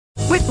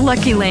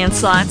Lucky Land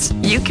Slots,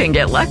 you can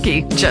get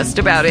lucky just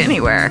about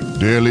anywhere.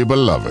 Dearly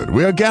beloved,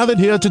 we are gathered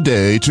here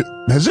today to...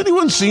 Has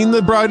anyone seen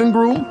the bride and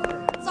groom?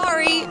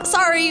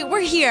 Sorry, we're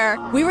here.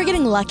 We were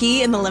getting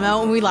lucky in the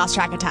limo and we lost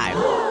track of time.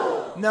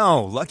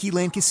 No, Lucky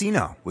Land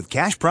Casino, with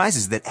cash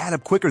prizes that add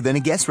up quicker than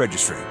a guest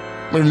registry.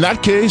 In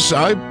that case,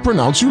 I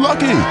pronounce you lucky.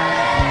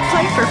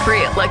 Play for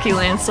free at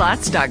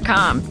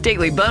LuckyLandSlots.com.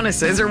 Daily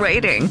bonuses are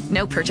waiting.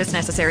 No purchase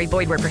necessary.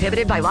 Void where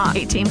prohibited by law.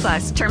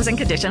 18+. Terms and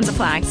conditions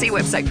apply. See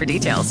website for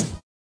details.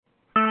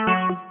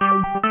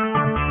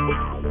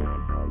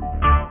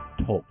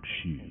 Talk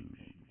shoes.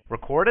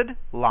 Recorded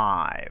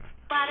live.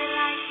 Nobody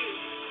like you.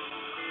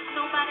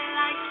 Nobody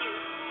like you.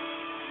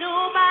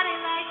 Nobody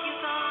like you,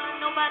 God.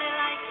 Nobody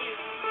like you.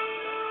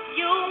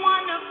 You're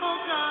wonderful,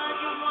 God.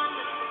 You're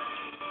wonderful.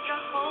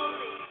 You're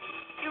holy.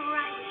 You're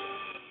righteous.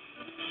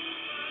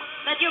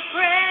 Let your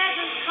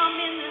presence come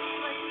in this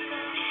place,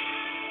 God.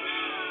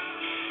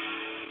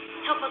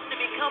 Help us to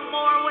become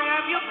more aware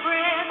of your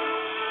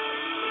presence.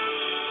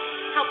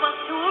 Help us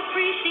to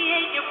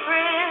appreciate your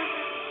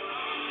presence.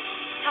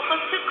 Help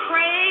us to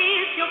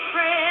crave your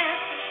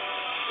presence.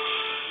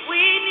 We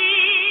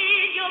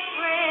need your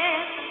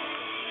presence.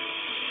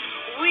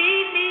 We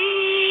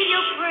need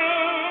your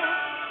presence.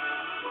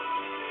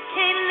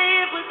 Can't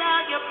live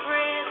without your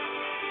presence.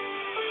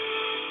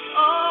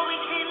 Oh, we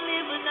can't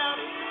live without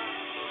it.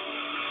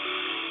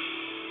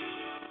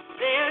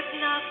 There's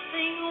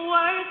nothing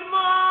worth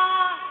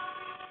more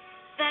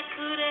that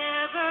could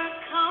ever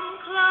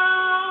come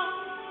close.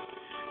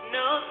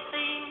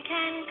 Nothing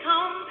can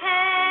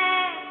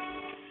compare.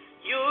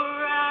 You're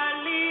our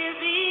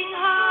living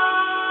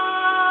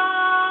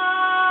hope.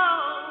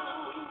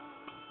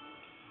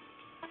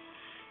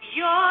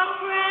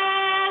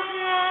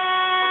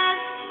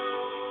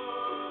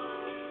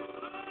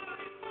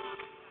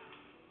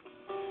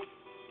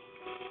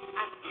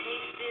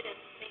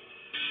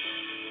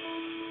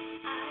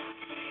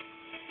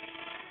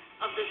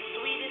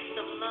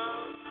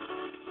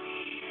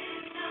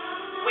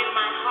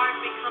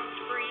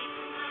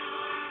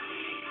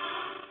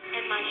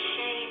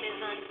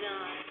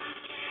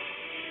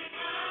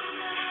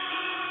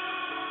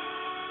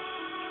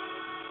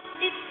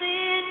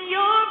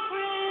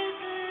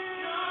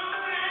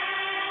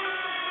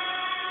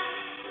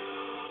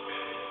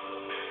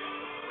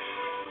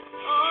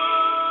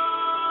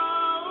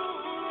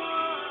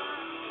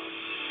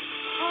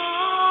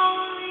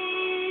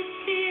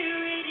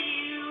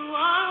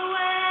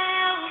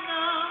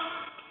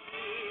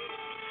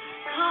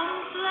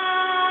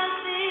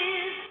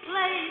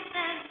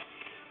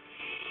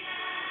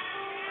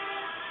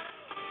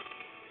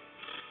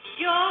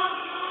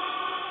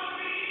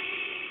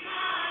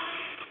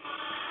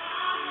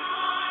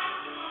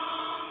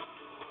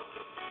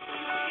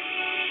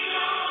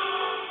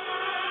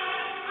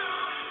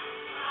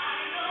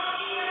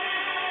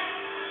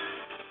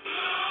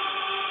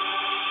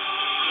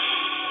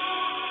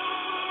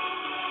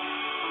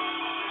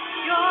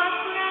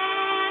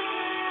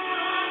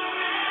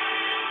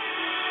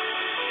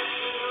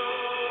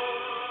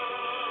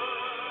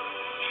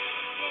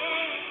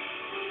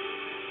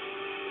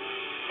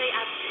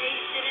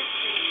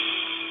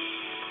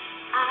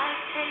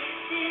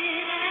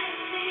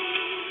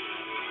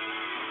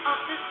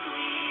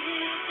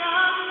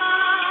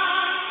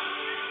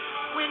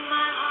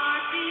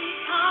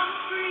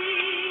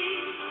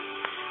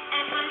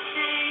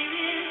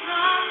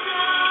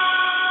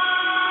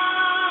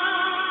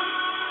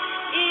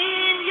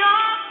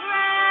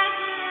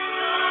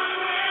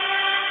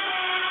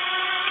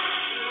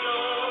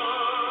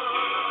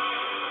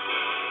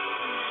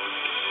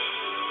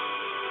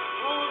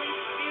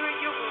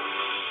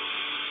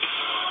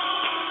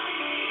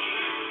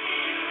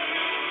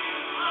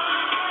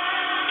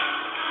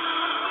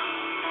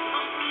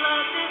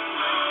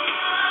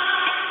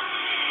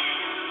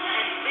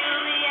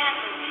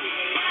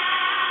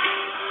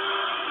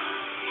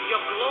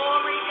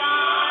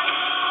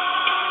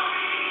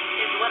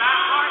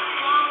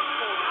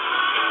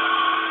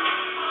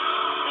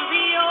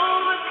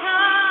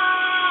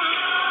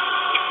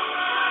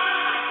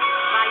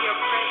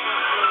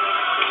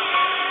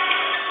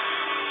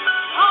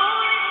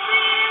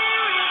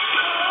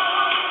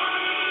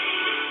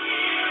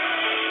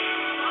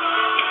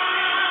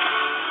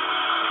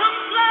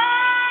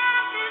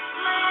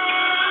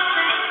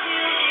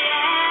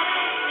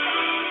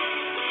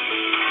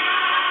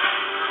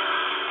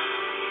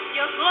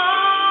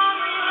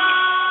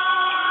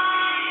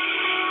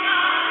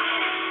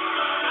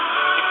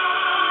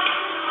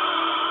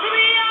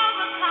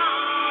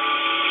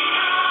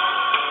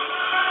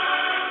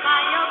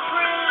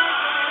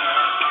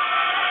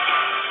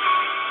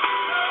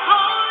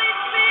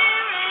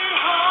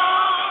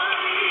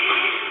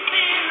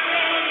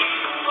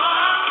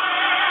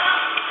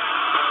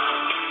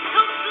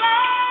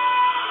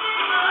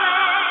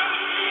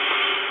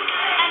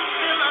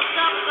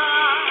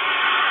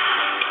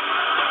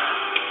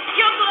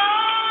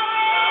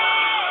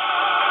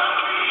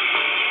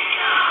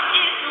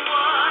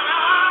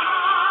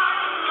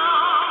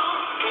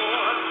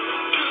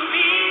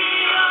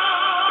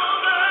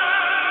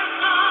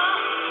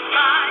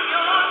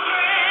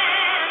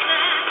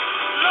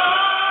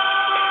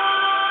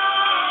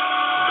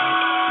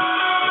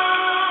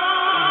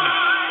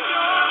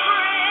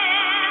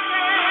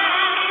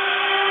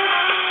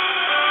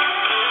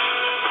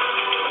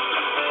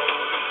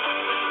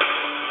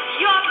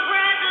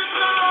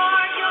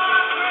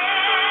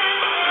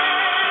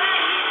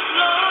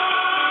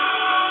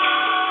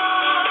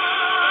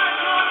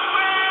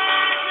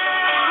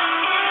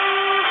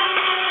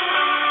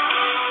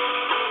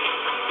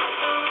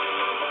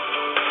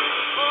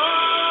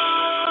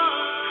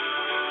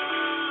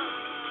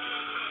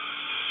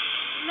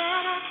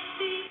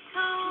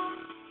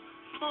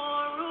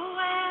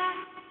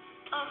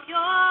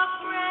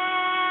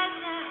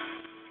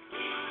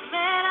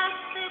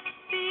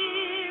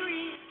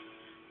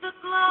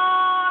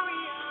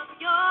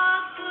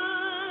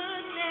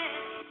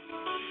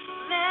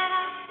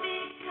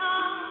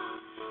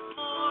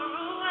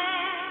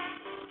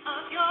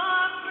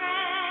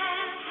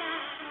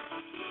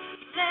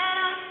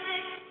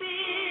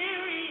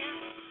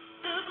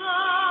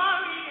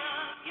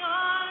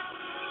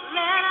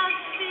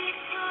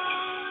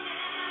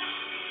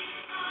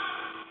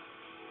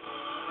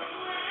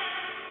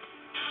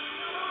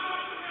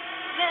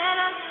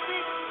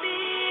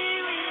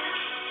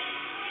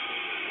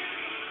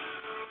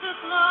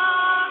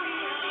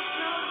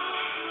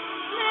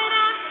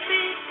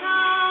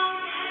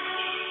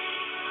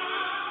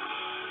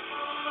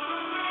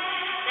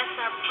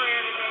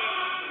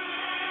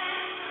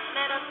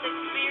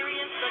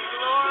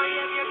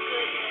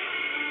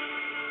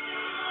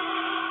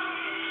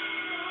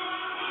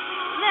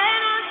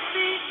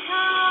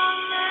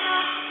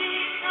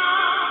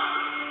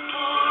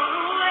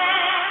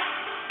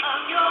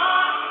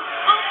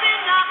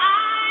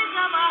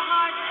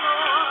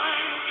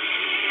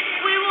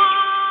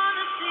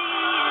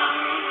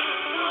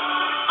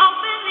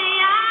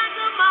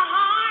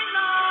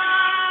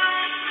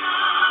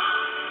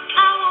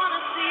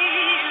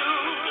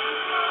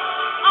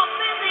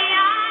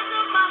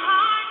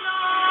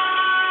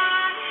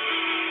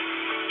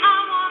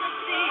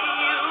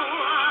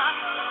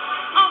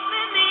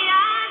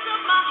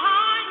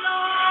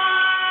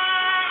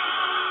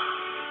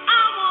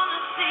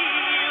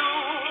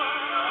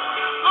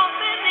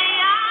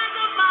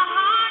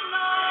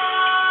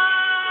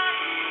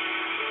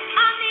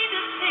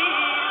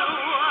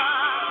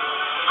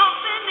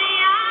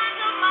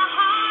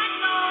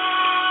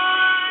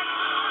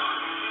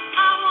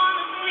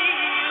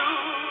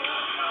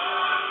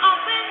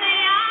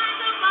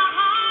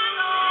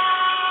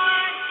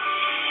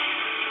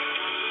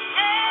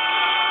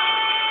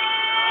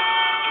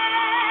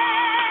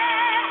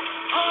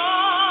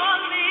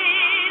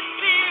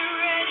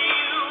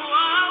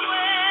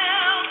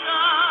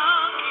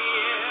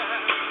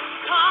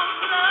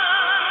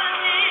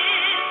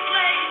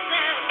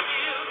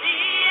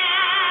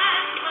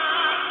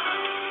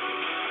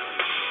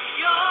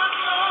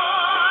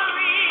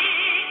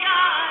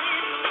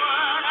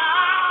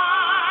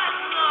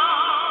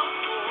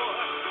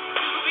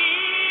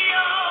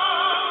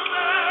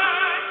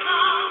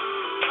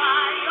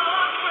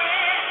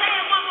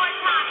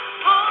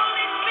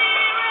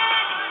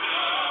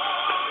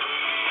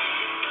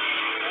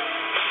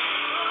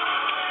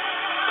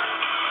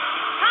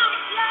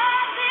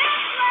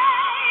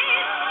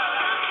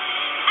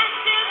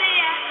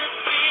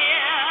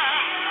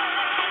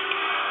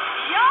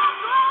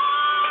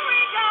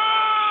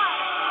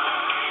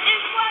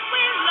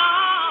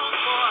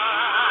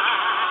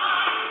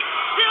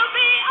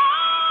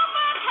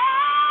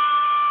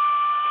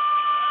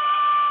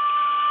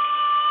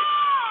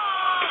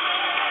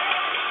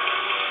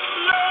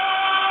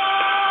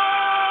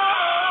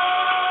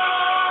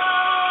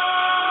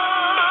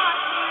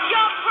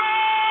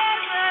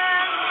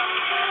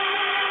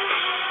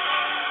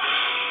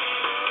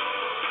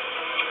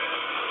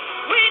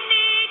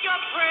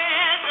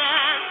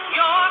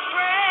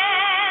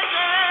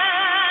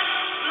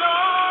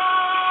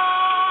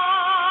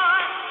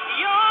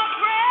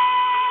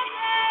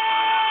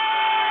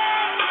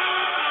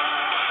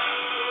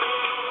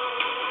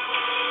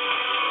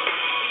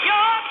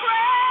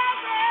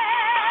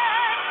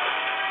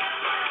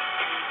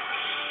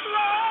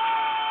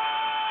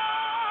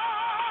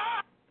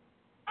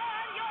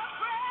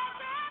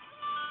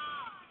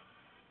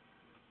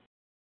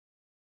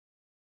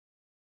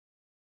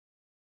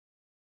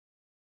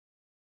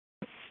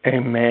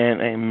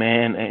 Amen,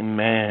 amen,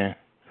 amen.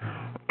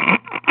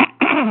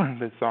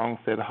 The song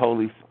said,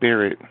 Holy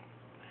Spirit,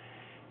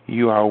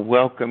 you are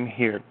welcome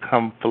here.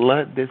 Come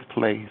flood this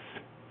place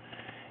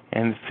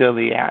and fill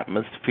the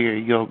atmosphere.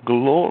 Your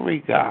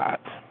glory, God,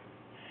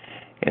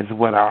 is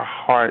what our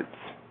hearts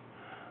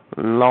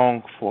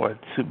long for,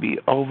 to be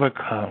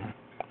overcome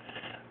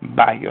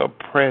by your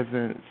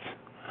presence,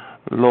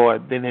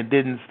 Lord. Then it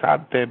didn't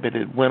stop there, but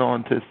it went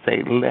on to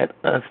say, let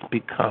us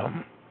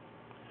become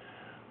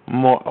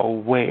more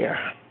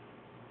aware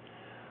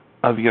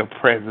of your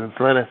presence.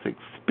 Let us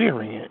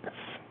experience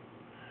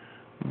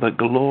the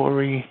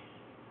glory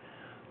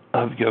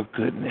of your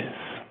goodness.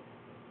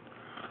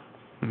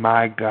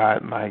 My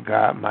God, my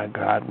God, my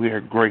God, we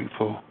are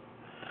grateful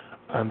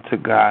unto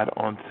God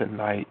on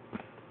tonight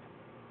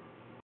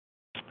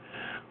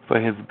for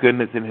his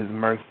goodness and his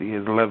mercy,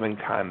 his loving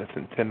kindness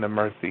and tender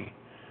mercy.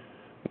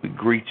 We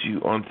greet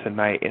you on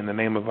tonight in the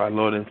name of our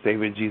Lord and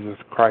Savior Jesus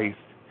Christ,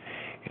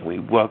 and we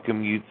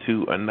welcome you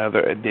to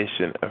another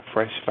edition of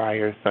Fresh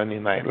Fire Sunday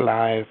Night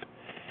Live.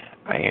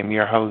 I am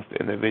your host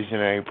and the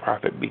visionary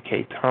prophet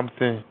B.K.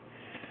 Thompson.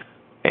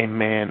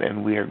 Amen,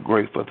 and we are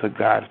grateful to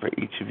God for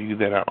each of you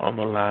that are on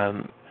the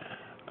line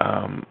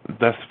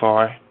thus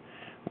far.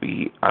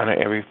 We honor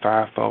every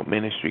fivefold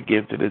ministry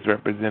gift that is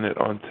represented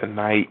on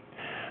tonight.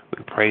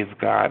 We praise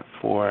God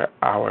for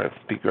our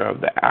speaker of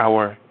the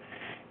hour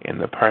in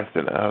the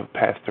person of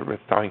Pastor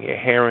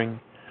Rasonia Herring,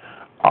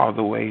 all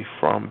the way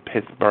from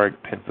Pittsburgh,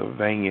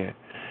 Pennsylvania.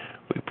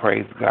 We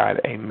praise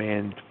God,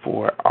 amen,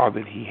 for all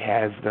that he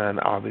has done,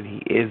 all that he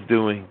is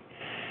doing,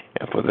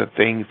 and for the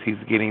things he's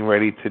getting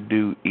ready to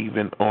do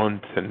even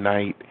on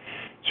tonight.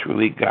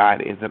 Truly,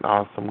 God is an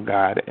awesome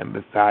God, and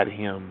beside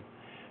him,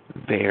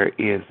 there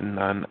is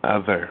none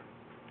other.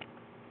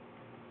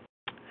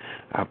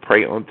 I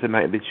pray on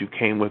tonight that you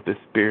came with the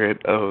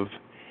spirit of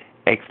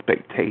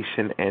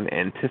expectation and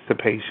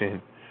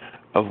anticipation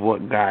of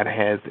what God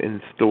has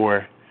in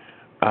store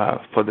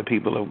for the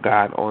people of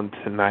God on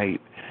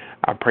tonight.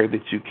 I pray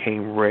that you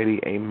came ready,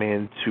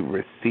 amen, to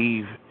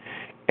receive,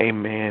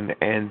 amen,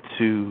 and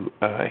to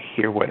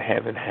hear what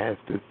heaven has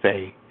to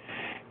say,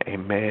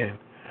 amen.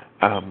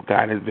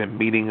 God has been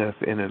meeting us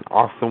in an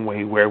awesome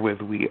way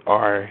wherewith we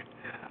are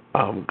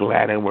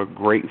glad and we're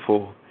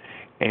grateful,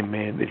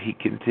 amen, that he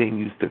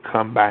continues to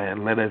come by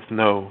and let us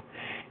know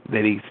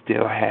that he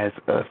still has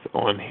us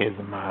on his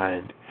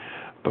mind.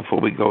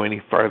 Before we go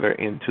any further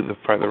into the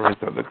furtherance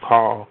of the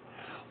call,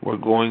 we're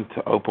going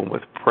to open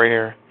with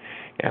prayer,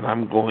 and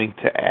I'm going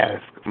to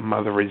ask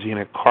Mother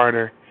Regina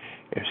Carter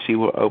if she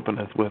will open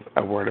us with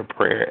a word of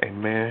prayer.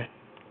 Amen.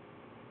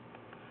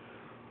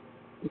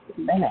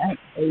 Amen.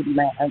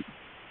 Amen.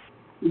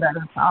 Let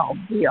us all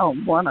be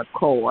on one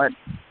accord.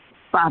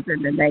 Father,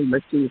 in the name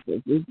of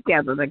Jesus, we've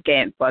gathered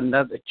again for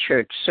another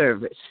church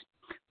service.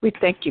 We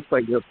thank you for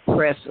your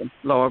presence,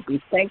 Lord.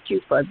 We thank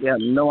you for the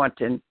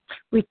anointing.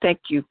 We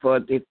thank you for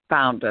the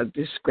founder of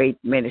this great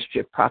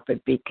ministry,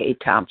 Prophet B.K.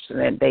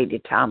 Thompson and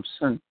Lady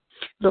Thompson.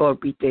 Lord,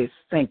 we just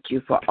thank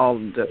you for all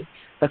the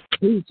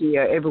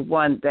ecclesia,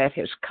 everyone that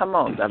has come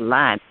on the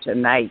line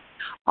tonight.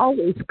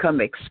 Always come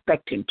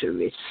expecting to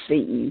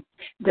receive.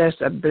 There's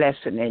a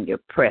blessing in your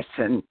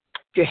presence.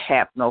 If you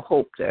have no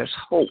hope, there's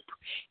hope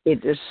in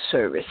this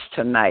service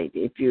tonight.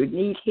 If you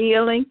need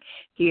healing,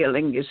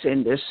 healing is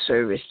in this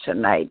service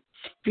tonight.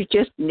 If you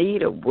just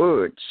need a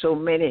word, so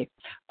many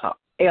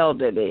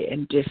elderly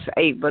and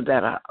disabled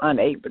that are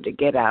unable to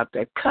get out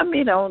there, come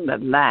in on the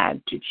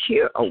line to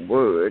hear a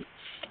word.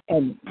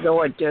 And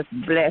Lord, just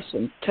bless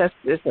and touch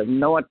this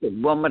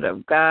anointed woman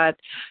of God.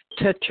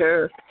 Touch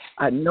her,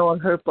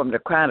 anoint her from the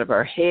crown of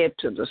her head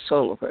to the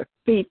sole of her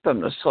feet, from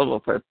the sole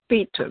of her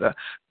feet to the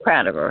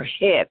crown of her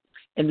head.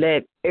 And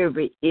let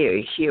every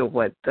ear hear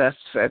what thus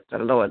saith the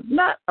Lord.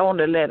 Not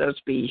only let us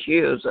be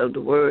hearers of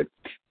the word,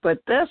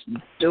 but thus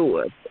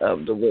doers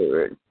of the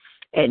word.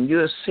 And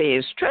you're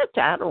saying, stretch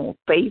out on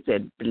faith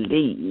and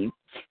believe.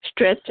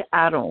 Stretch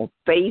out on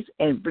faith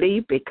and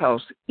believe,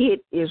 because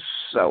it is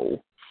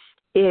so.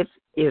 It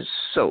is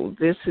so.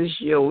 This is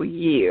your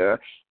year.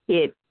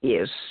 It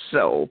is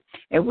so.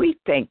 And we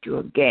thank you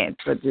again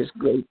for this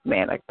great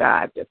man of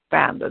God, the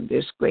founder of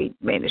this great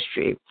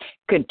ministry.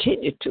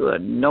 Continue to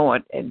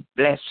anoint and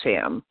bless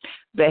him.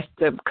 Bless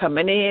them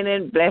coming in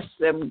and bless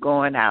them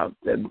going out.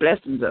 The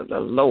blessings of the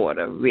Lord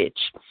are rich.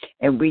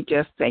 And we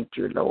just thank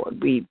you,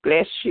 Lord. We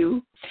bless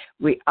you.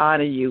 We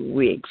honor you.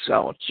 We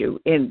exalt you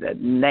in the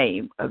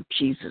name of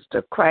Jesus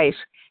the Christ.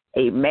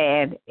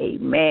 Amen,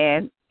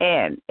 amen,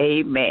 and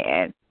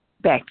amen.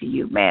 Back to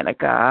you, man of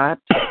God.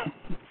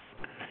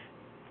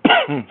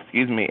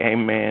 Excuse me.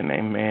 Amen,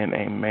 amen,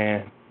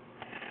 amen.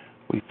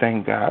 We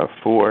thank God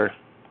for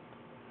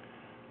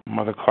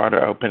Mother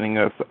Carter opening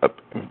us up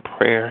in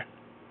prayer.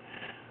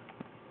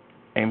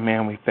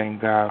 Amen. We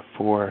thank God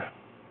for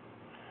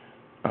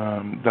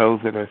those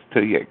that are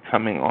still yet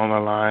coming on the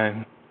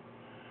line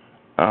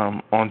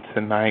on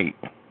tonight.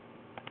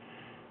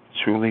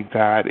 Truly,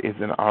 God is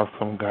an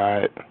awesome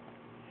God,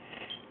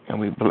 and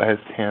we bless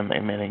him,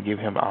 amen, and give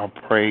him all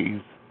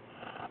praise,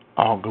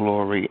 all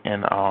glory,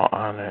 and all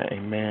honor,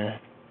 amen.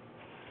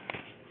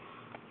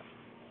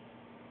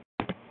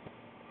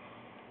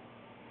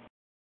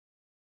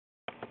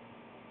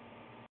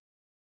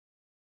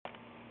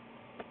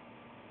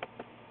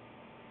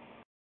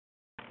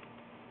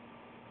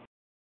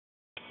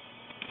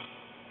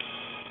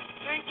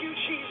 you,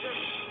 Jesus.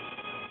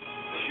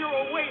 You're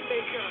a way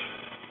maker,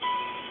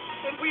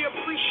 and we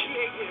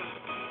appreciate you.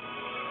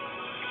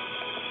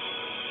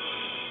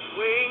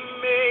 Way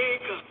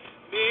maker,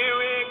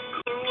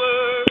 miracle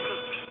worker,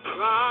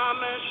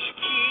 promise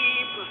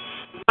keeper,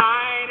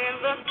 light in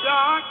the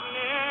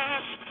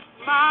darkness.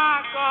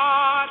 My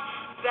God,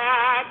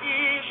 that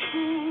is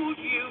who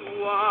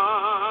you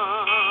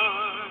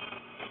are.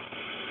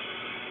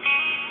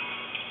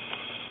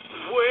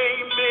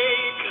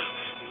 Waymaker,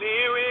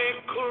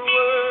 miracle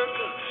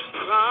worker,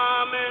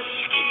 promise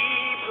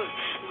keeper,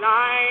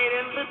 light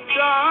in the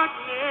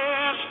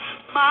darkness.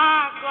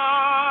 My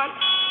God,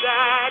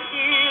 that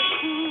is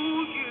who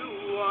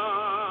you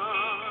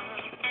are.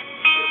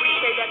 Can we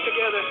say that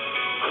together?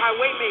 Cry,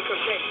 waymaker,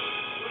 say.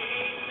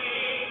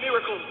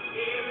 Miracle.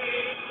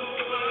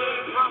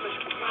 Promise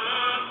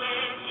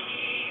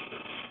keeper,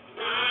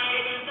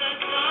 light in the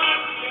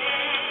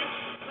darkness.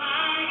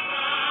 My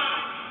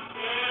God,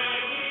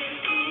 that is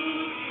who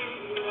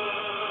you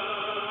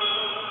are.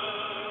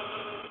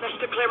 Let's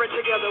declare it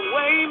together.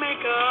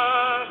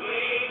 Waymaker.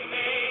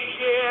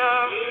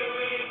 Yeah.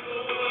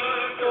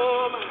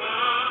 Oh, my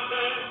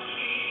promise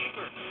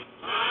keeper,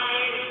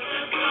 light in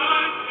the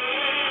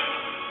darkness.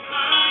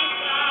 My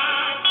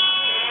God,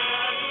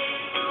 that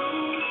is who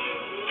you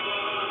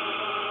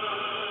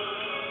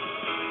are.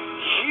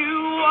 You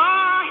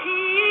are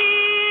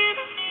here,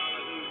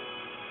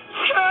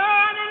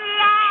 turning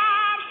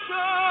lives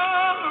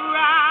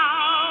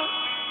around.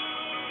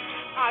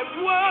 I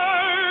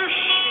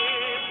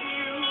worship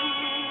you.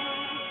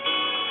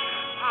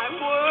 I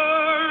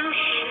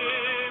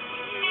worship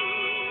you.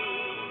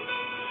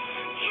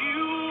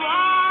 You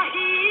are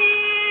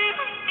here,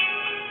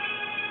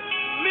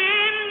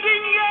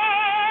 mending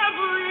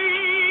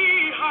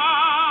every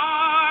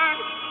heart.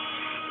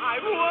 I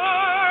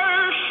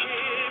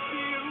worship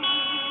you.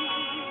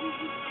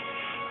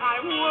 I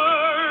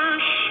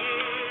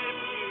worship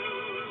you.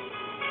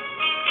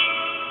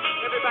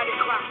 Everybody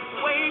cry.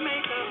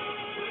 Waymaker.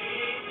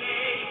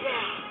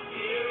 Yeah.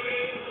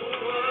 Miracle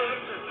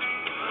worker.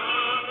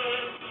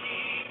 Promise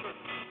keeper.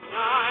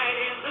 Light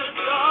in the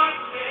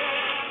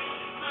darkness.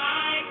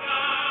 My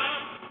God,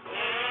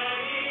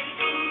 that is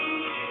who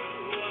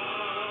you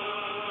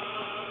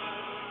are.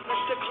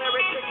 Let's declare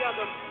it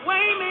together.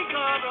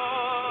 Waymaker,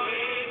 Lord.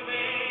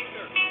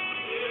 Waymaker.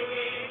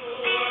 Miracle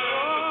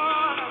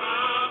worker.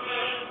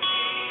 Promise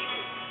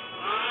keeper.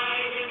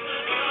 Light in the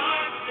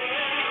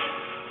darkness.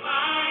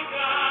 My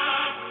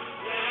God,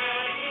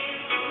 that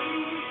is who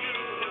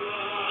you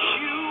are.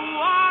 You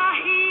are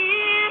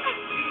here.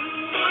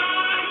 You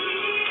are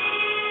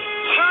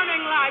here.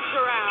 Turning lives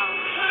around.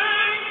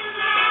 Turning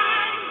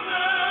lives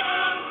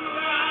around.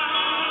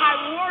 I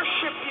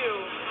worship you.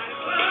 I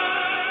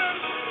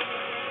worship.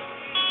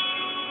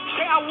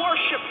 Say, I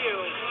worship you.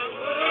 I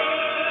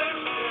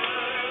worship.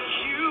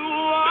 You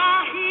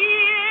are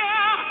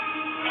here.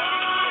 You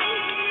are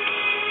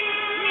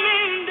here.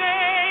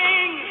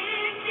 Mending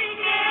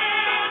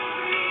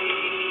every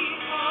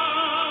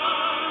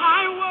heart.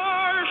 I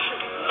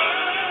worship.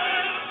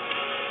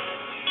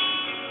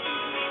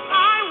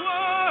 I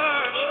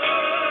worship.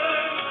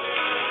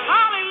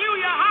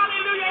 Hallelujah,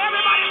 hallelujah.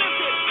 Everybody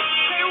lift it.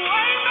 Say,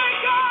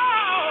 waymaker.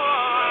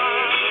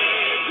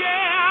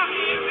 Yeah.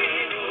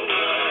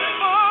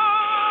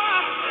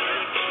 Oh,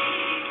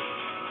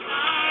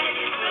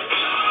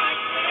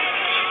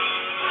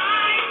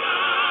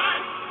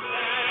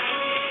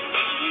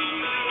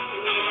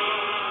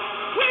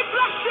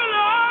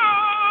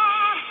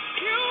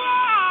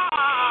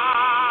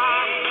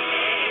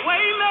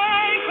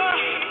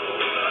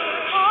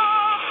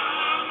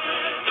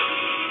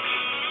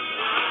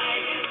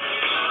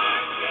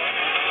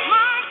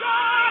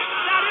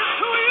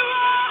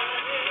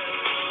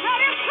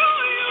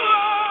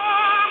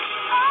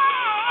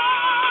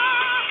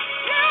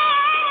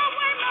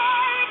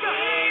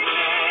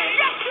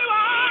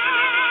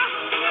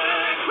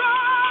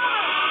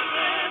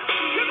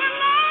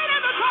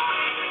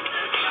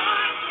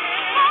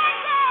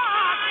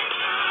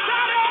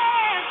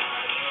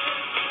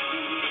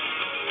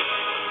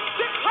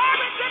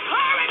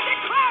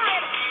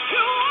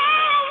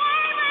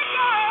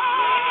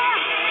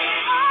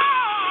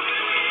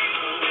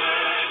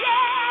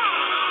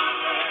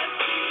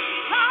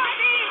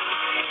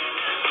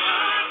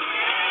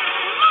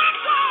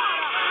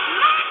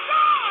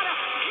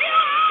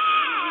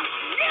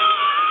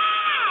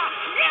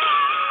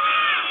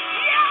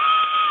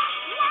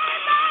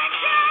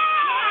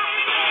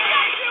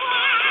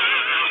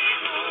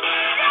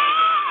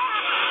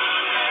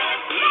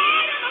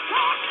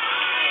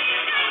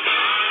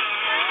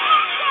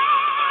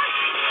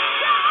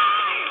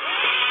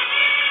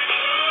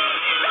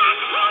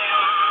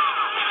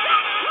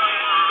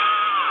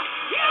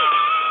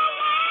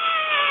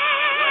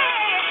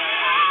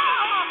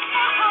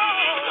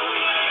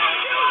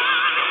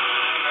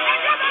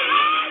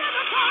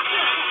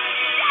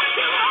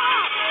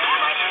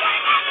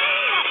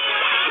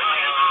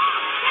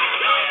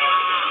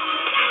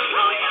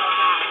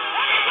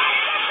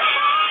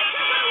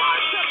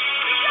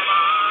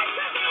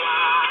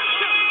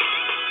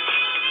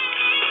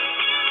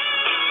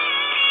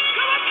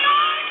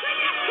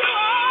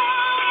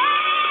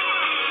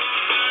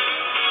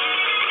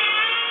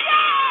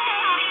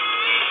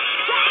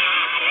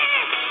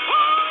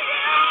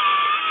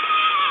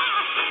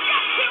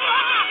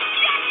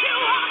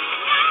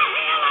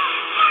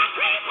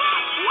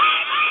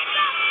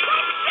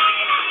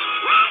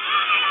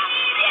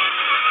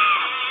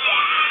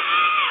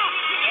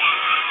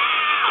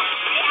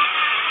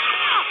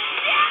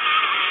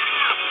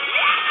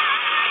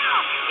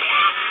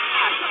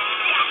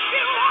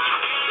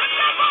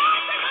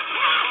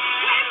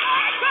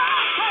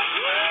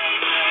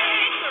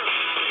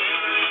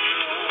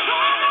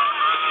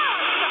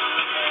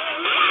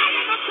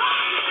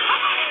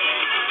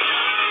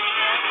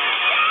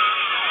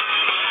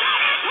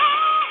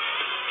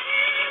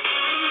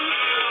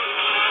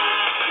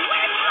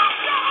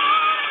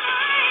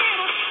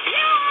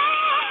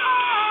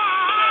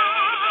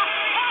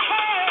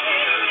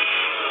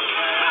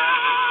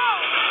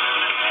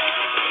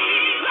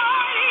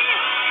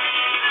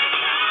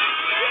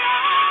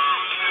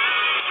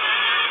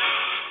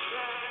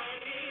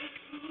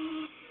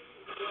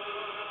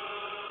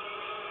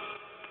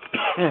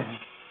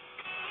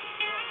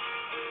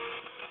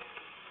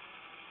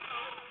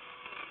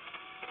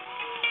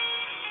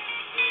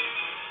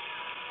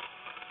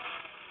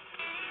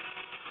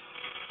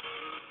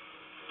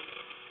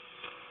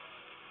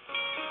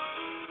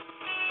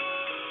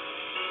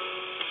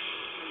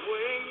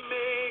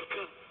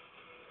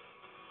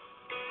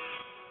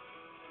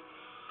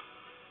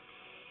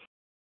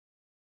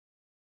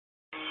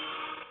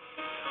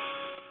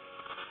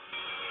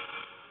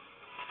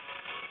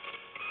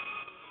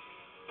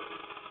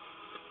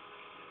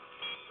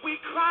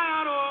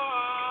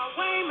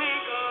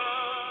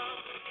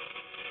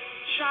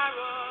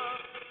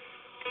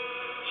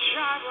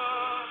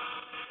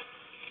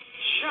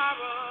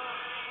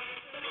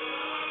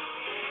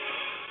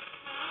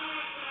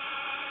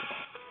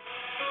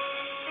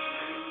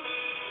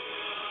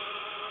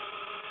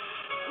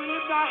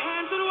 our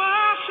hands and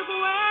worship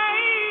away.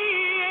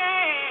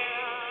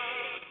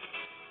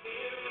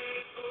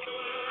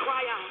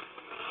 Cry out.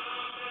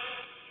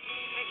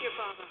 Thank you,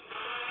 Father.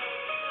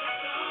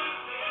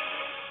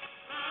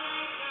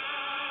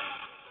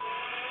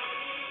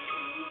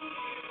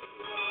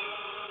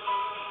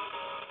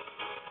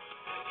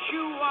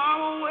 You are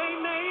a way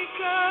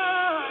maker.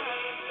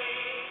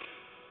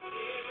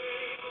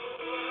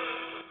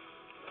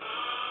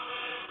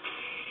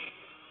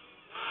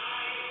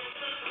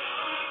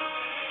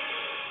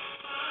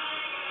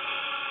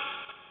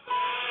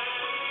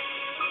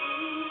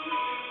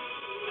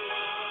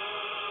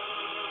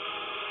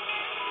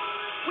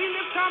 We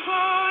lift our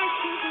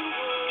voices in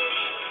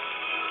worship.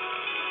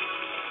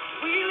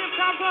 We lift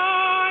our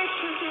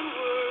voices in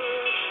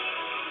worship.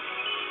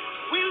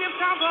 We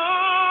lift our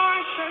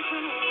voices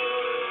in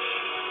worship.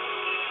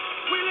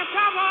 We lift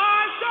our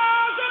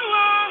voices in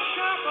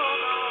worship, oh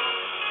Lord.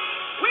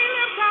 We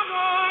lift our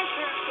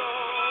voices,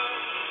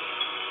 Lord.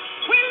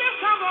 We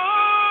lift our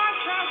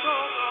voices,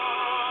 oh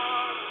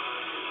Lord.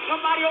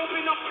 Somebody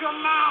open up your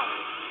mouth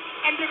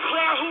and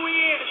declare who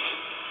He is.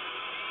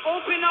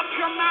 Open up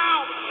your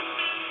mouth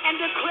and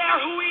declare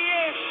who He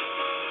is.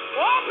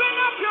 Open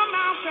up your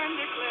mouth and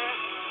declare.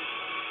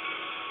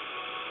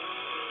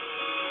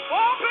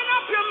 Open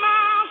up your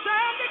mouth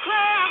and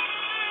declare.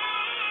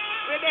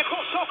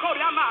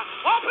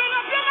 Open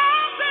up your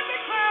mouth and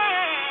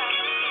declare.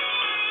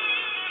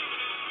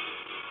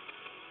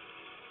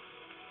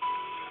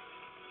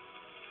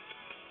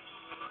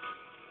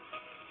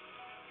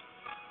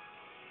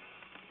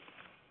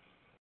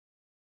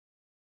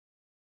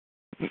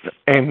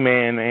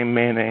 Amen,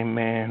 amen,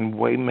 amen.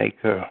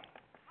 Waymaker,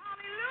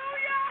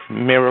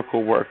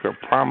 miracle worker,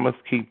 promise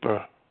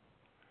keeper,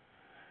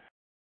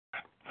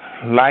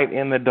 light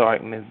in the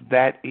darkness.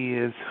 That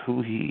is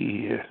who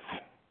He is.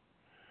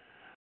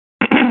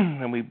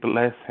 And we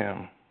bless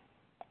Him,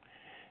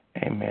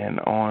 amen,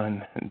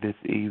 on this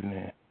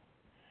evening.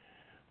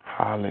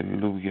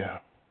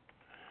 Hallelujah.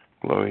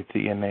 Glory to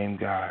your name,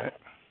 God.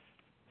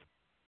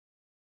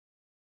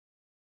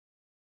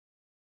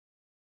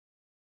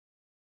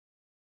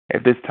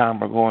 At this time,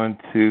 we're going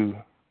to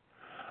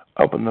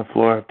open the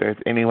floor. If there's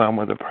anyone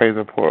with a praise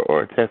report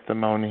or a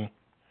testimony,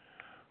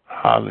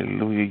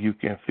 hallelujah, you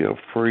can feel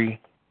free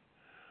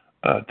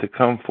to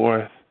come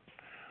forth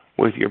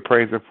with your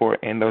praise report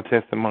and no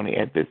testimony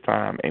at this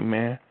time.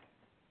 Amen.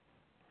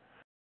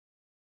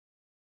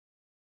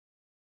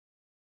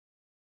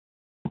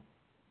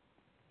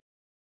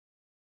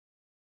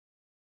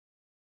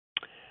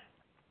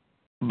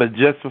 But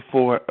just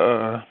before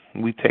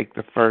we take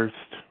the first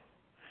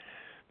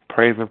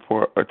praise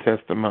report or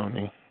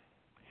testimony,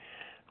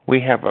 we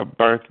have a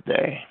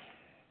birthday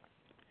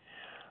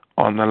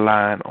on the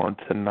line on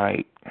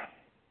tonight.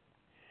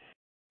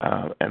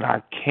 And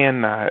I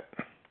cannot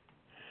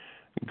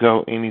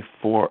go any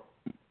forth.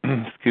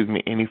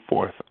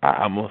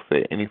 I almost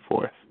said any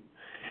forth.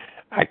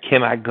 I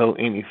cannot go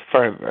any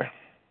further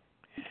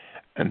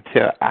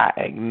until I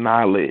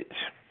acknowledge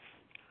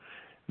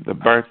the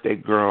birthday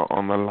girl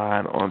on the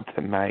line on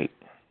tonight.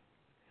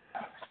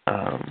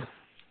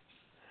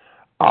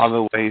 All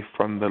the way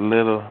from the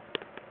little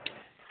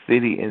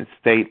city and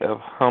state of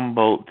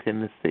Humboldt,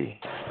 Tennessee.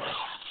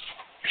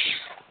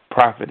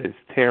 Prophetess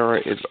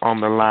Tara is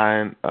on the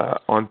line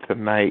on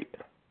tonight,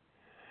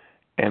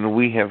 and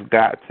we have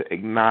got to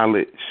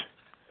acknowledge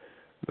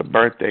the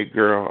birthday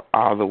girl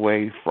all the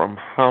way from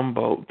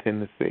Humboldt,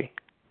 Tennessee.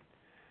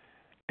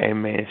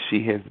 Amen.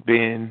 She has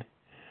been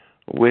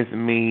with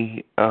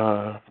me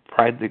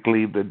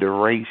practically the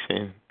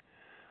duration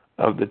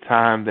of the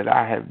time that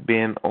I have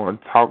been on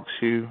Talk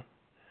Shoe.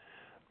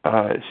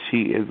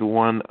 She is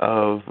one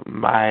of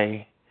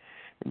my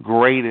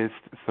greatest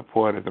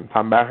supporters. I'm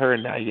talking about her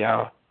now,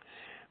 y'all.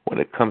 When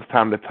it comes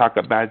time to talk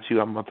about you,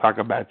 I'm going to talk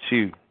about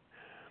you.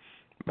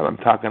 But I'm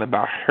talking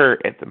about her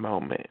at the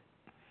moment.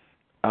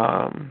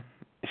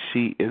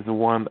 She is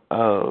one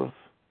of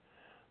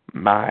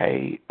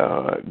my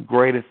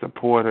greatest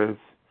supporters,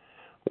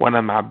 one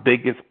of my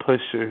biggest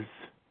pushers.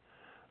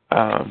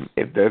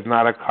 If there's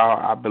not a call,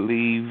 I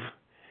believe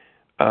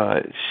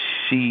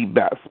she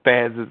about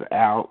spazzes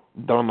out,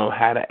 don't know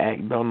how to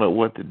act, don't know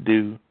what to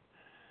do.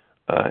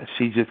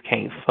 She just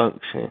can't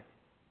function.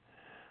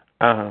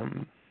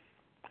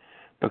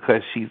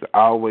 Because she's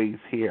always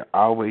here,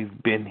 always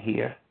been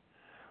here,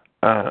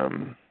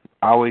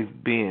 always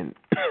been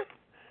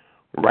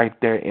right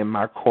there in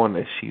my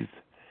corner. She's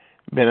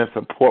been a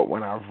support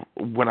when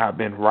I've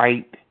been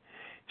right.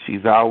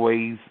 She's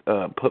always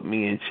put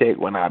me in check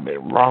when I've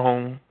been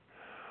wrong,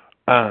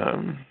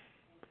 and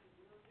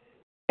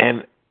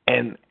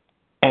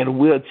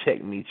will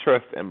check me,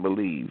 trust and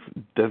believe.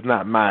 Does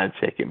not mind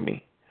checking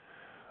me,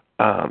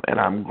 and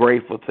I'm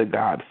grateful to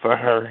God for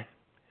her.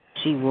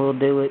 She will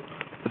do it.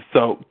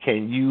 So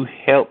can you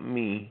help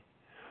me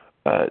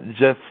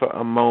just for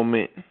a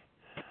moment?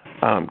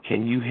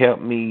 Can you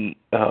help me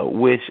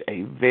wish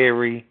a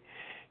very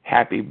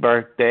happy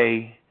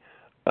birthday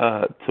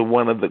to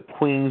one of the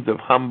queens of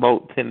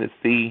Humboldt,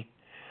 Tennessee,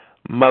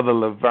 Mother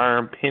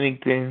Laverne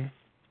Pennington?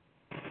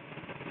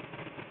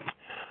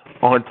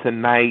 on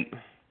tonight.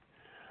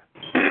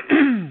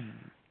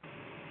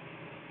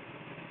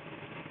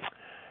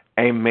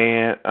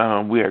 Amen.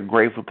 We are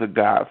grateful to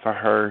God for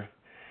her.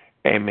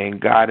 Amen.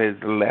 God has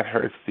let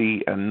her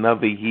see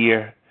another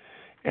year,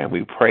 and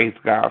we praise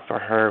God for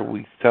her.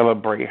 We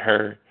celebrate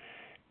her.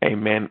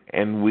 Amen.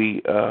 And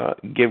we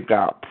give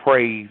God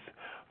praise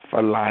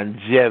for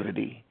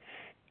longevity.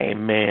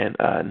 Amen.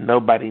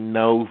 Nobody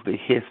knows the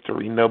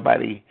history.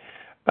 Nobody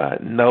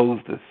knows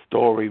the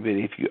story. But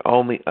if you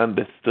only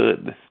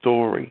understood the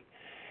story,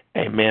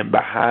 amen,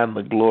 behind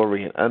the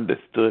glory and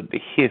understood the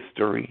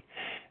history,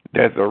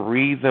 there's a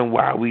reason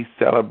why we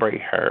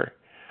celebrate her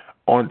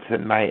on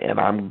tonight. And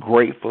I'm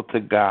grateful to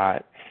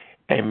God,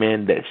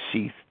 amen, that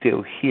she's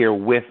still here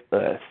with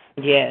us.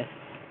 Yes.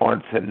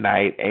 On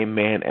tonight,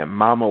 amen. And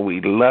Mama,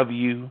 we love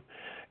you.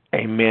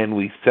 Amen.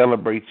 We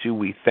celebrate you.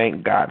 We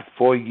thank God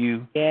for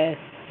you. Yes.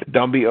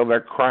 Don't be over there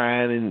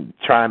crying and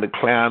trying to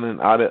clown and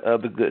all that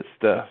other good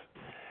stuff.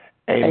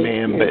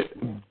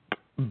 Amen.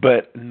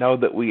 But know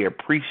that we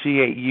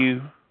appreciate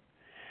you.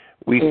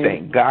 We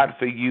thank God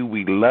for you.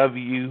 We love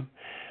you.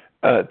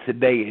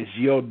 Today is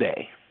your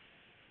day.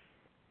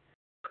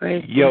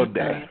 Praise your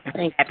God.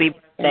 day. Happy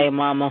birthday,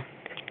 Mama.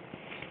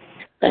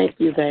 Thank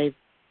you, babe.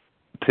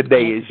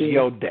 Today is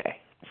your day.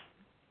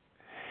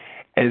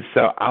 And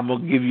so I'm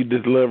going to give you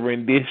this little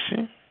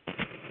rendition.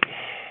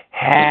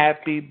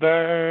 Happy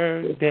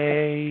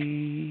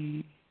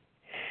birthday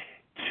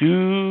to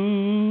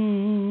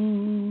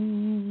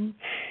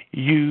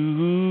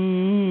you.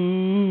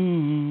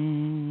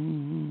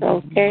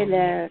 Okay,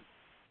 now.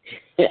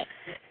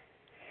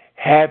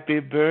 Happy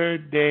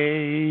birthday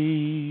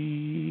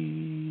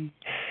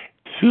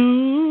to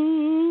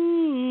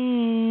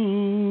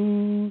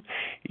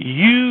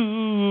you.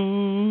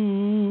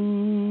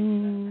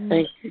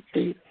 Thank you,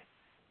 Jesus.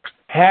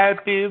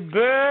 Happy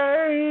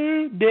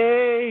birthday.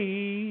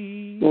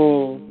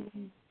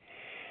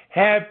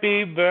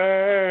 Happy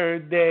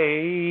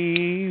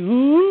birthday.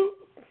 Ooh.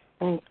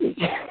 Thank you,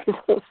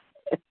 Jesus.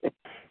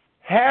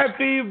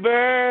 Happy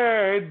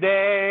birthday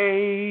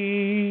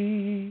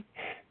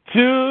to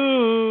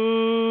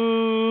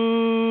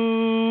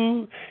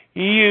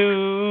you.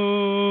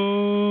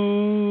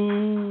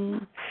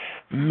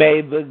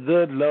 May the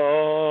good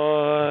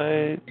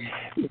Lord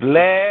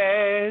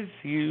bless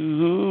you.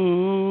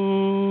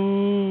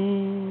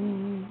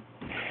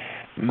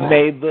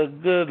 May the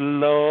good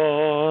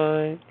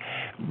Lord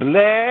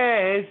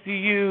bless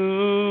you.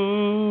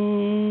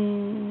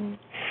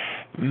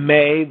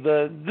 May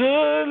the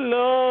good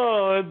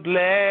Lord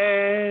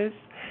bless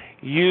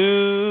you.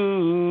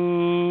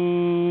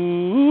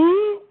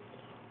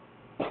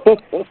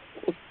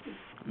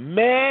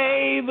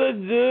 May the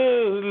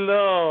good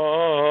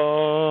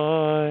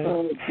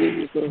Lord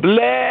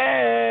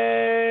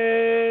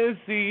bless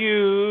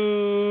you.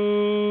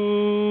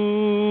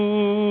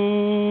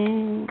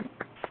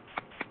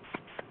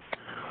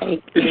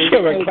 Thank you.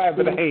 Give her a clap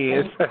of the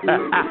hands.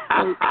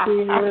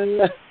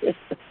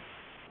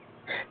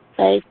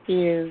 Thank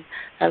you.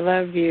 I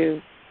love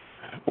you.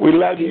 We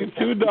love you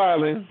too,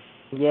 darling.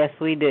 Yes,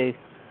 we do.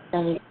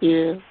 Thank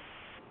you.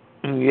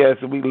 Yes,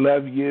 we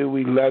love you.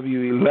 We love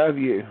you. We love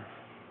you.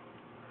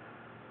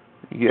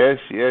 Yes,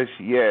 yes,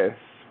 yes.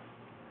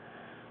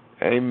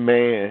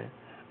 Amen.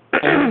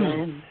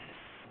 Amen.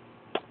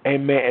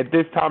 Amen. At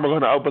this time, we're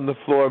going to open the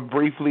floor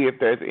briefly if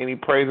there's any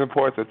praise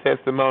reports or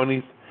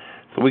testimonies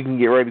so we can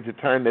get ready to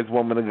turn this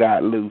woman of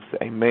God loose.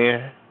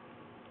 Amen.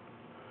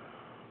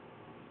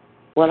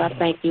 Well, I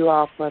thank you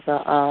all for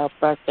the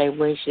birthday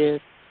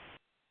wishes.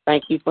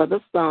 Thank you for the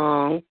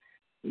song.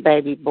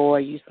 Baby boy,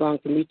 you sung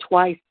to me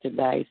twice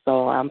today,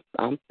 so I'm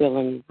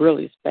feeling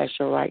really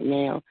special right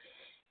now.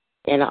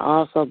 And I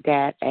also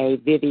got a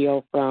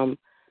video from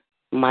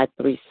my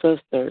three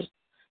sisters.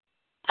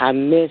 I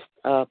missed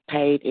a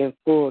paid in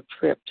full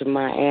trip to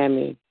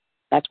Miami.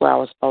 That's where I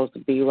was supposed to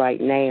be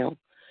right now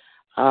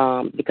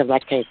because I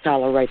can't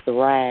tolerate the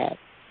ride.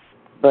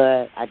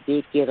 But I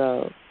did get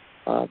a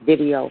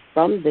video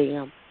from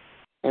them,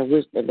 and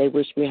they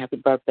wished me happy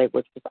birthday,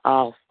 which was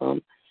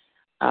awesome.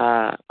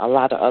 A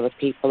lot of other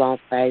people on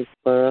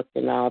Facebook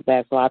and all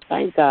that. So I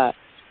thank God.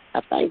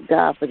 I thank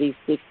God for these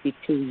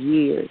 62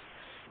 years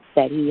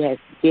that He has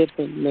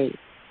given me.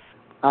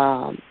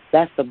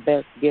 That's the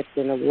best gift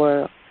in the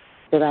world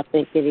that I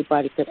think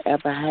anybody could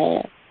ever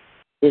have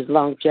is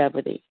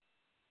longevity.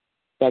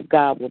 That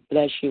God will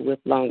bless you with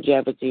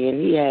longevity,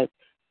 and He has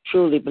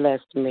truly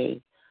blessed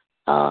me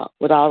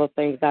with all the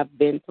things I've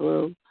been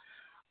through,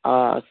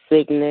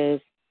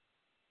 sickness,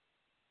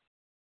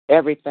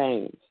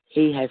 everything.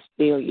 He has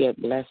still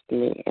yet blessed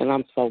me, and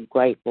I'm so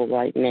grateful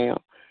right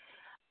now.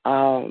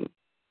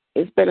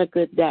 It's been a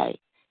good day.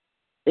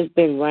 It's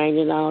been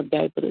raining all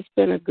day, but it's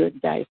been a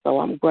good day, so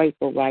I'm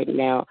grateful right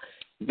now.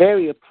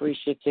 Very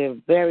appreciative,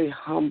 very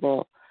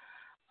humble,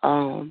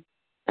 and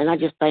I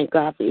just thank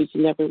God for each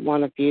and every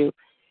one of you.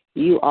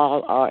 You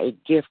all are a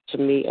gift to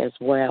me as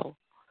well,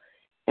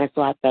 and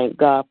so I thank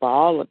God for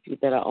all of you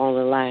that are on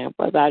the line.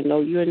 But I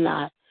know you're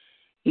not.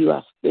 You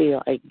are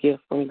still a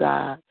gift from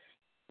God.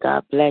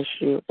 God bless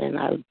you, and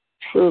I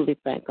truly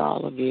thank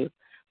all of you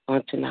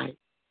on tonight.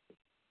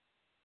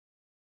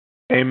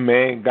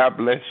 Amen. God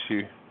bless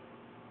you.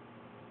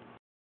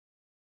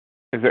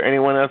 Is there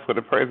anyone else with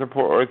a praise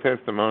report or a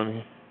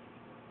testimony?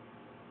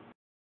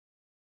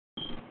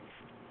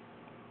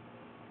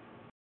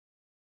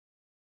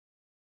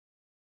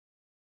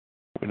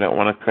 We don't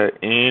want to cut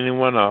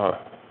anyone off.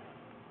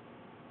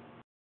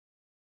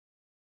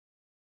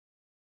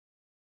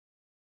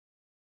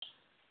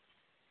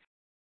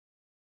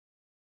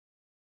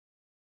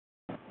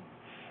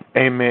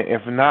 Amen.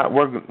 If not,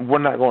 we're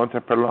not going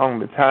to prolong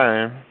the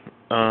time,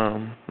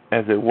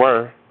 as it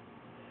were.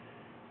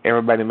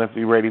 Everybody must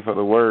be ready for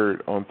the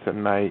word on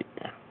tonight.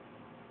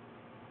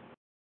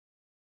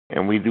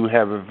 And we do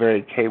have a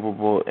very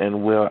capable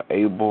and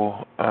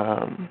well-able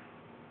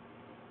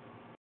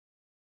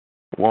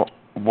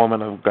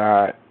woman of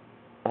God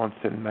on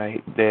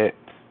tonight that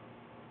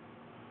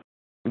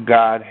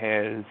God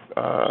has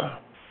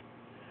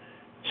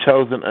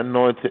chosen,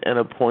 anointed, and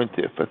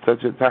appointed for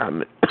such a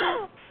time,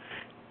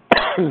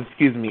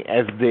 excuse me,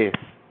 as this,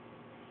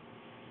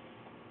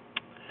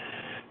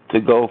 to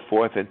go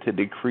forth and to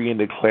decree and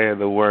declare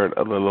the word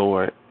of the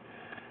Lord.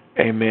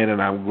 Amen.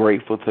 And I'm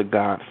grateful to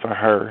God for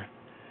her.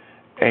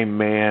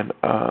 Amen.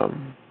 I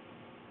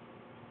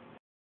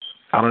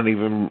don't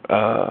even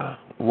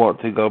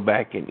want to go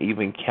back and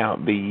even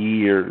count the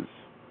years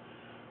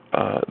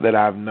that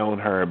I've known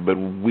her, but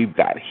we've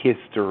got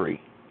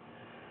history.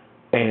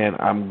 And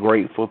I'm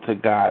grateful to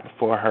God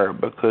for her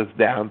because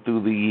down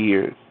through the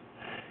years,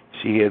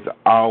 she has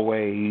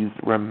always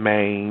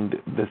remained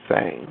the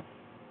same.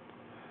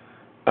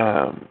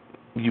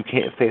 You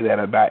can't say that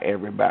about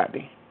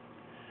everybody.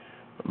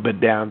 But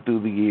down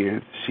through the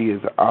years, she has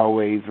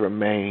always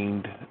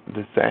remained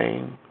the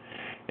same.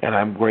 And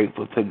I'm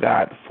grateful to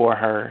God for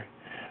her.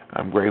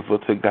 I'm grateful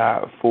to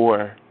God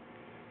for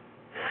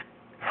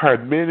her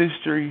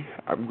ministry.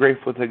 I'm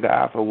grateful to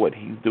God for what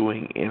He's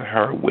doing in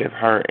her, with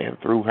her, and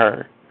through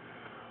her.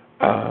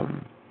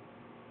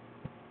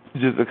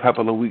 Just a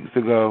couple of weeks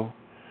ago,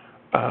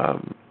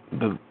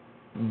 the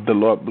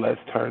Lord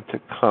blessed her to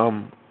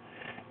come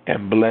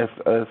and bless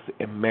us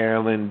in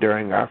Maryland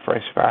during our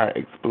fresh fire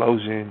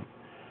explosion.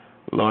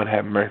 Lord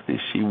have mercy,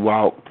 she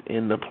walked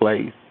in the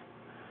place.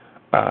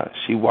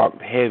 She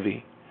walked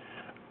heavy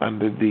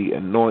under the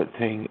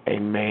anointing.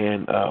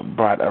 Amen.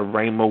 Brought a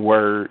rhema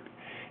word.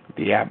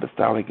 The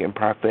apostolic and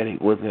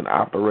prophetic was in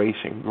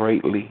operation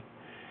greatly.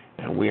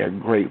 And we are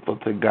grateful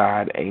to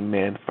God,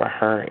 amen, for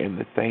her and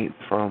the saints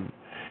from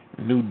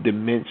New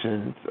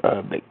Dimensions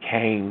that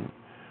came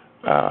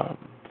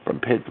from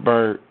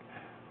Pittsburgh.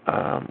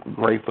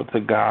 Grateful to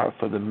God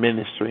for the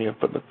ministry and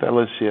for the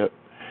fellowship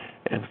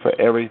and for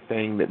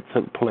everything that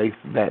took place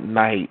that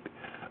night,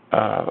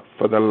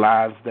 for the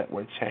lives that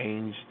were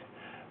changed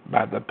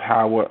by the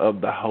power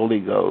of the Holy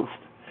Ghost.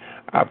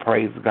 I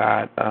praise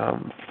God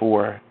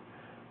for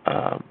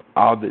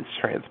all that's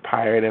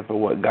transpired and for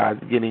what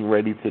God's getting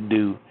ready to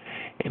do.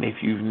 And if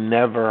you've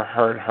never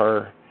heard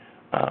her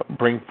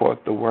bring forth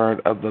the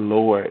word of the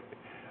Lord,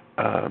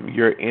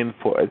 you're in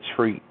for a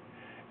treat.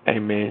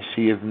 Amen.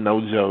 She is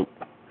no joke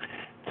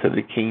to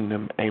the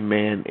kingdom.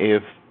 Amen.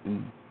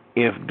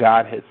 If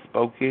God has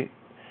spoken,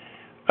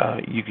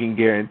 you can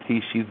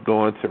guarantee she's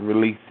going to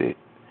release it.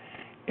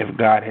 If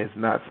God has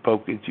not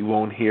spoken, you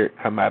won't hear it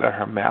come out of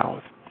her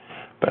mouth.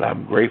 But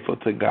I'm grateful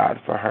to God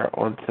for her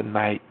on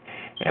tonight.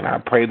 And I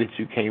pray that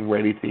you came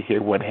ready to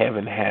hear what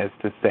heaven has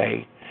to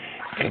say.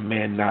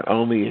 Amen. Not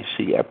only is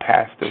she a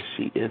pastor,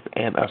 she is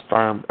an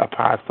affirmed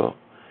apostle.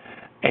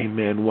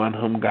 Amen. One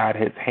whom God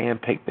has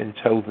handpicked and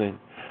chosen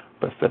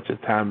for such a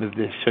time as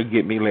this. She'll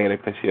get me later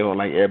because she don't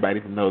like everybody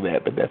to know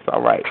that, but that's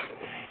all right.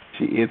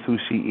 She is who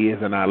she is,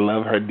 and I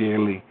love her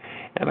dearly,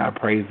 and I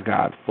praise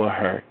God for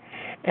her.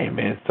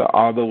 Amen. So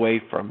all the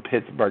way from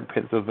Pittsburgh,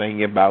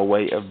 Pennsylvania, by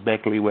way of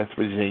Beckley, West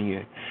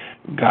Virginia,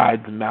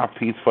 God's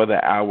mouthpiece for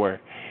the hour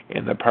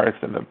in the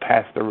person of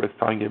Pastor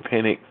Rasonia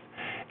Penix.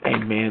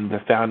 Amen. The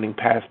founding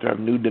pastor of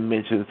New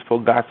Dimensions Full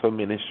Gospel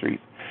Ministries.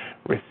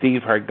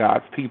 Receive her,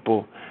 God's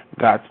people,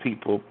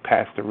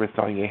 Pastor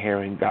Rasonia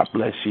Herring. God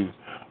bless you,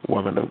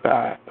 woman of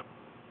God.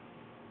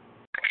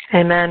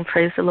 Amen.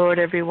 Praise the Lord,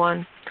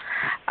 everyone.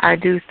 I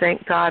do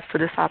thank God for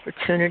this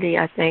opportunity.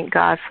 I thank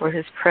God for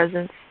His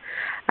presence.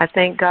 I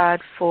thank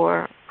God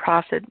for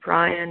Prophet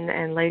Brian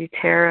and Lady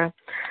Tara,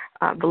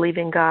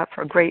 believing God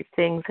for great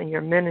things in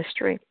your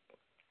ministry.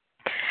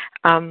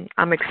 I'm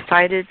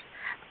excited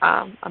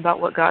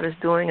about what God is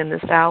doing in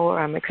this hour.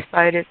 I'm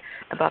excited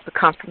about the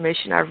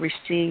confirmation I've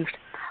received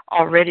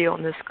already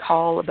on this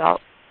call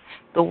about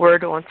the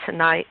word on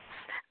tonight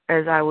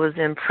as I was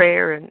in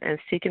prayer and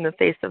seeking the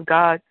face of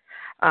God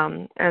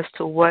as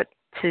to what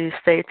to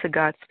say to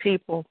God's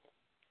people.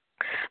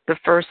 The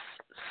first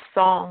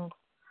song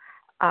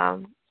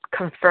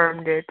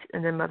confirmed it,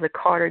 and then Mother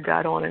Carter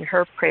got on in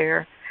her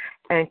prayer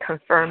and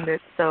confirmed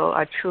it, so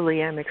I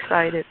truly am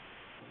excited.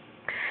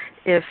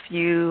 If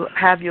you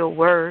have your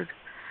word,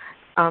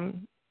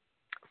 1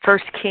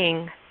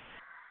 King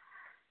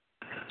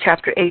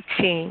chapter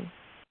 18,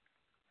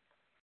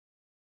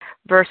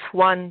 Verse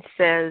 1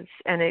 says,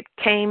 "And it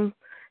came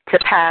to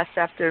pass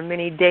after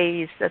many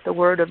days that the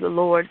word of the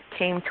Lord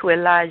came to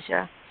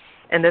Elijah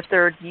in the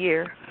 3rd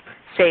year,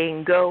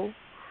 saying, Go,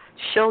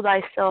 show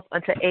thyself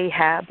unto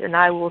Ahab, and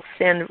I will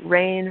send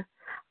rain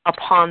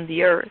upon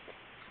the earth."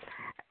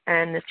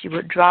 And if you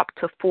would drop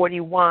to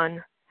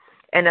 41,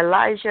 "And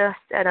Elijah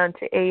said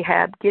unto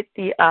Ahab, Get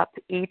thee up,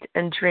 eat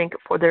and drink,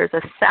 for there is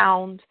a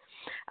sound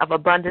of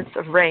abundance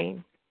of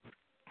rain.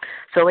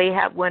 So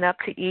Ahab went up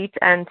to eat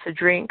and to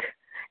drink.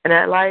 And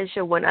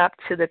Elijah went up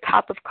to the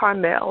top of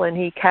Carmel, and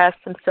he cast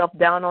himself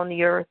down on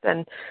the earth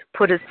and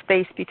put his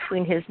face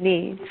between his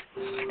knees,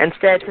 and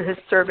said to his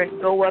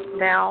servant, Go up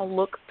now,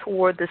 look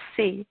toward the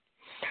sea.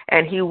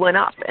 And he went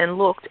up and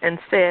looked and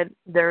said,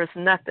 There is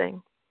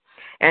nothing.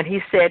 And he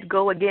said,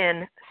 Go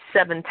again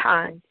 7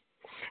 times.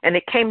 And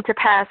it came to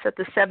pass at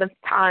the 7th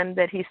time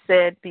that he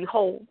said,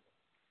 Behold,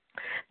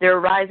 there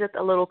ariseth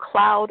a little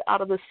cloud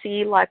out of the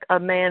sea like a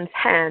man's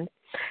hand.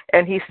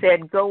 And he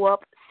said, Go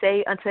up,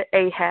 say unto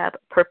Ahab,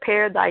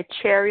 Prepare thy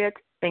chariot,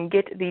 and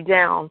get thee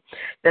down,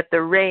 that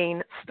the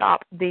rain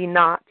stop thee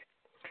not.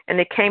 And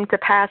it came to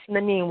pass in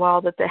the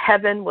meanwhile that the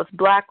heaven was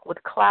black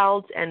with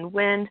clouds and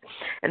wind,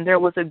 and there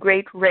was a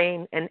great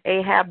rain. And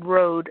Ahab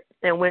rode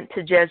and went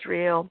to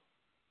Jezreel.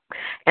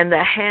 And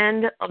the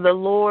hand of the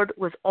Lord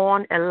was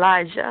on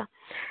Elijah,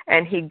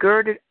 and he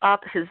girded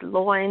up his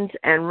loins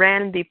and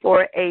ran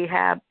before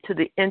Ahab to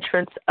the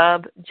entrance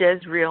of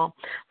Jezreel."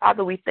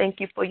 Father, we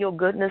thank you for your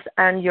goodness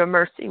and your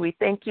mercy. We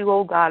thank you,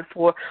 oh God,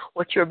 for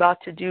what you're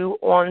about to do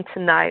on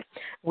tonight.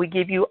 We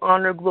give you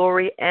honor,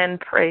 glory, and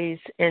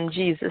praise in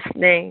Jesus'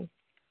 name.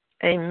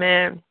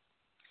 Amen.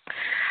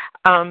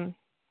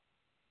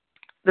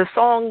 The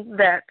song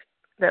that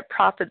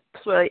Prophet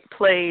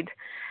played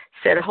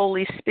said,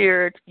 "Holy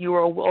Spirit, you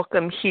are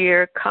welcome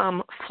here.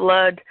 Come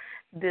flood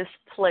this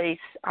place."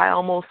 I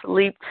almost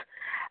leaped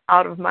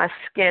out of my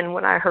skin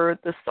when I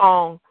heard the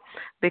song,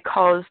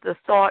 because the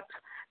thought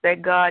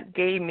that God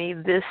gave me,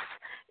 this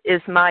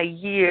is my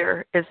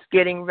year, is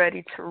getting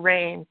ready to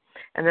rain.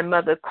 And then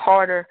Mother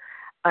Carter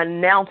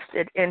announced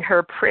it in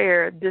her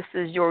prayer, this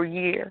is your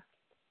year.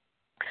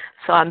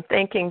 So I'm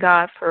thanking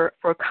God for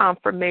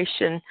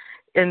confirmation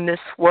in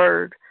this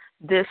word.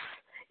 This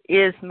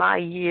is my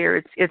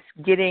year. It's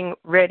getting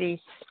ready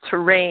to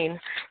rain.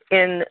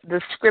 In the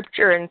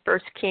scripture in 1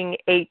 Kings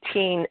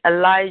 18,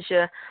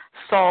 Elijah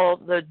saw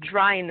the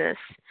dryness,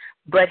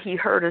 but he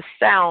heard a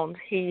sound.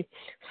 He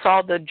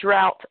saw the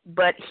drought,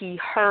 but he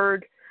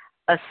heard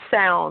a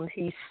sound.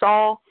 He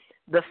saw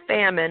the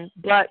famine,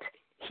 but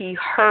he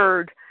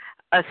heard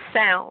a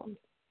sound.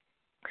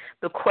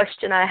 The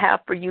question I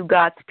have for you,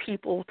 God's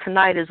people,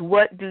 tonight is,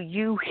 what do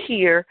you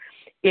hear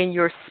in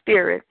your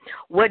spirit?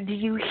 What do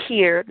you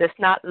hear that's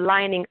not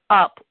lining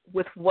up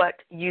with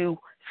what you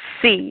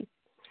see?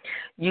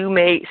 You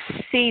may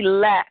see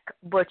lack,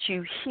 but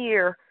you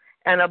hear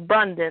an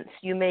abundance.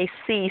 You may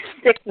see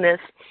sickness,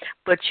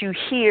 but you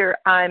hear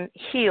I'm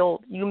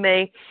healed. You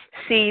may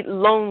see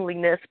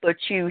loneliness, but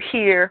you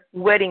hear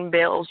wedding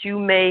bells. You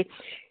may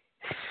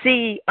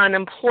see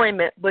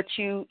unemployment, but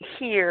you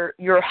hear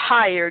you're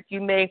hired.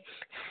 You may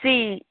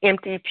see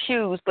empty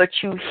pews, but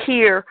you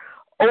hear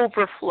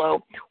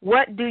overflow.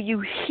 What do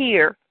you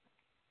hear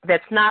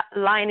that's not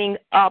lining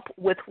up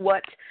with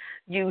what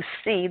you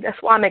see?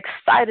 That's why I'm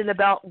excited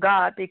about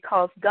God,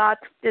 because God's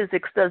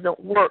physics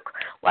doesn't work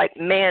like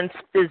man's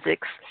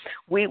physics.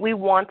 We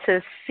want to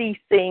see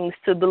things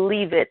to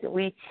believe it.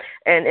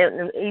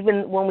 And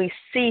even when we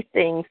see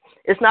things,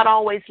 it's not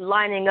always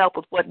lining up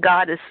with what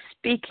God is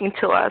speaking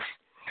to us.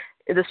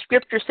 The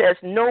scripture says,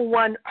 no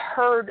one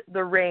heard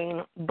the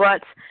rain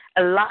but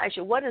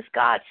Elijah. What is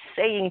God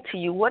saying to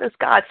you? What is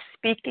God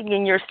speaking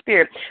in your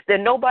spirit that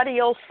nobody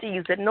else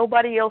sees, that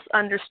nobody else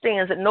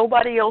understands, that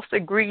nobody else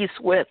agrees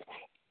with?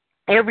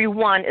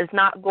 Everyone is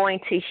not going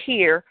to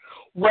hear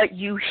what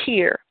you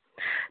hear.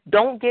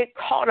 Don't get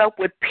caught up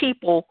with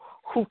people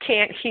who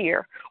can't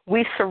hear.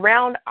 We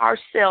surround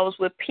ourselves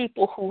with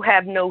people who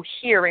have no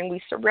hearing.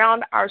 We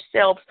surround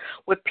ourselves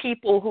with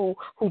people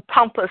who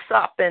pump us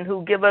up and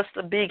who give us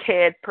the big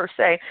head per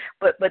se,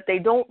 but they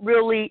don't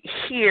really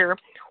hear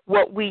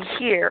what we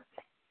hear.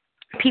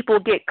 People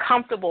get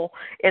comfortable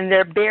in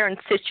their barren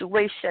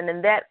situation,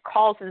 and that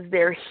causes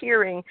their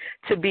hearing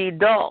to be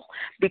dull.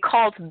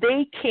 Because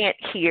they can't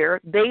hear,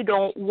 they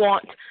don't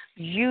want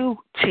you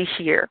to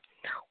hear.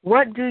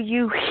 What do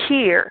you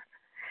hear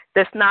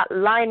that's not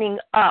lining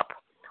up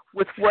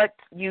with what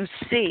you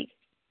see?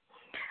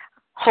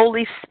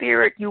 Holy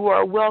Spirit, you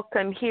are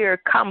welcome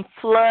here. Come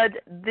flood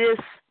this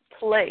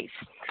place.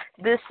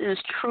 This is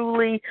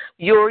truly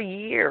your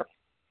year.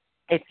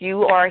 If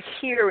you are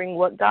hearing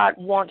what God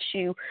wants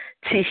you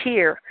to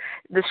hear.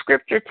 The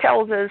scripture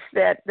tells us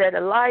that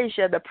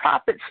Elijah, the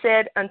prophet,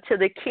 said unto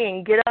the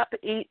king, get up,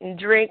 eat, and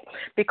drink,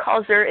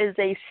 because there is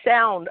a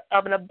sound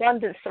of an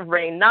abundance of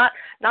rain, not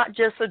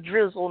just a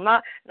drizzle,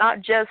 not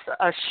just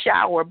a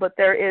shower, but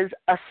there is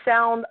a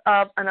sound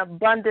of an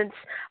abundance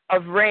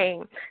of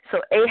rain. So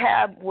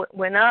Ahab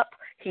went up.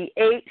 He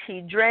ate,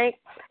 he drank,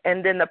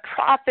 and then the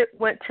prophet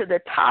went to the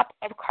top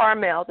of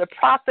Carmel. The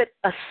prophet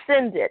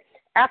ascended.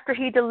 After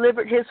he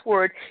delivered his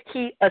word,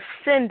 he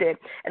ascended.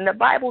 And the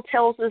Bible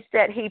tells us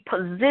that he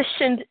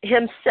positioned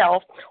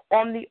himself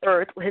on the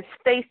earth with his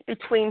face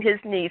between his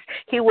knees.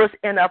 He was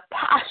in a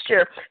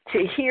posture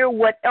to hear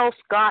what else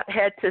God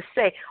had to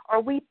say.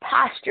 Are we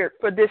postured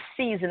for this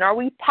season? Are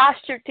we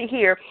postured to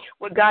hear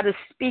what God is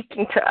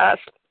speaking to us?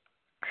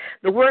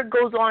 The word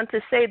goes on to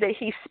say that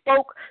he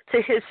spoke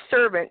to his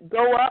servant,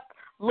 go up,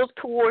 look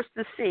towards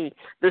the sea.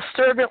 The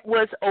servant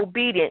was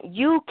obedient.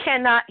 You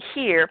cannot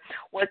hear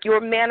what your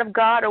man of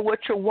God or what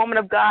your woman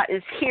of God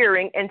is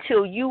hearing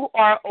until you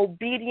are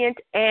obedient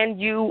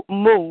and you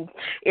move.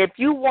 If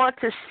you want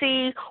to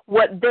see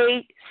what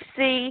they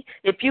see,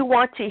 if you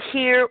want to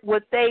hear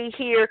what they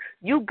hear,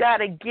 you got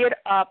to get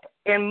up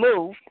and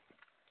move.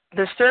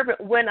 The servant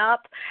went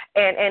up,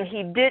 and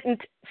he didn't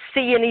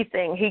see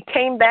anything. He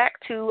came back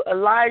to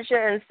Elijah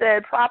and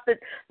said, prophet,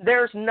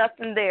 there's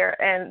nothing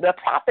there. And the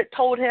prophet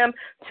told him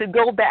to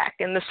go back.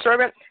 And the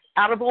servant,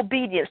 out of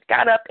obedience,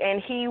 got up,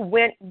 and he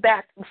went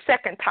back the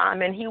second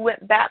time, and he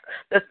went back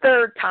the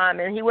third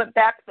time, and he went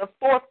back the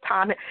fourth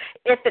time.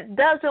 If it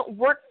doesn't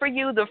work for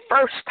you the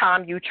first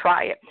time, you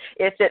try it.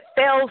 If it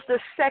fails the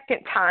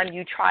second time,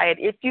 you try it.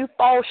 If you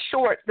fall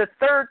short the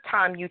third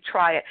time, you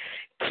try it.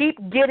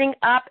 Keep getting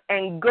up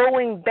and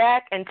going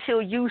back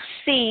until you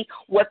see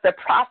what the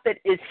prophet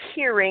is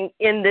hearing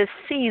in this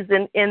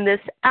season, in this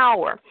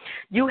hour.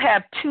 You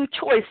have two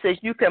choices.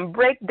 You can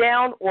break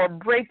down or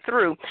break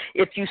through.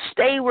 If you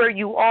stay where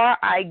you are,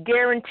 I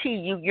guarantee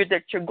you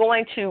that you're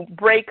going to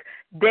break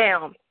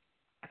down.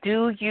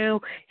 Do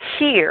you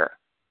hear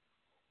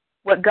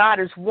what God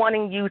is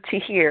wanting you to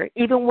hear,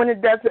 even when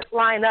it doesn't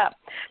line up?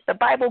 The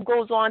Bible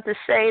goes on to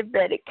say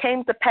that it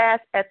came to pass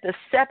at the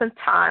seventh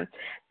time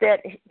that,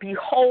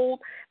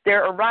 behold,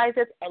 there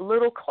ariseth a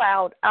little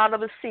cloud out of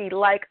the sea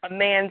like a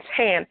man's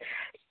hand.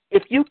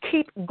 If you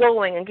keep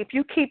going and if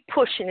you keep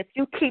pushing, if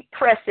you keep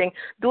pressing,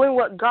 doing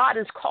what God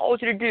has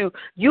called you to do,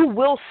 you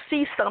will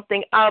see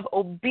something out of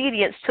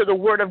obedience to the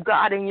word of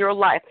God in your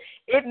life.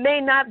 It may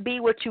not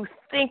be what you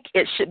think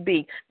it should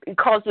be,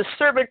 because the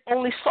servant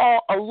only saw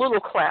a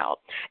little cloud,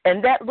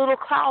 and that little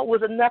cloud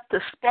was enough to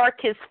spark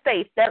his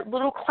faith. That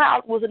little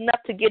cloud was enough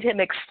to get him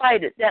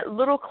excited. That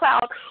little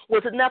cloud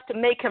was enough to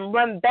make him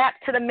run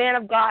back to the man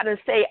of God and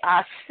say,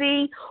 I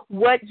see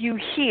what you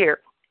hear.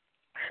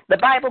 The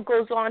Bible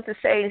goes on to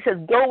say, it says,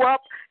 go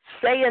up,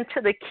 say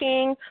unto the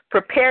king,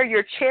 prepare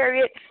your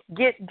chariot,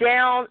 get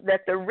down,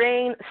 that the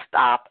rain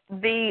stop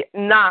thee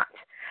not.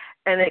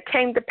 And it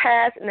came to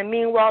pass in the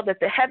meanwhile that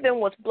the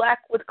heaven was black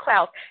with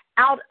clouds,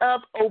 out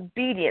of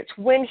obedience.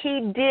 When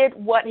he did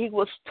what he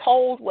was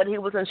told, what he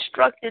was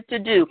instructed to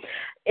do,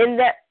 in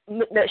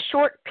that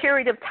short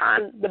period of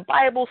time, the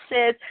Bible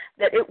says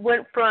that it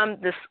went from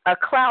a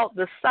cloud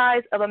the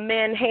size of a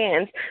man's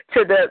hand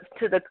to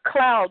the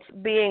clouds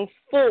being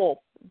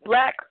full,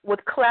 black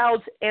with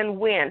clouds and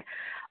wind.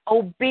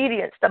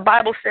 Obedience, the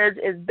Bible says,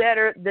 is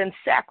better than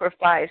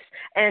sacrifice.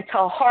 And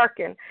to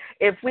hearken,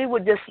 if we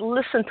would just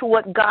listen to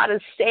what God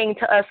is saying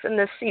to us in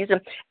this season,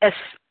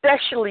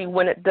 especially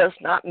when it does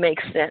not make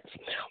sense.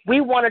 We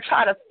want to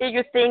try to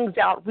figure things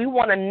out. We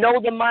want to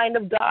know the mind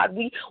of God.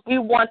 We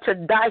want to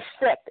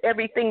dissect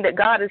everything that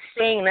God is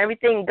saying and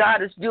everything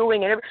God is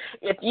doing. And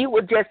if you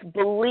would just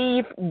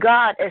believe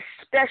God,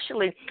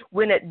 especially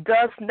when it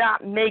does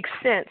not make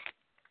sense.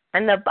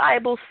 And the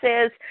Bible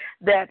says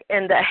that,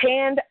 and the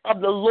hand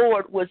of the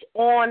Lord was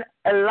on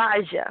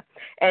Elijah,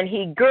 and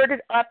he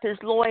girded up his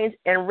loins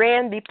and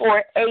ran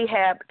before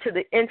Ahab to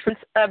the entrance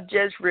of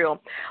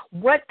Jezreel.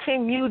 What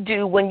can you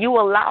do when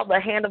you allow the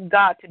hand of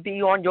God to be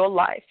on your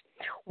life?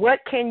 What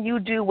can you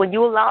do when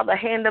you allow the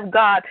hand of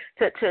God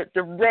to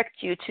direct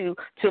you,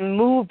 to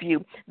move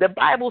you? The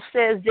Bible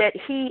says that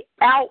he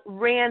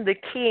outran the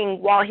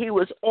king while he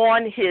was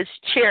on his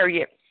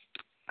chariot.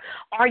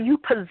 Are you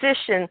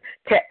positioned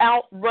to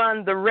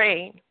outrun the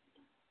rain?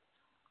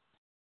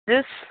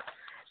 This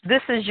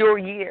is your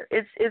year.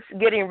 It's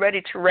getting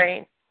ready to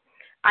rain.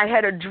 I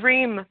had a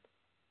dream,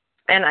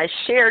 and I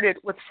shared it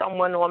with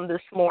someone on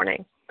this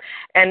morning.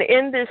 And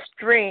in this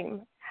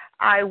dream,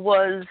 I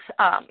was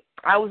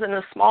in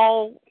a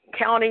small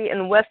county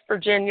in West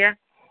Virginia.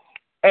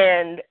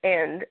 And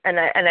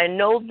I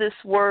know this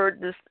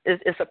word, this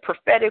is a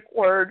prophetic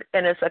word,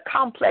 and it's a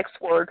complex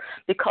word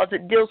because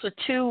it deals with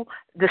two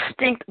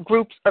distinct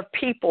groups of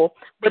people,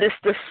 but it's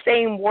the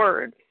same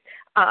word.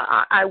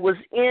 I was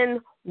in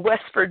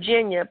West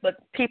Virginia, but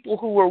people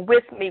who were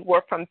with me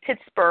were from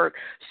Pittsburgh,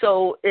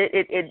 so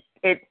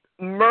it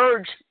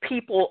merged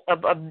people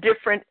of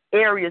different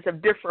areas,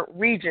 of different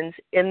regions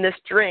in this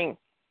dream.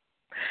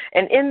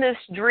 And in this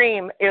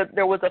dream,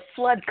 there was a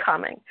flood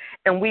coming,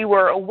 and we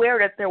were aware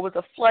that there was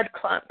a flood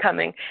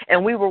coming,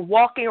 and we were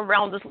walking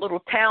around this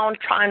little town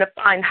trying to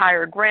find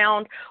higher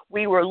ground.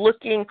 We were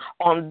looking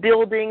on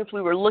buildings.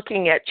 We were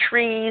looking at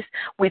trees.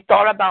 We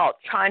thought about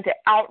trying to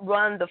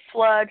outrun the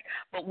flood,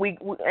 but we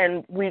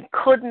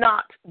could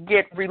not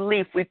get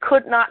relief. We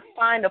could not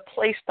find a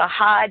place to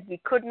hide. We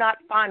could not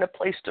find a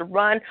place to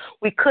run.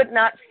 We could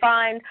not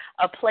find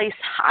a place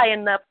high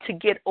enough to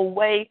get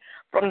away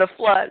from the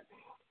flood.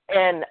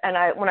 And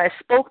when I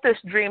spoke this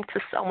dream to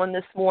someone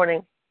this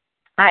morning,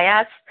 I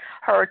asked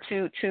her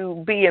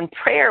to be in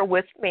prayer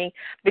with me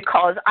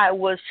because I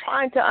was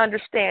trying to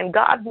understand,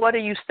 God, what are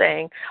you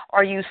saying?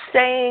 Are you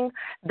saying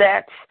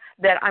that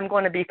I'm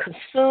going to be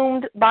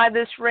consumed by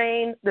this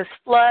rain, this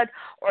flood?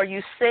 Or are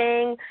you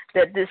saying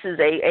that this is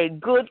a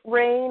good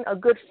rain, a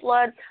good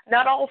flood?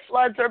 Not all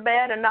floods are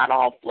bad and not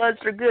all floods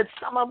are good.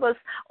 Some of us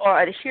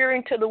are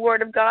adhering to the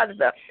word of God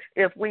that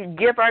if we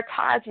give our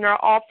tithes and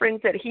our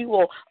offerings, that he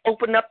will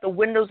open up the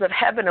windows of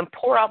heaven and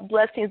pour out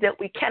blessings that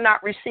we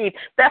cannot receive.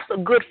 That's a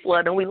good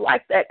flood, and we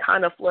like that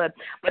kind of flood.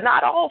 But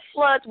not all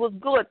floods was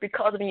good,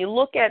 because when you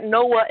look at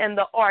Noah and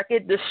the ark,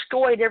 it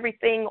destroyed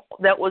everything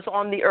that was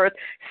on the earth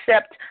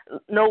except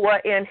Noah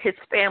and his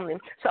family.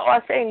 So I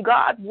was saying,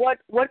 God, what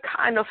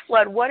kind of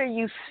flood? What are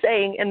you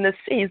saying in this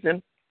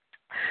season?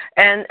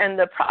 And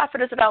the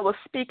prophetess that I was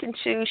speaking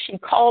to, she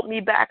called me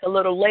back a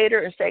little later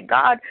and said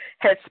God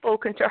had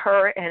spoken to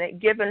her and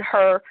had given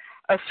her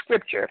a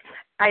scripture.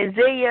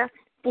 Isaiah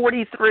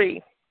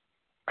 43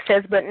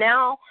 says, "But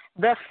now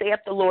thus saith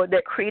the Lord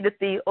that created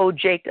thee, O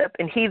Jacob,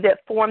 and he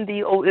that formed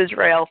thee, O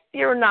Israel,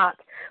 fear not,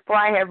 for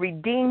I have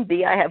redeemed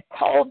thee. I have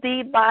called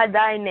thee by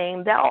thy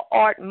name. Thou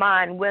art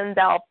mine. When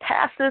thou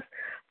passest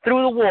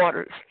through the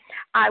waters,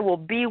 I will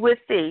be with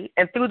thee,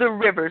 and through the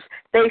rivers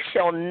they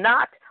shall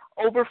not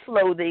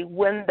overflow thee.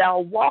 When thou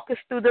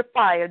walkest through the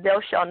fire,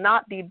 thou shalt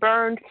not be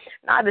burned,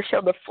 neither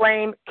shall the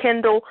flame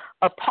kindle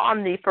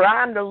upon thee. For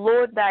I am the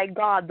Lord thy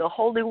God, the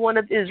Holy One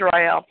of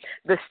Israel,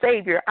 the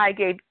Savior. I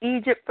gave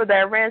Egypt for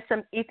thy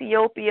ransom,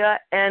 Ethiopia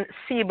and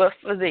Seba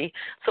for thee."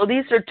 So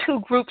these are two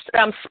groups that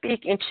I'm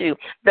speaking to.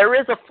 There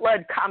is a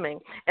flood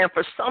coming, and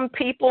for some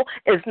people,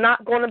 it's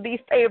not going to be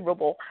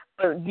favorable.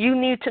 But you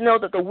need to know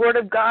that the Word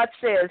of God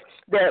says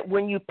that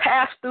when you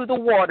pass through the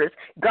waters,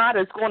 God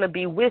is going to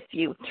be with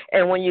you.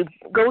 And when you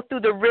go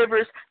through the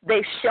rivers,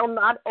 they shall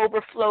not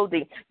overflow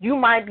thee. You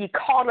might be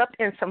caught up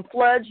in some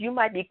floods. You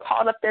might be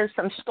caught up in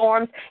some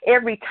storms.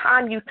 Every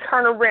time you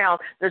turn around,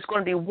 there's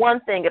going to be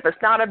one thing. If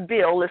it's not a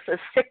bill, it's a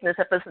sickness.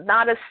 If it's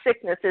not a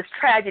sickness, it's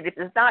tragedy. If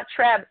it's not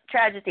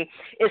tragedy,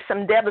 it's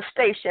some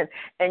devastation.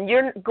 And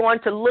you're going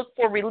to look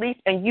for relief,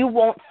 and you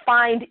won't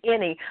find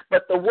any.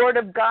 But the Word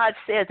of God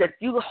says that if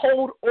you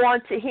hold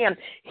on to him,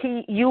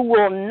 you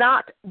will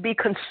not be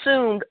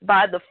consumed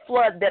by the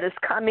flood that is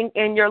coming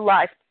in your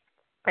life.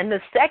 And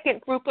the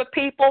second group of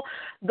people,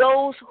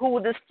 those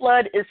who this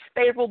flood is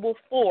favorable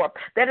for,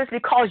 that is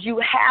because you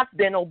have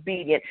been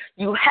obedient.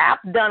 You have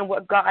done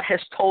what God has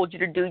told you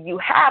to do. You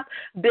have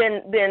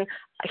been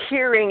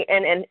hearing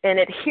and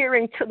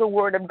adhering to the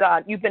word of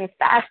God. You've been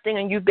fasting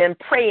and you've been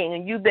praying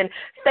and you've been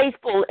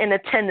faithful in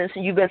attendance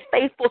and you've been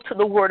faithful to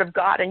the word of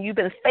God and you've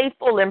been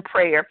faithful in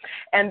prayer.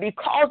 And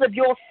because of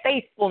your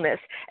faithfulness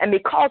and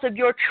because of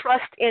your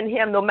trust in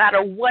him, no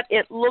matter what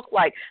it looked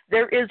like,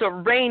 there is a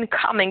rain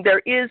coming.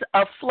 There is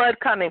a flood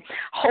coming.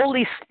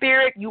 Holy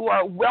Spirit, you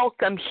are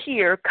welcome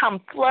here.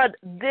 Come flood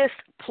this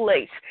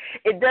place.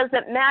 It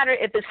doesn't matter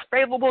if it's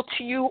favorable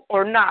to you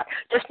or not.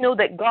 Just know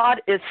that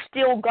God is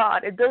still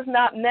God. It does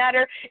not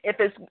matter if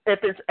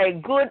it's a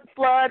good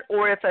flood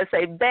or if it's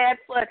a bad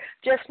flood.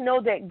 Just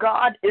know that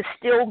God is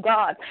still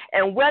God.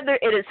 And whether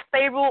it is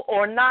favorable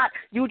or not,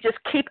 you just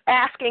keep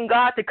asking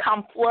God to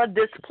come flood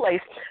this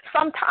place.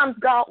 Sometimes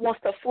God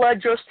wants to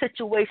flood your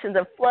situations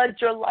and flood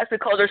your life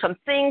because there's some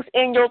things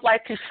in your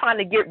life he's trying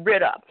to get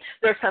rid of.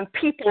 There's some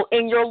people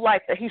in your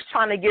life that he's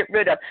trying to get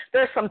rid of.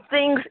 There's some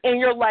things in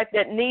your life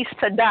that needs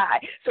to die.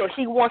 So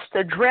he wants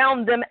to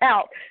drown them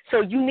out. So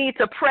you need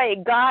to pray,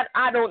 God,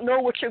 I don't know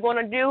what you're going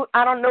to do.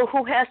 I don't know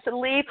who has to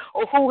leave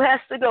or who has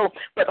to go.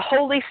 But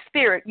Holy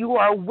Spirit, you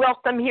are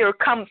welcome here.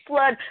 Come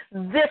flood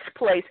this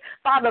place.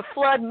 Father,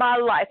 flood my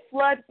life.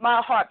 Flood my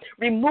heart.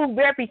 Remove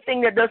everything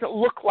that doesn't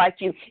look like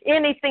you.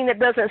 Anything that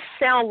doesn't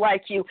sound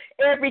like you.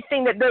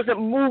 Everything that doesn't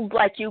move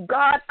like you.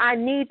 God, I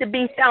need to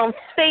be found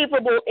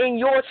favorable in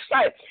your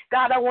sight.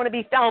 God, I want to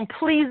be found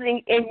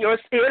pleasing in your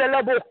spirit.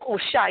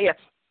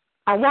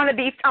 I want to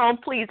be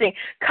found pleasing.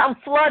 Come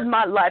flood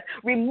my life.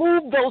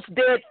 Remove those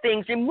dead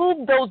things.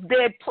 Remove those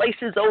dead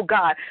places, oh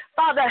God.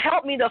 Father,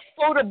 help me to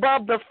float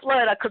above the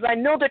flood because I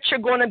know that you're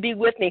going to be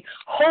with me.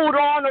 Hold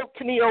on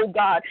to me, oh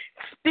God.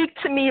 Speak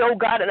to me, oh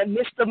God, in the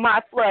midst of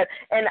my flood,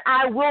 and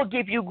I will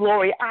give you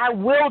glory. I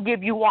will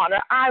give you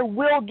honor. I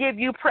will give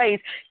you praise.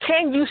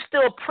 Can you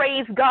still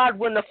praise God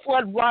when the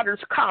flood waters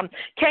come?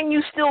 Can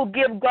you still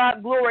give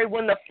God glory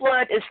when the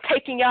flood is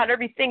taking out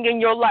everything in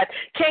your life?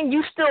 Can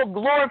you still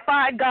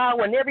glorify God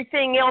when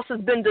everything else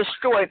has been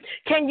destroyed?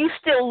 Can you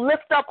still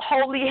lift up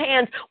holy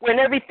hands when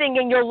everything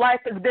in your life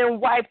has been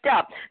wiped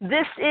out?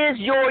 This is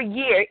your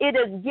year. It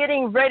is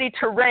getting ready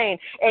to rain,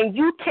 and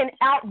you can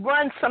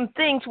outrun some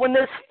things when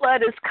this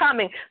flood is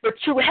coming, but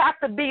you have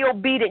to be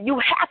obedient. You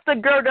have to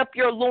gird up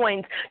your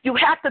loins. You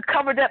have to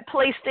cover that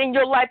place in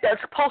your life that's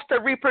supposed to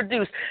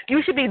reproduce.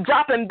 You should be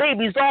dropping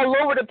babies all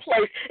over the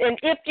place, and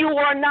if you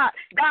are not,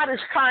 God is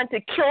trying to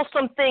kill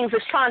some things.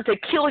 It's trying to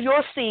kill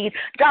your seed.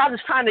 God is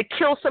trying to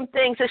kill some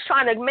things. It's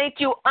trying to make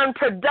you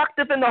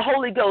unproductive in the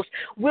Holy Ghost.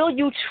 Will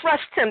you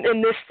trust him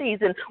in this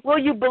season? Will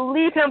you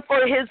believe him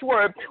for his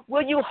word?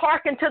 Will you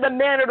hearken to the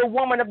man or the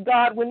woman of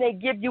God when they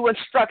give you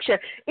instruction,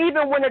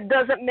 even when it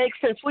doesn't make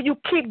sense? Will you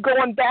keep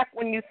going back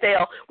when you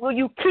fail? Will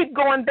you keep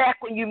going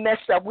back when you mess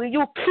up? Will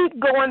you keep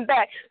going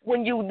back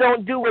when you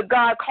don't do what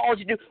God calls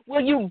you to do?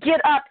 Will you get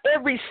up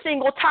every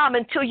single time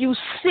until you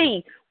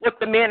see what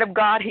the man of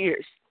God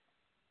hears?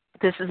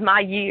 This is my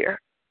year.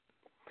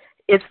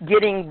 It's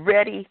getting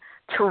ready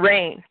to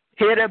rain.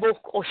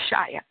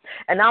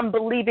 And I'm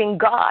believing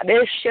God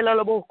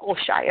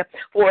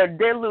for a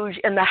deluge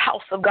in the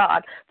house of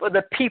God, for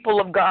the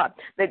people of God,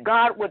 that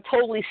God would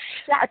totally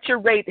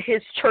saturate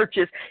his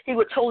churches. He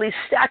would totally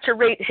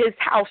saturate his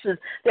houses,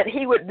 that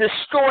he would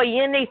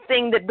destroy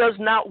anything that does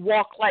not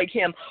walk like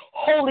him.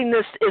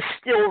 Holiness is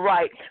still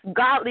right.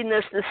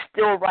 Godliness is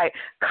still right.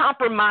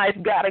 Compromise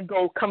got to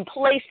go.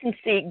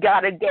 Complacency got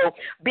to go.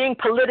 Being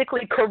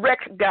politically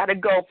correct got to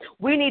go.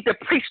 We need to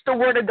preach the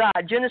word of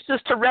God. Genesis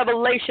to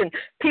Revelation.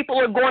 People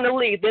are going to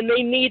leave, and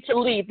they need to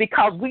leave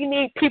because we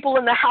need people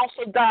in the house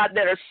of God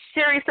that are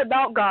serious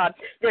about God,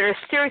 that are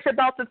serious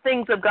about the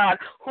things of God,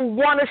 who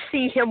want to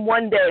see him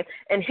one day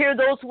and hear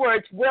those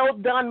words, well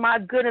done, my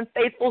good and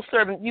faithful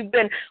servant. You've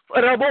been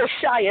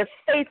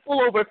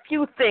faithful over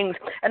few things,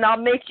 and I'll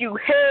make you,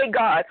 hey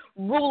God,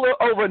 ruler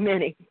over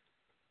many.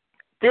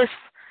 This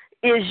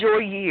is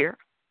your year.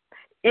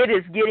 It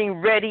is getting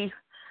ready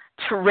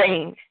to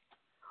rain.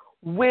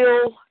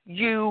 Will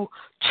you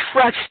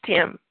trust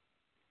him?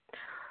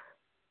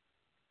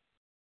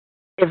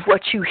 If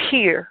what you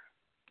hear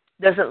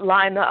doesn't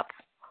line up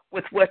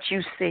with what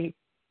you see.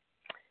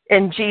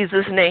 In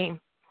Jesus'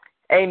 name,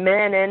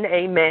 amen and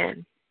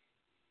amen.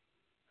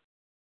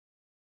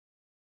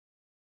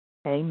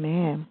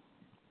 Amen.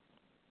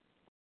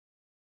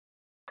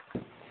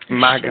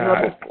 My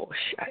God.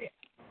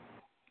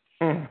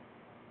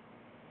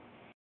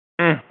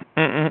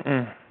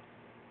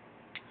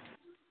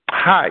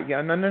 Hi,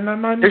 yeah, no.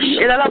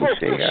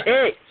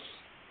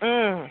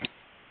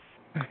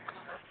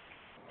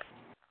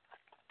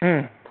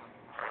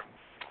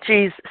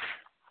 Jesus.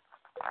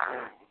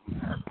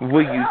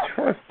 Will you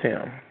trust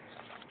him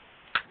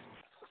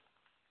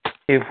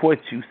if what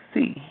you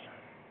see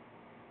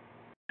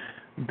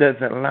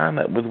doesn't line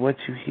up with what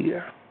you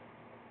hear?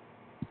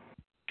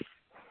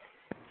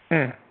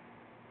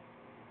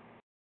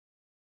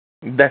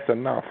 That's a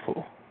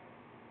mouthful.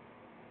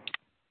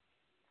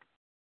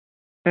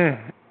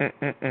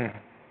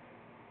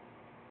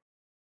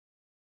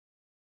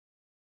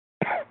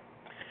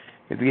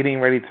 It's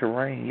getting ready to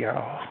rain,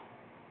 y'all.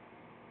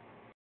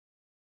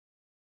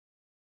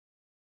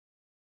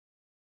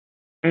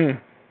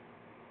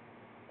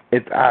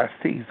 It's our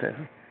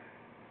season.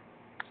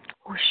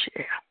 Oh,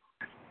 shit.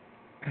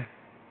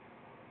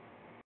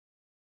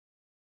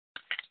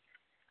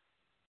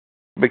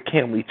 But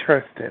can we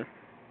trust him?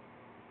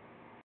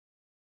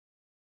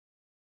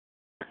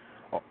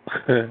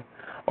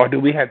 Or do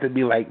we have to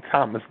be like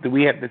Thomas? Do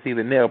we have to see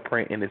the nail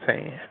print in his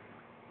hand?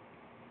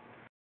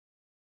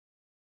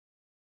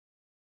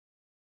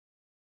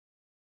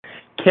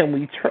 Can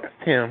we trust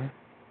him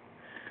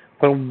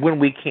when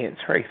we can't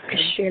trace him?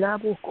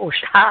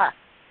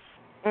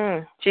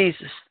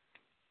 Jesus.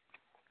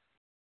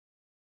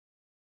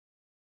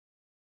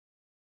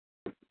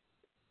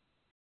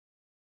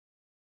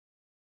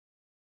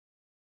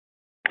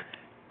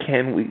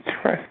 Can we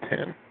trust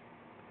him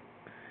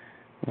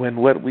when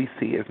what we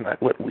see is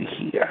not what we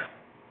hear?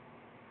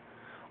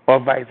 Or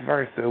vice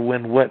versa,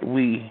 when what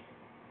we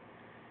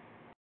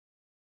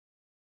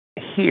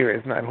hear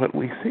is not what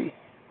we see?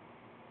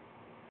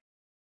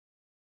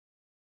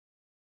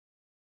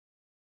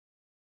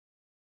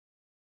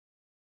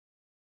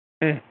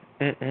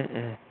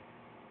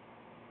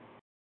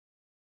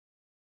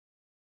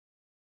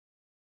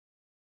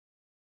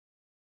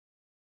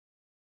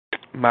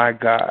 My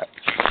God.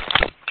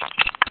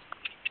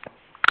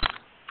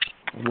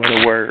 What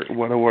a word,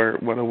 what a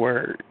word, what a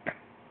word.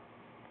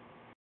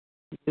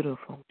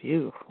 Beautiful,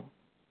 beautiful.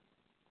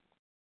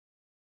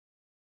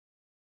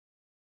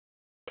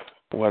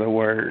 What a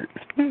word.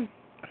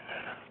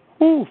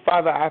 Ooh,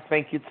 Father, I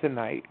thank you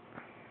tonight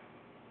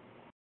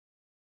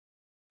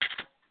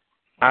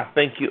I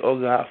thank you,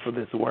 oh God, for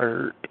this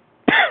word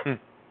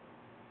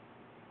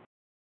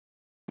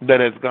that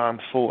has gone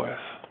forth,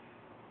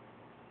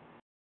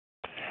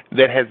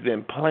 that has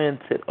been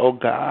planted, oh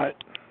God,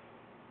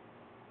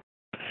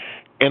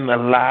 in the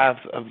lives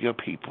of your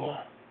people.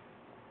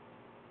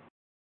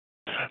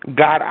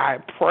 God, I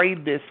pray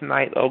this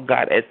night, oh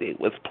God, as it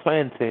was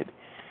planted,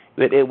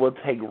 that it will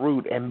take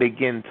root and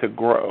begin to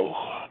grow.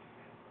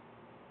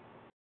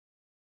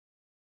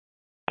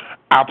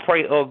 I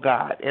pray, oh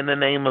God, in the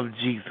name of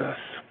Jesus,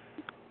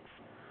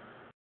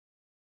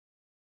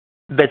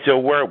 that your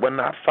word will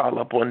not fall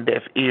upon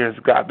deaf ears,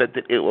 God, that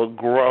it will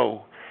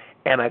grow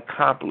and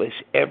accomplish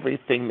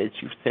everything that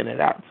you've sent it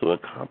out to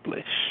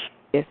accomplish.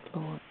 Yes,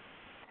 Lord.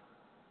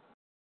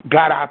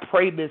 God, I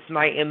pray this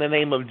night in the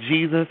name of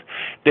Jesus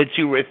that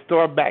you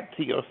restore back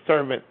to your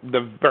servant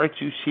the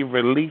virtue she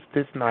released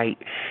this night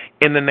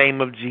in the name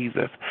of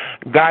Jesus.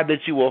 God,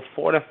 that you will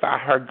fortify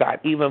her, God,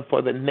 even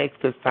for the next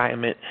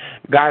assignment,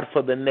 God,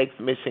 for the next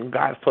mission,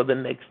 God, for the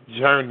next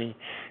journey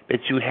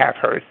that you have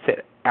her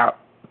set out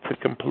to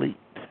complete.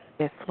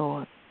 Yes,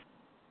 Lord.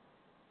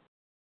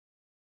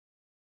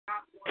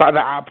 Father,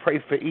 I pray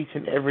for each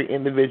and every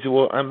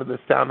individual under the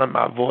sound of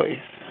my voice.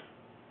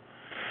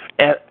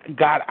 And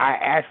God, I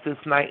ask this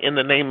night in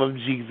the name of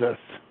Jesus,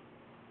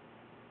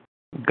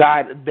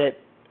 God, that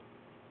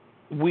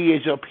we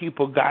as your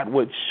people, God,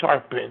 would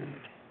sharpen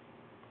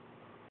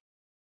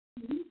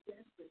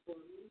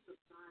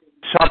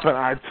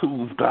our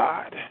tools,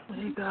 God,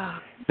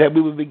 that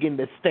we would begin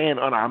to stand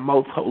on our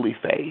most holy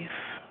faith.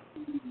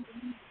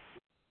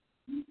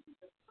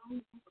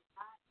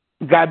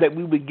 God, that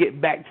we would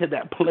get back to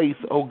that place,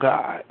 oh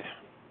God,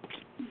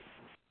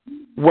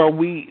 where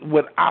we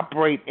would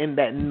operate in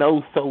that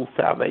no-soul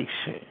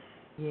salvation.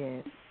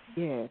 Yes,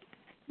 yes.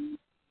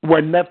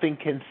 Where nothing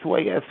can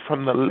sway us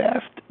from the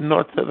left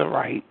nor to the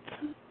right.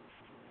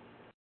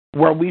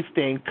 Where we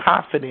stand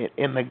confident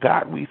in the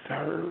God we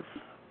serve.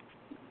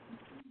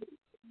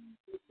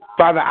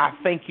 Father, I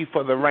thank you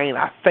for the rain.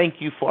 I thank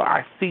you for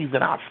our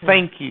season. I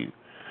thank you,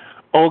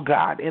 oh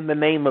God, in the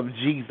name of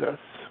Jesus,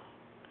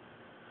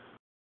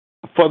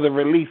 for the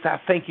release.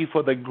 I thank you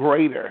for the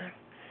greater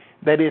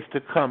that is to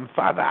come.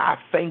 Father, I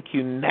thank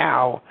you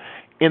now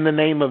in the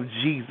name of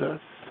Jesus.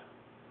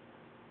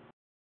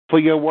 For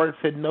your word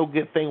said, no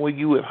good thing will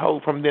you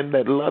withhold from them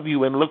that love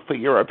you and look for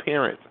your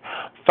appearance.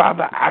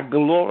 Father, I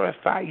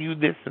glorify you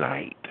this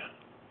night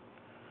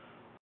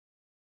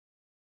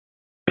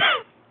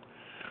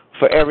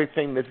for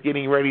everything that's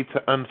getting ready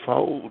to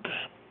unfold.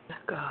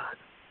 God.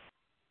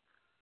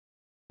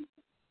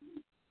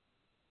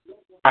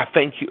 I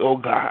thank you, oh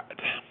God.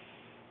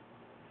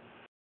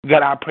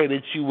 God, I pray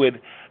that you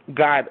would,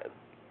 God,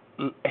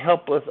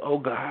 help us, oh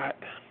God,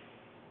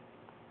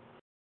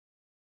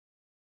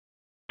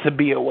 to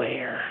be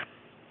aware.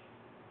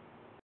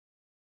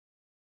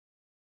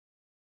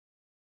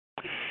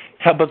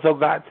 Help us, oh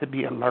God, to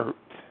be alert.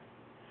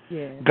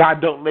 Yes. God,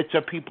 don't let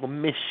your people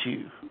miss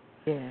you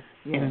yes.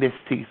 in this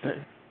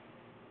season.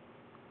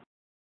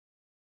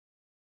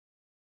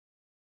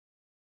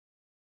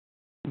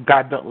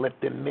 God, don't let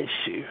them miss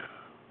you.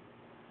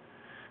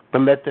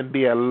 But let them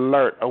be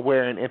alert,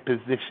 aware, and in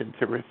position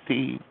to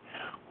receive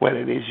what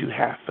it is you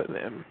have for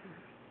them.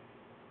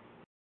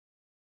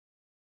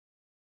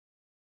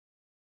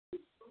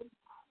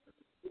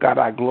 God,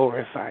 I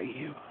glorify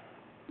you.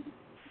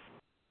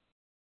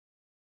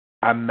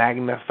 I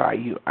magnify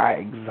you. I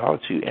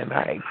exalt you, and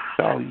I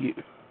extol you.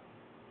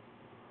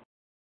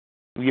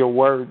 You're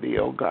worthy,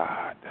 oh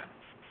God.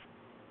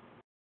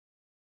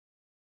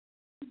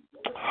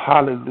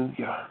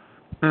 Hallelujah.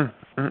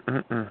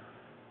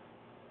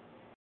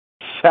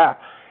 Sha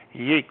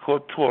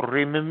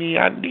yekotorimimi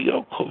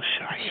andio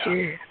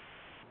koshaya.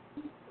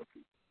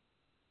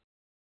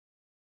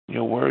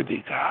 You're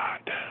worthy,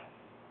 God.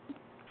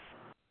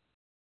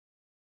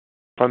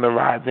 From the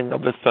rising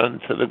of the sun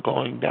to the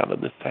going down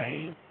of the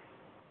same,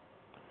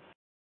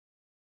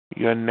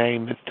 your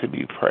name is to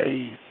be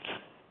praised.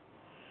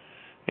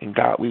 And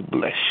God, we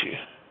bless you.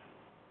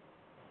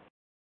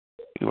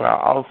 You are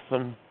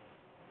awesome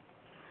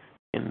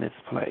in this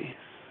place.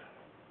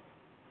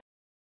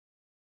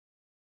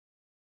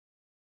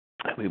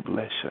 And we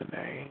bless your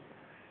name.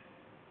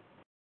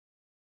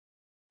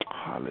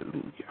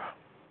 Hallelujah.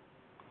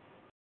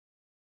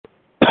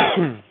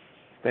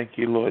 Thank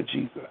you, Lord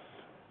Jesus.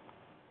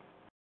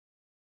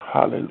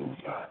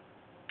 Hallelujah.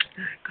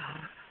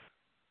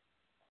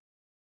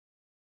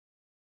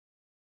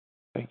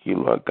 Thank you,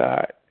 Lord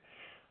God.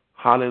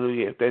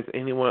 Hallelujah. If there's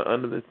anyone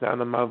under the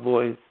sound of my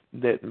voice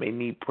that may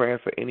need prayer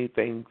for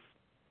anything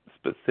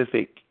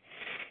specific,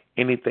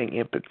 anything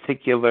in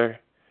particular,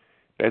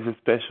 there's a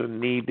special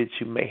need that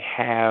you may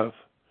have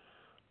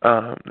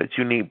that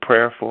you need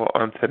prayer for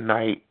on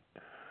tonight,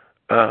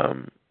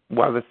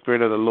 while the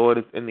Spirit of the Lord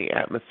is in the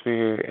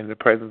atmosphere and the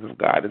presence of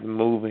God is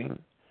moving,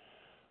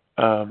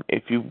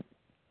 if you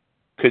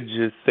could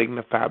just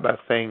signify by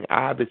saying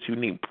that you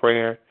need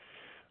prayer,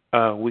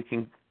 we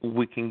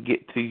can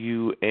get to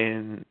you,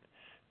 and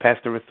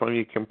Pastor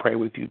Rasonia can pray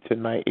with you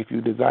tonight if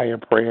you desire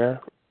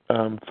prayer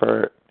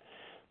for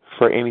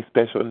for any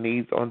special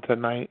needs on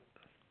tonight?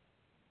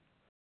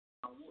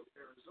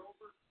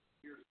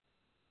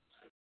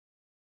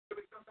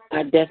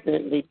 I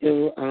definitely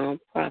do,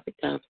 Prophet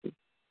Thompson.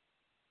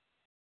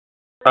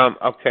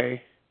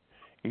 Okay.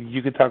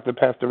 You can talk to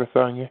Pastor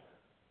Rasonia.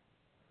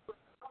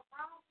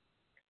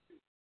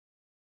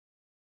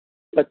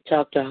 But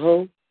talk to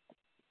who?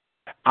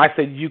 I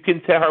said you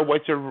can tell her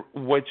what your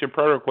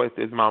prayer request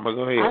is, Mama.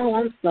 Go ahead.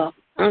 Oh,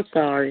 I'm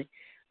sorry.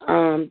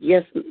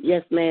 Yes,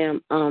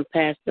 ma'am.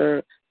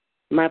 Pastor,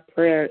 my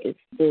prayer is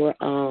for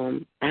I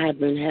have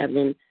been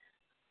having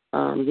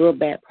real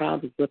bad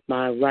problems with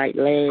my right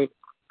leg.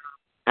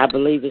 I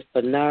believe it's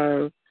the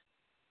nerve,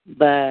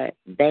 but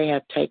they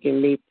have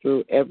taken me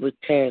through every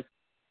test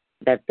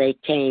that they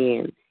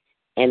can,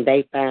 and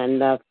they find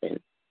nothing.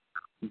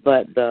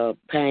 But the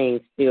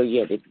pain still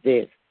yet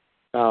exists.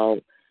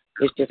 So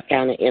it's just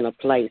kind of in a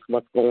place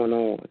what's going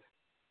on.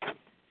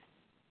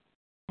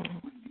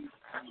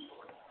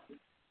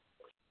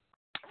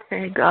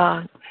 Hey,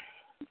 God.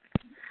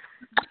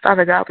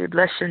 Father God, we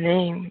bless your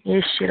name.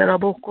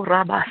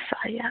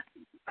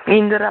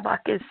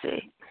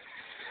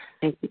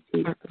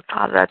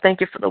 Father, I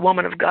thank you for the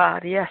woman of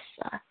God. Yes,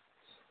 I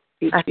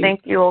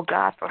thank you, oh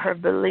God, for her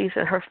belief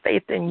and her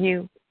faith in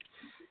you,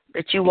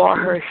 that you are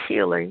her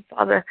healer.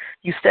 Father,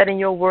 you said in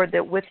your word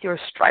that with your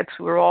stripes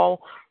we're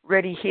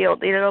already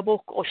healed.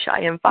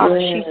 And Father,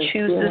 she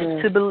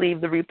chooses to believe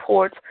the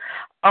reports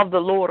of the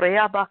Lord.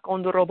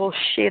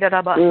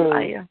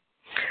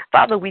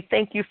 Father, we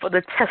thank you for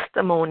the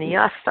testimony,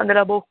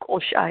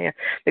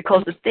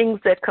 because the things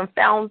that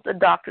confounds the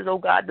doctors, oh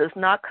God, does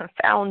not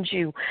confound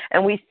you.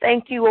 And we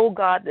thank you, oh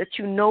God, that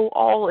you know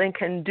all and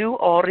can do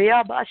all.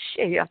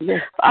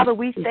 Father,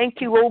 we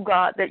thank you, oh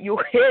God, that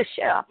your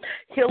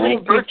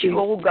healing virtue,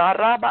 oh God,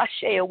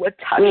 would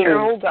touch her,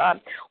 oh God,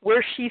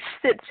 where she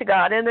sits,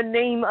 God, in the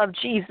name of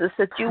Jesus,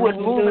 that you would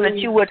move and that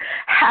you would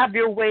have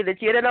your way,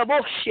 that your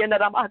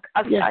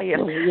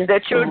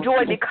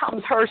joy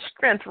becomes her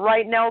strength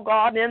right now,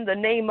 God, in the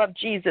name of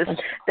Jesus,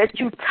 that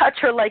you touch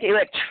her like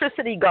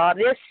electricity, God.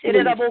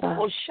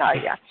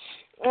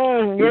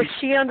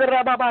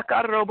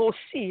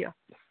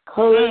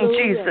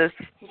 Jesus.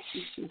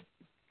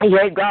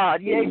 Yea,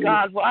 God.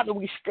 Father,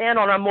 we stand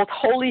on our most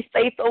holy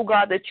faith, oh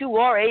God, that you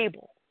are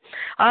able.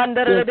 Yea,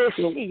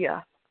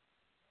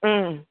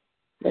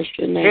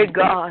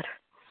 God.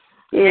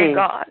 Yea,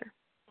 God.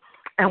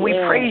 And we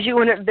praise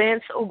you in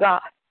advance, oh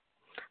God,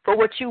 for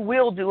what you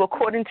will do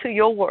according to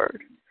your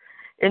word.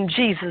 In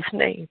Jesus'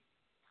 name.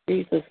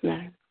 Jesus'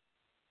 name.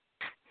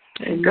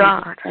 Amen.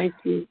 God. Thank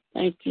you.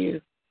 Thank you.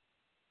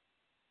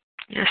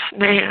 Yes,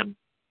 ma'am.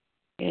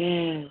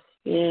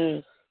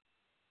 Yes.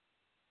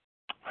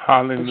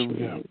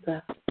 Hallelujah.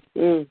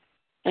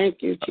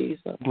 Thank you,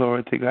 Jesus.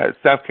 Glory to God.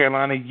 South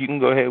Carolina, you can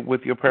go ahead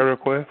with your prayer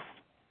request.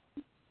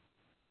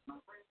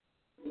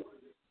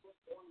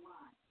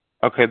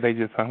 Okay, they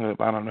just hung up.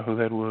 I don't know who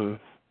that was.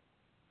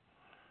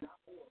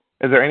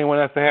 Is there anyone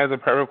else that has a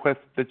prayer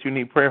request that you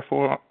need prayer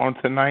for on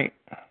tonight?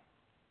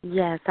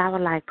 Yes, I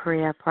would like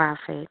prayer,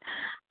 Prophet.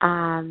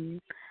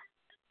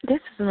 This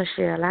is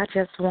Michelle. I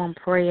just want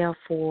prayer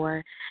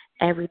for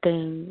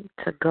everything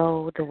to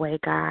go the way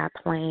God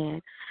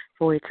planned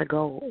for it to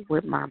go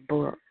with my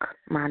book,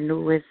 my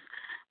newest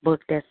book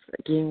that's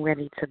getting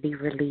ready to be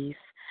released,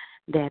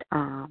 that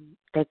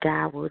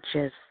God will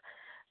just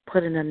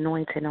put an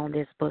anointing on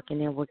this book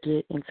and it will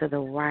get into the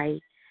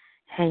right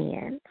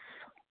hands.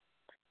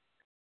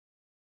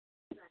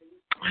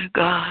 My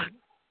God.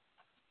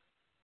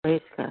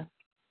 Praise God.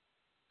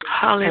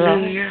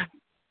 Hallelujah.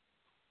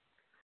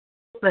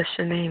 Bless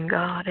your name,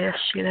 God.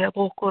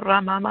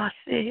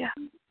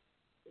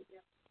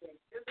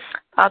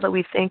 Father,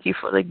 we thank you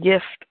for the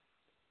gift.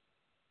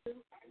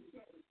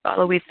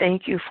 Father, we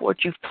thank you for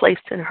what you've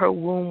placed in her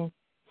womb,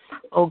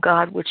 oh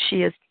God, which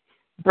she is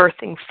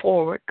birthing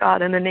forward,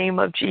 God, in the name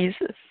of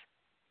Jesus.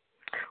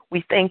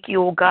 We thank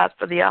you, oh God,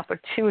 for the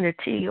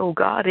opportunity, oh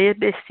God.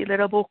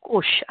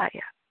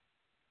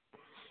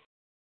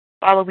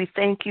 Father, we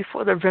thank you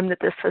for the remnant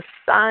that's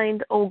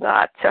assigned, oh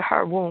God, to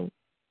her womb.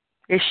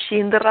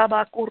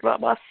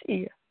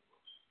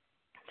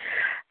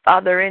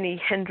 Father,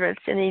 any hindrance,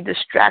 any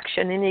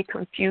distraction, any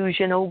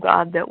confusion, oh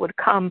God, that would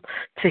come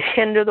to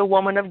hinder the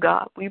woman of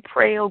God, we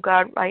pray, oh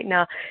God, right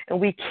now, and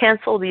we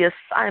cancel the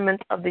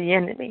assignment of the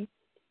enemy.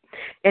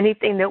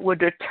 Anything that would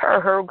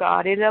deter her,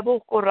 God,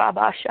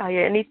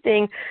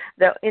 anything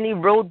that any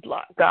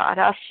roadblock, God,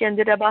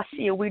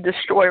 we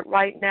destroy it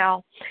right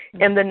now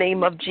in the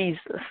name of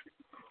Jesus.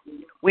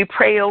 We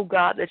pray, oh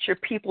God, that your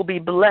people be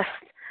blessed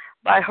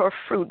by her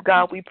fruit,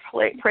 God. We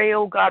pray,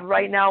 oh God,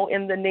 right now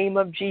in the name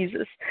of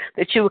Jesus,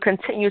 that you will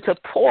continue to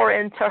pour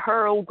into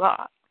her, oh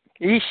God.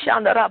 That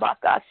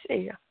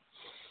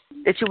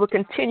you will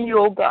continue,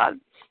 oh God,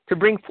 to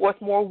bring forth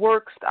more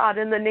works, God,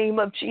 in the name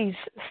of Jesus.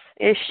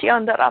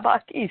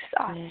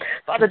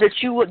 Father,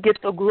 that you would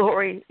get the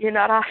glory.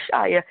 Yes,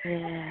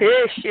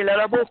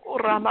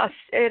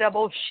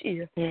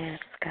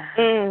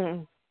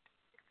 God.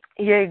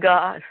 Yeah,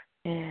 God.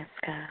 Yes,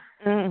 God.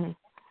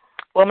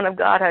 Woman of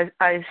God,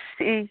 I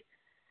see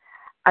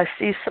I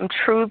see some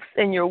truths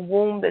in your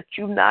womb that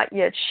you've not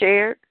yet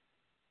shared.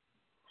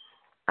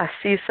 I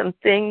see some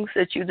things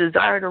that you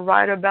desire to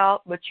write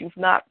about, but you've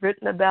not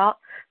written about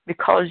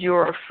because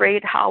you're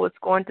afraid how it's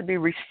going to be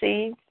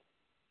received.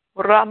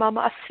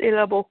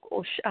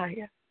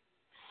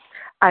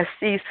 I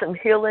see some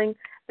healing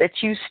that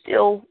you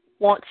still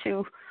want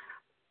to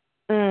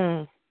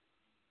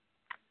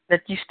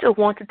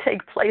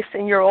take place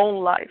in your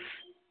own life.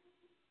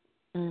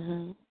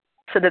 Mm-hmm.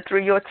 So that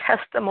through your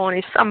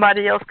testimony,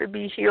 somebody else could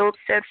be healed,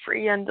 set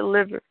free, and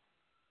delivered.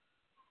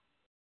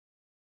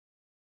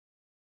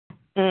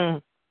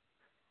 Yes.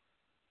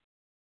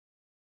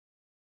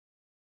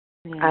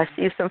 I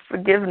see some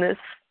forgiveness.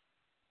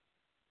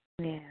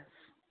 Yes.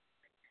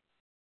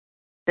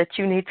 That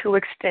you need to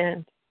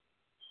extend.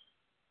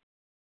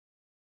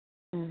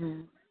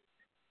 Mm-hmm.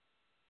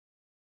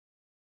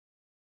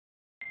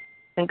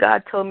 And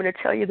God told me to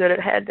tell you that it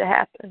had to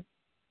happen.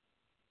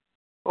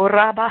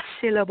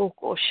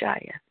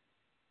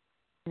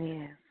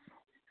 Yes.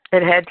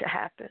 It had to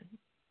happen.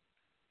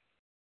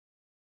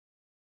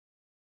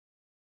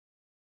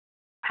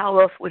 How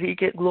else would he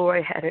get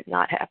glory had it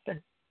not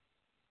happened?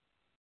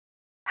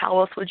 How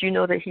else would you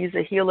know that he's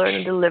a healer and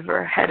a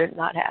deliverer had it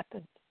not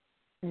happened?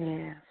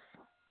 Yes.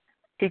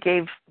 He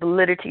gave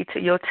validity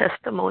to your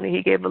testimony.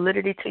 He gave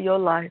validity to your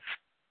life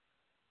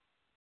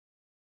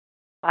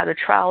by the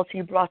trials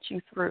he brought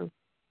you through.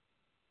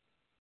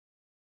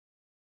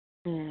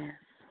 Yes.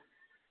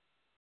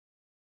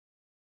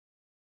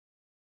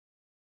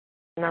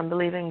 And I'm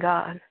believing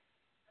God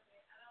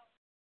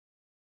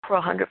for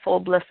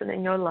 100-fold blessing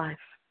in your life.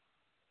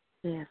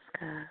 Yes,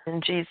 God. In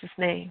Jesus'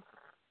 name.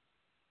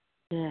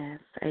 Yes.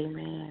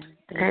 Amen.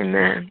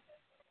 Amen.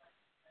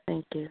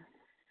 Thank you.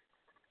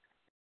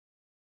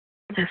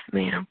 Yes,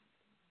 ma'am.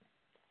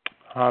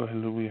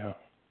 Hallelujah.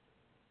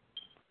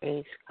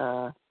 Praise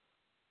God.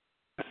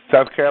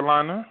 South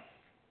Carolina?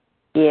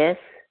 Yes.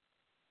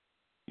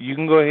 You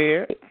can go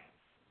ahead.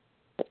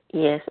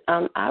 Yes.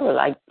 I would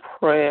like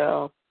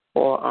prayer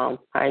for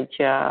my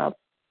job.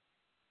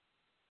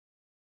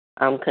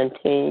 I'm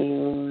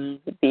continuing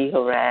to be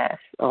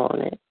harassed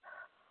on it.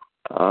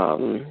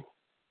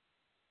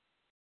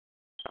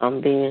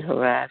 I'm being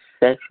harassed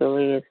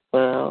sexually as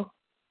well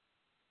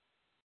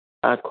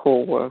by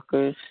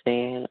co-workers,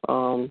 and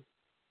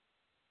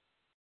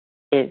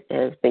it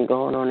has been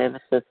going on ever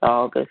since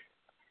August.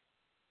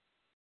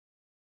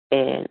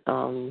 And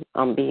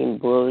I'm being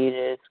bullied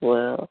as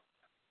well.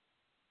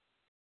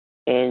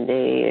 And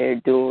they're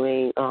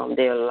doing,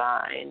 they're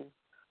lying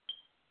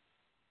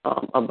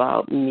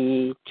about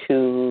me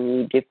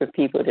to different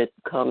people that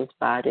comes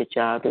by the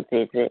job to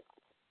visit.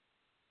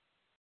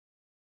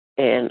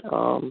 And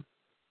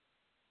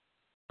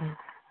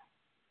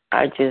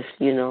I just,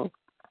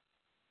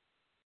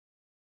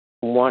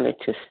 wanted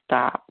to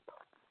stop.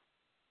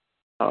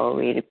 I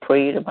already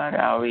prayed about it.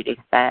 I already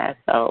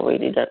fasted. I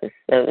already done a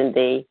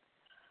 7-day.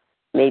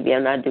 Maybe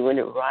I'm not doing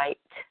it right.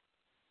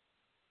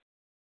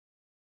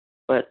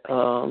 But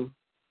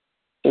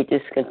it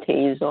just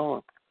continues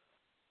on.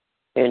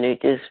 And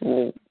it just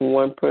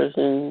one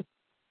person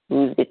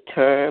who's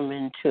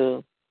determined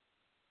to,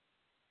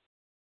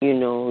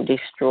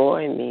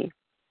 destroy me.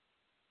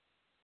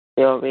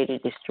 They already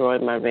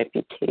destroyed my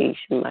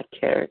reputation, my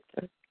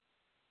character,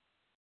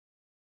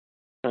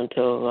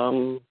 until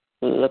I'm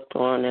looked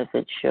on as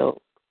a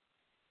joke.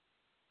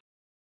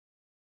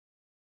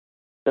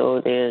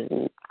 So there's,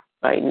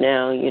 right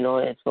now,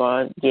 as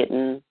far as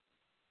getting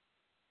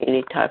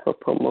any type of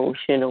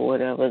promotion or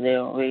whatever, they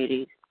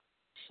already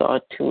saw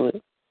to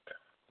it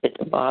that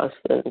the boss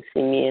doesn't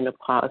see me in a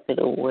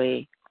positive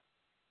way.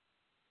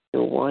 They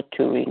want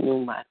to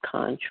renew my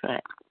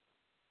contract.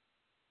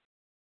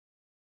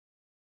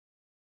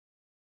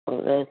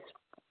 So that's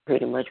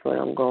pretty much what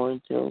I'm going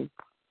through.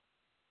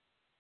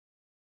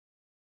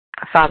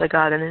 Father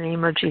God, in the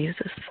name of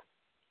Jesus,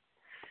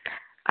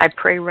 I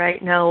pray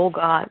right now, oh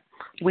God,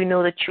 we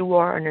know that you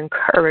are an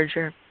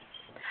encourager.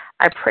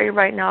 I pray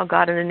right now,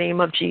 God, in the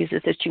name of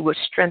Jesus, that you would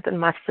strengthen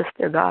my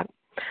sister, God,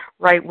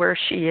 right where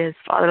she is.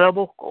 Father,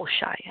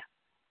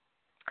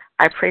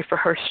 I pray for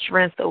her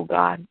strength, oh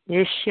God,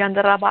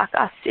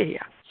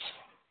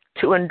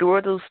 to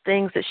endure those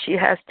things that she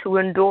has to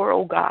endure,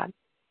 oh God.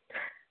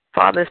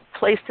 Father,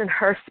 place in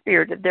her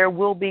spirit that there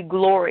will be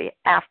glory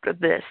after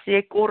this.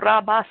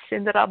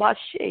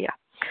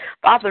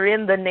 Father,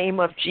 in the name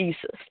of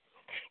Jesus,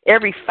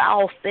 every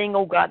foul thing,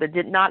 oh God, that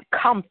did not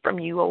come from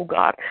you, oh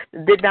God,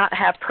 that did not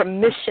have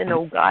permission,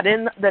 oh God,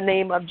 in the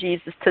name of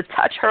Jesus, to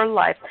touch her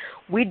life,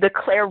 we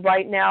declare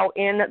right now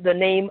in the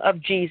name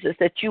of Jesus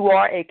that you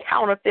are a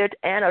counterfeit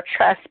and a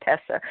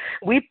trespasser.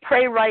 We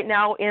pray right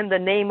now in the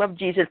name of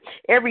Jesus,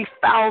 every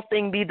foul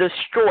thing be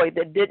destroyed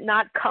that did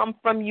not come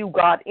from you,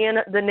 God, in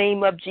the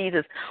name of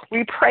Jesus.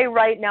 We pray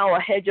right now a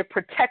hedge of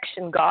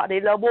protection, God.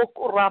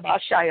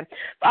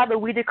 Father,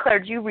 we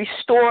declare you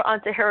restore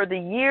unto her the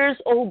years,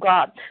 oh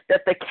God,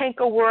 that the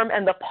cankerworm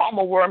and the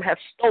palmer worm have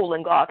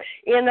stolen, God.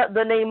 In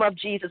the name of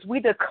Jesus, we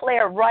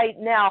declare right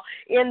now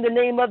in the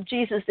name of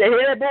Jesus that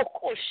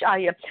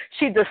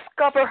She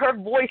discovered her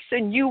voice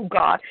in you,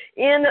 God,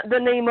 in the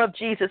name of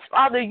Jesus.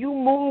 Father, you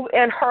move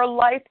in her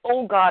life,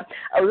 oh God.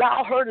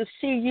 Allow her to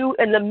see you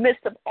in the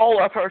midst of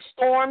all of her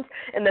storms,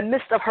 in the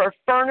midst of her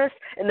furnace,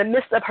 in the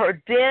midst of her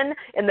den,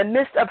 in the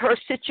midst of her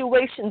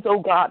situations, oh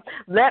God.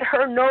 Let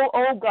her know,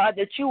 oh God,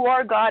 that you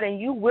are God and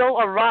you will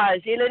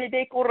arise.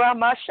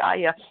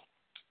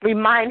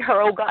 Remind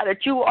her, oh God,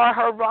 that you are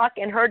her rock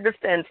and her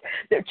defense,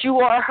 that you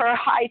are her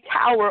high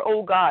tower,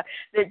 oh God,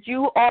 that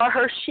you are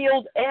her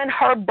shield and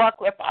her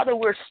buckler. Father,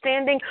 we're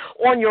standing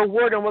on your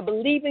word and we're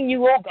believing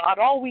you, oh God.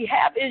 All we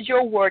have is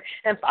your word.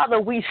 And Father,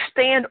 we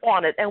stand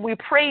on it and we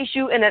praise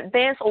you in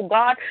advance, oh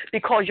God,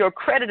 because your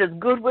credit is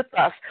good with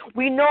us.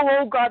 We know,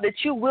 oh God,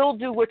 that you will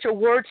do what your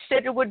word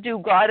said it would do,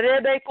 God.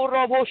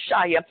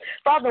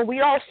 Father,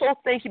 we also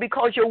thank you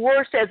because your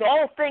word says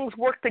all things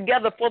work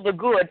together for the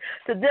good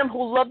to them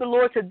who love the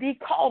Lord, to be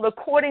called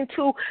according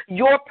to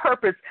your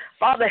purpose.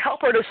 Father,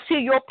 help her to see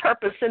your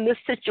purpose in this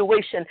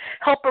situation.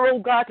 Help her, oh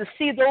God, to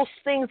see those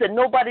things that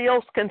nobody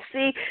else can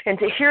see and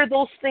to hear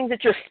those things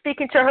that you're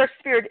speaking to her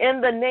spirit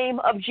in the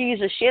name of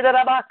Jesus.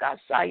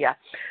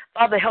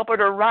 Father, help her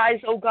to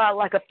rise, oh God,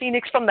 like a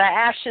phoenix from the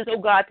ashes, oh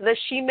God, that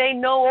she may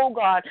know, oh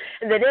God,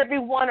 and that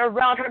everyone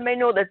around her may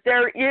know that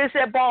there is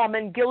a balm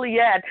in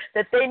Gilead,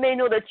 that they may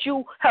know that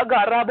you, oh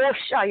God, have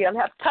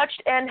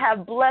touched and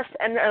have blessed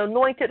and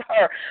anointed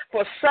her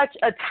for such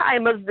a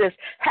time as this.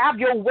 Have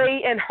your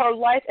way in her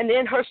life and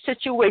in her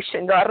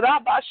situation, God.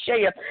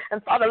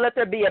 And Father, let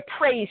there be a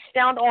praise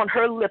sound on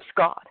her lips,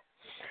 God.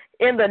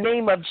 In the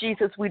name of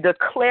Jesus, we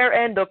declare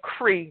and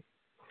decree.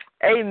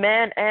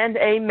 Amen and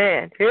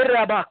amen.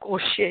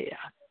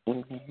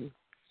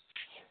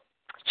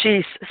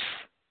 Jesus.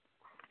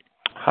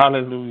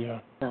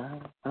 Hallelujah.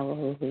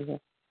 Hallelujah.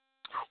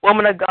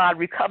 Woman of God,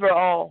 recover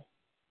all.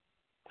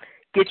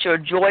 Get your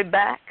joy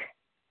back.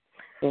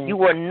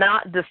 You are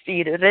not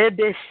defeated.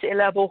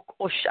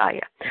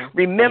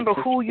 Remember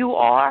who you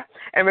are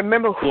and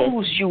remember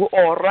whose you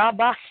are.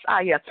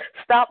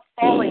 Stop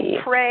falling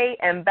prey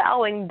and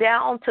bowing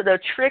down to the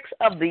tricks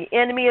of the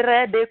enemy.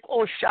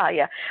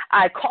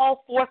 I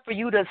call forth for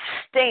you to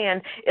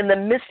stand in the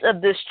midst of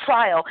this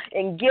trial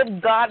and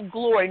give God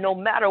glory no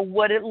matter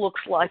what it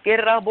looks like. In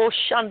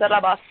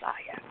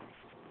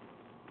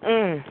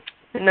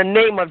the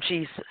name of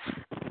Jesus.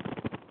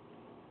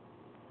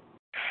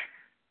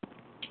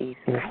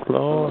 Yes,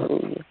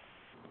 Lord.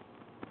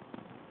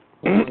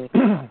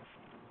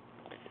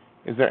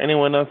 Is there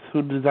anyone else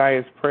who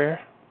desires prayer?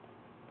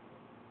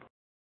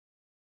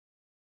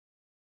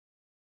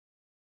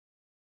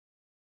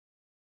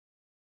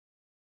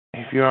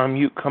 If you're on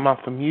mute, come off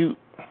of mute.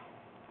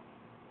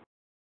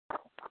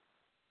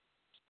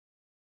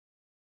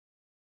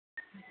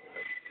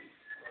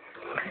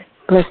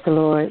 Bless the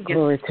Lord.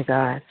 Glory to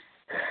God.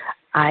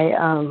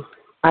 I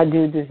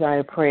do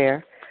desire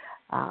prayer.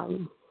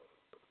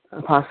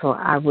 Apostle,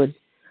 I would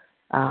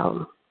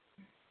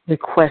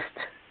request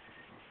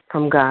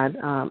from God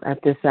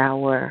at this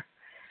hour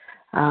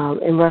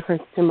in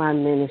reference to my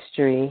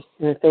ministry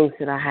and the things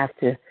that I have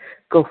to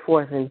go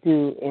forth and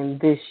do in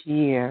this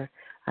year.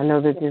 I know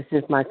that this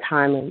is my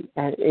time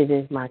and it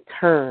is my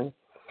turn,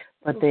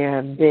 but there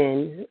have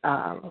been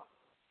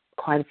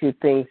quite a few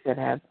things that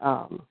have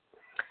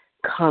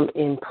come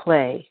in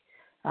play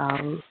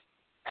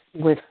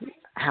with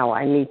how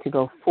I need to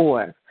go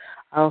forth.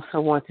 I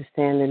also want to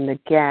stand in the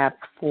gap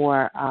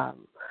for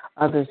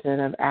others that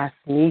have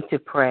asked me to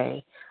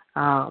pray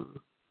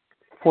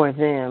for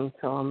them.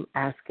 So I'm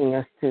asking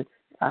us to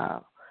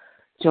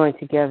join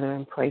together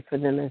and pray for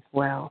them as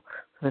well,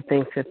 for the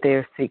things that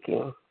they're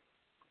seeking.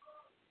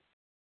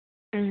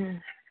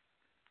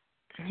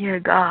 Dear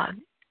God.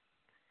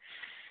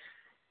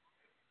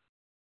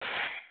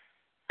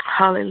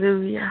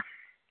 Hallelujah.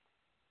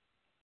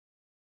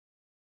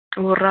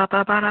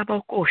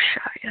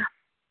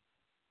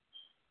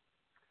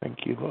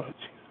 Thank you, Lord.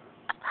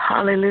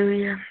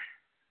 Hallelujah.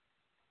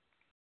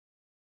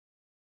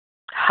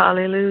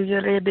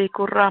 Hallelujah.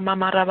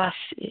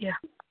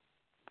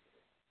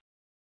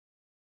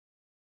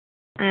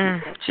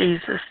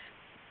 Jesus.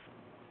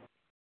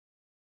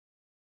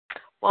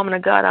 Woman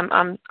of God,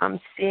 I'm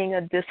seeing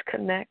a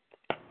disconnect.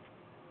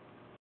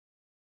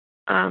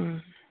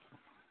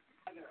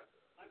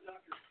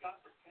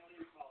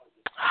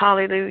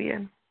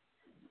 Hallelujah.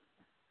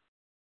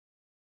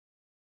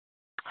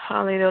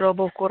 Hallelujah.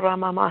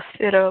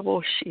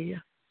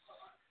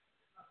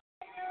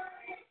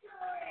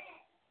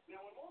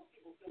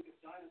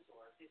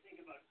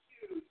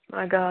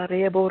 My God.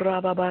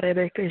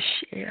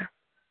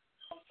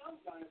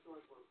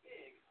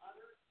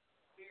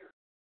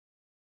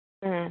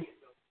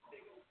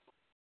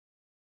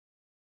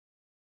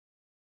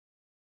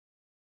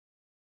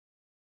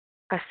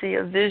 I see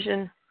a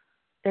vision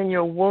in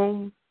your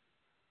womb.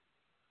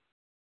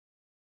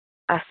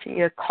 I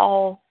see a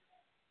call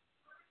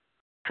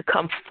to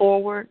come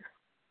forward.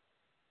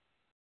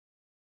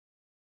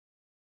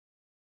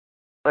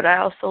 But I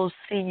also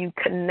see you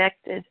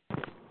connected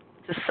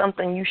to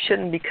something you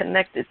shouldn't be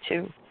connected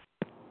to.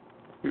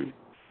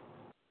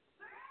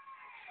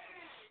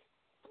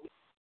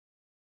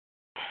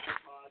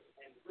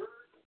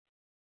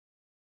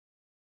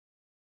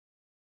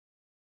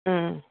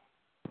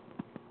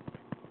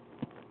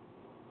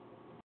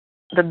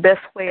 the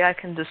best way I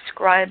can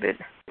describe it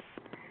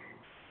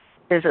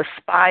is a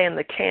spy in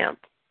the camp.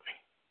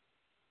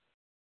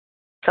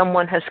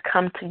 Someone has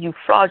come to you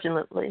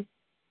fraudulently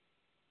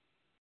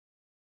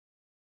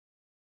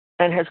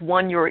and has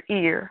won your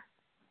ear,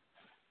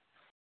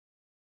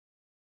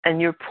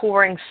 and you're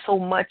pouring so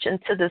much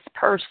into this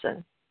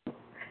person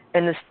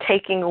and it's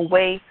taking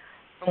away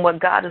from what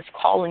God is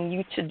calling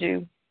you to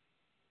do.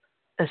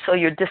 And so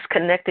you're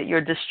disconnected,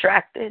 you're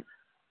distracted.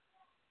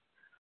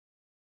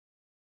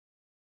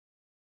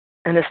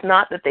 And it's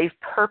not that they've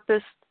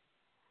purposed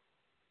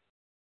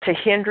to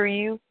hinder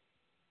you,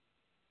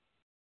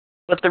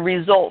 but the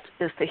result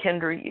is to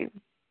hinder you.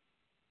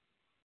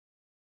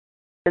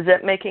 Is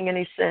that making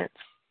any sense?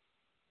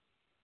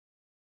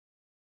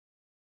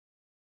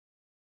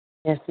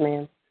 Yes,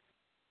 ma'am.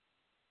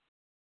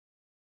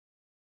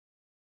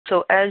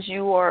 So as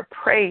you are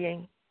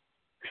praying,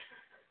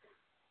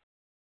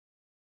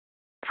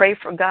 pray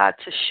for God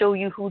to show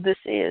you who this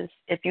is.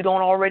 If you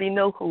don't already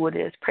know who it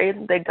is, pray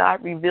that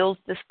God reveals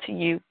this to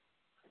you.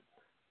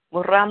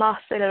 And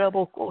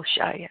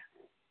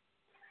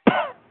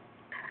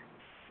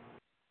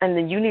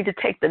then you need to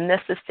take the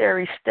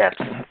necessary steps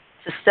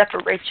to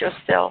separate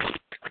yourself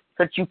so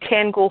that you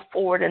can go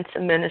forward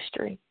into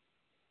ministry.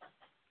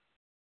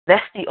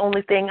 That's the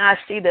only thing I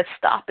see that's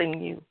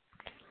stopping you.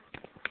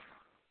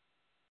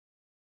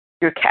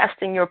 You're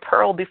casting your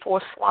pearl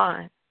before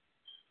swine.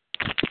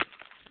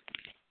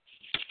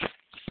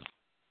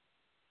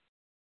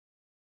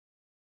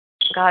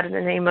 God, in the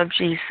name of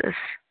Jesus,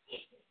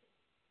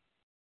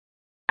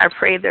 I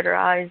pray that her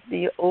eyes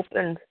be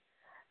opened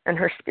and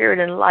her spirit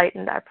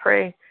enlightened. I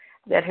pray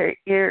that her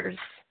ears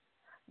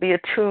be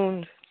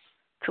attuned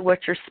to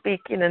what you're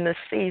speaking in this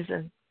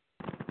season.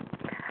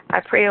 I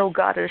pray, oh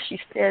God, as she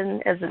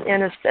stands as an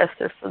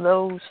intercessor for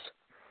those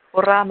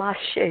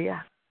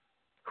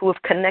who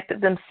have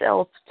connected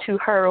themselves to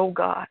her, oh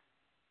God,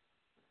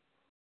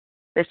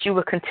 that you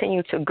will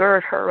continue to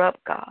gird her up,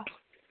 God.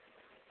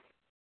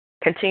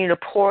 Continue to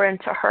pour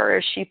into her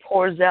as she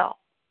pours out.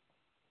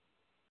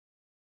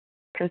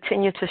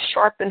 Continue to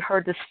sharpen her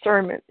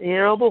discernment. And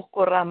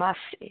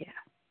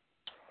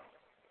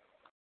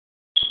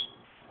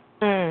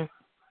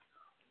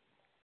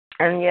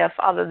yeah,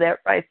 Father, that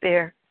right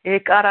there.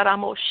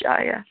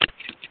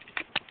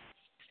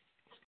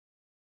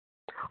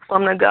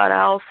 Woman of God,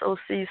 I also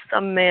see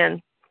some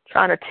men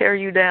trying to tear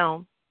you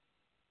down,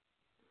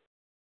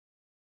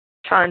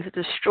 trying to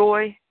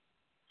destroy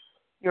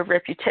your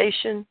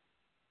reputation,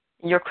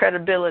 your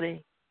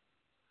credibility.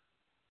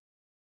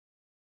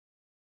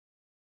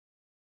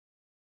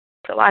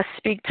 So I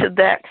speak to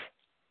that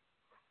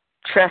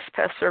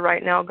trespasser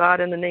right now, God,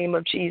 in the name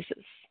of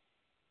Jesus,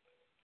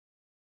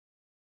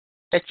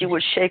 that you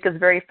would shake his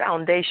very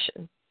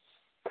foundation.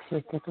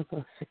 And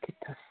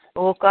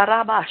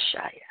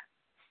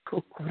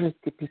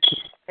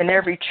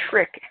every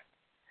trick,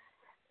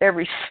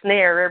 every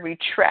snare, every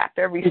trap,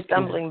 every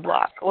stumbling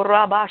block.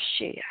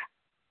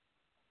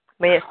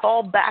 May it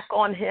fall back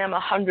on him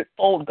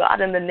 100-fold.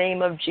 God, in the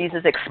name of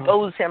Jesus,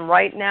 expose him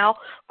right now.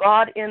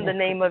 God, in the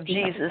name of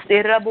Jesus,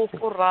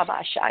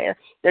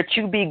 that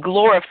you be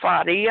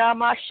glorified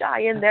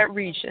in that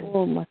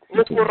region.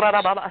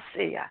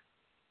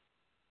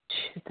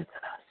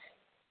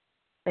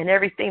 And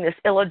everything that's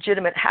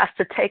illegitimate has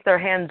to take their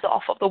hands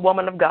off of the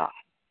woman of God.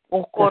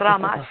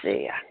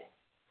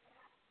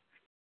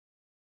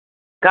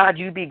 God,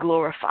 you be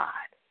glorified.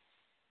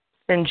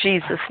 In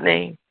Jesus'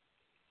 name.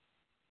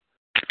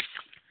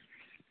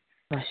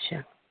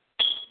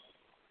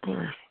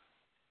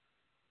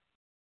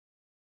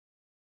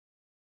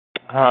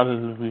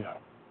 Hallelujah.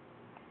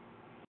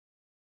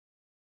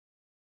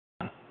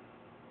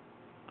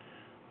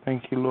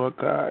 Thank you, Lord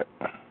God.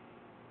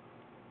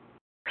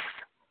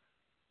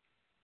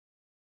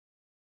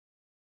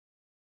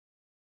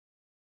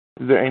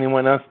 Is there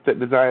anyone else that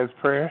desires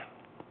prayer?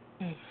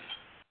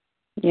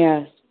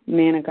 Yes,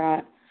 man of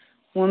God.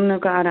 Woman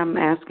of God, I'm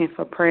asking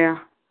for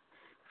prayer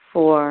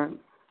for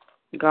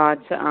God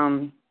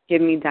to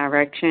give me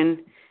direction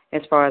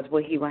as far as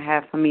what he will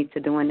have for me to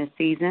do in this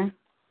season.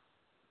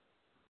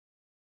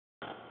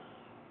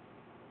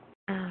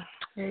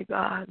 Hey,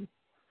 God.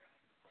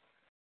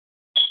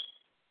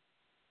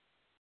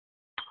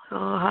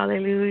 Oh,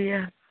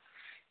 hallelujah.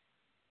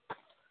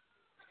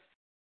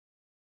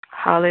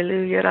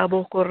 Hallelujah.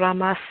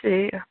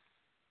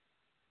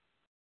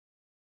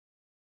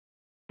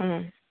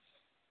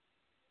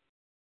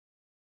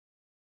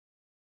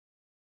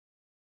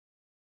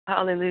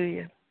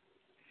 Hallelujah.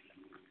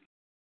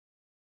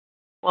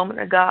 Woman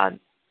of God,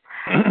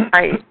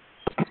 I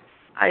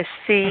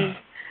see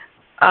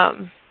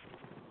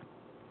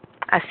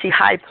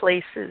high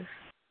places,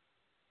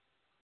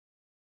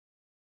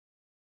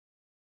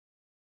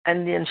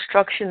 and the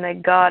instruction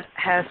that God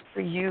has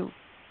for you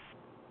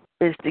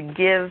is to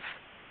give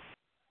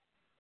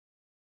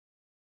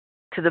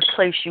to the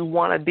place you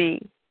want to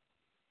be.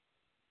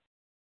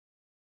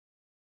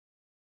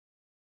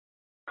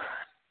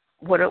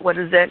 What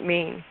does that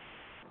mean?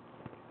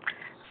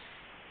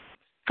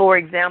 For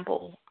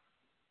example,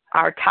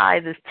 Our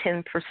tithe is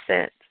 10%.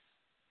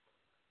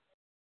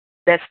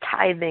 That's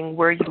tithing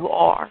where you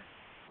are.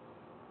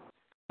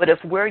 But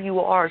if where you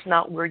are is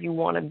not where you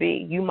want to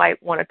be, you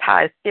might want to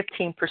tithe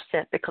 15%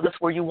 because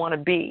it's where you want to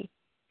be.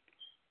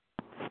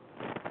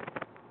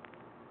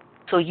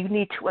 So you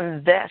need to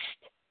invest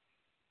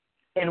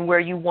in where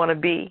you want to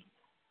be.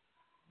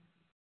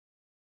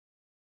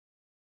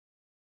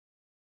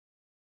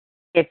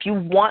 If you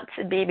want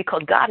to be,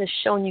 because God has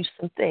shown you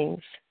some things.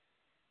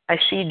 I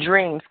see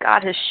dreams.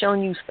 God has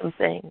shown you some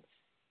things.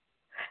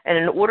 And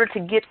in order to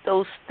get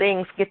those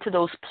things, get to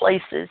those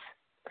places,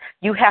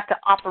 you have to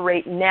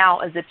operate now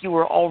as if you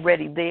were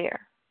already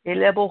there. You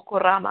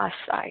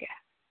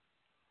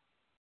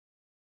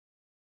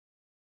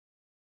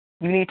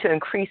need to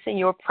increase in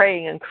your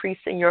praying, increase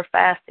in your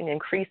fasting,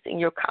 increase in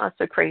your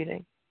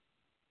consecrating.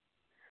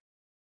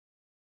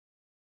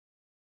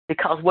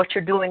 Because what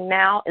you're doing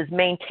now is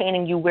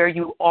maintaining you where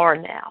you are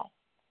now.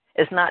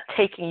 It's not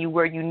taking you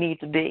where you need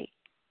to be.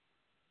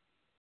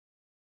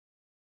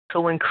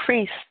 So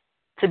increase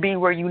to be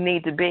where you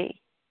need to be.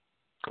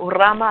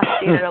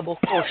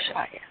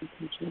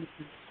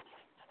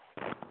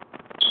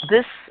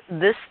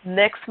 This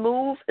next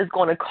move is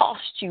going to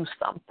cost you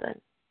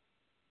something.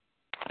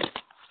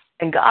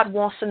 And God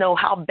wants to know,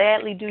 how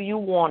badly do you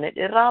want it?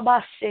 It's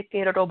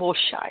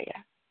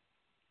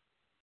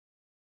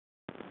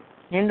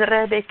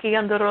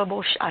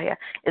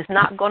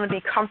not going to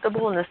be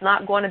comfortable and it's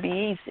not going to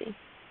be easy.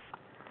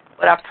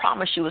 But I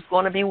promise you it's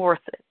going to be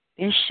worth it.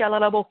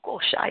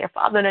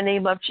 Father, in the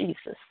name of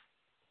Jesus,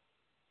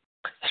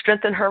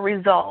 strengthen her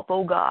resolve,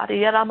 oh God.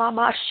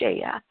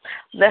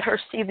 Let her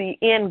see the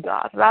end,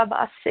 God,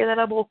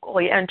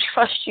 and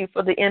trust you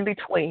for the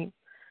in-between.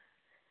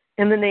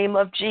 In the name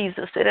of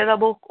Jesus,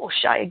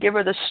 give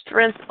her the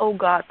strength, oh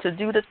God, to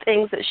do the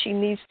things that she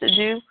needs to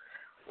do.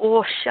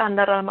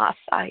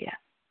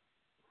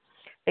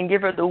 And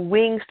give her the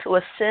wings to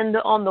ascend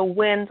on the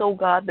winds, oh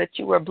God, that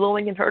you are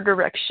blowing in her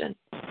direction.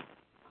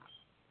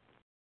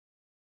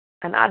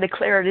 And I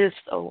declare it is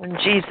so in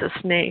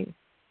Jesus' name.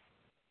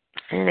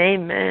 And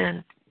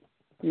amen.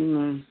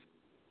 Amen.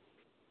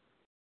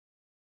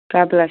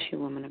 God bless you,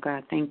 woman of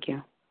God. Thank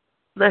you.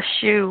 Bless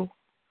you.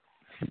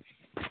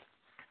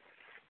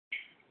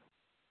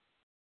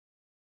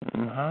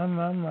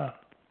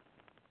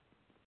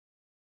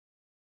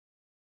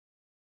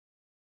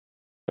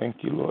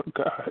 Thank you, Lord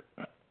God.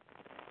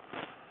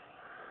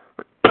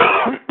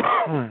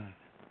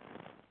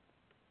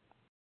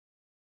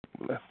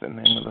 Bless the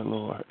name of the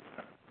Lord.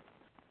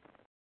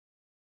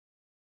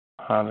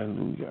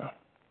 Hallelujah.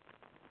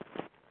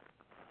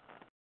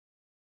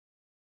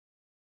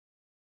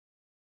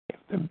 If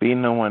there be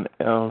no one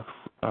else,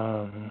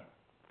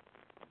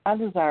 I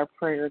desire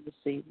prayer this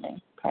evening,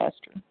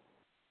 Pastor.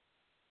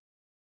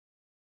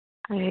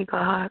 Hey,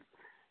 God.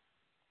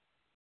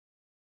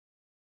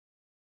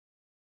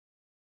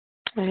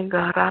 Hey,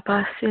 God.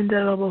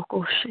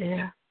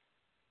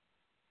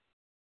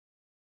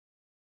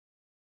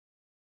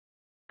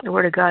 The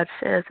Word of God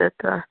says that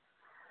the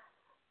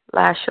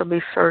last shall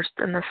be first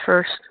and the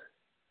first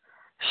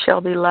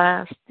shall be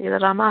last.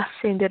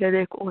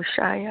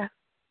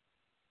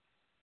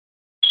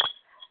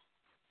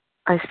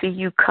 I see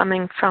you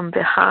coming from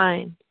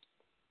behind.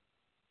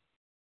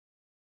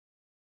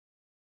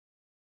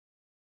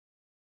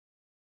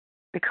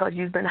 Because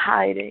you've been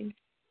hiding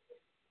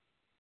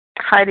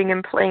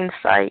in plain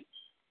sight.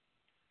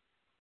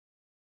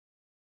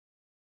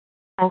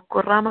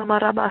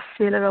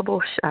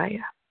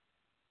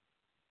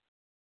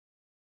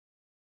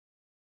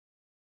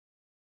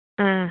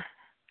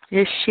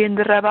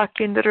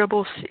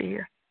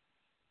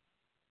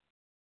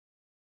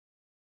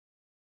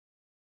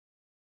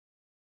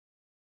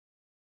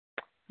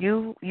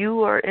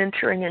 You are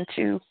entering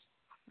into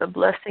the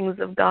blessings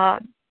of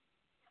God.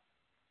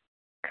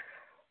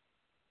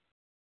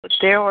 But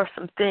there are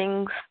some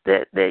things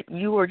that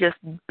you are just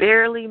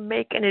barely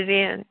making it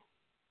in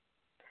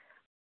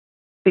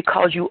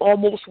because you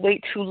almost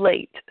wait too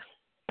late.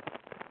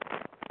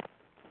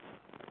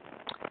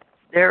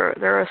 There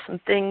are some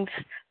things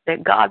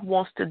that God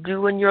wants to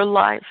do in your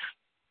life,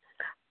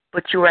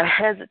 but you are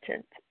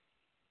hesitant.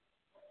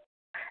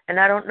 And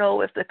I don't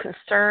know if the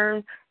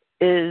concern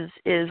is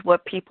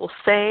what people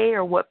say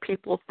or what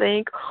people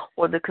think,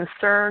 or the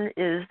concern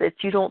is that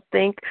you don't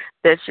think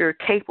that you're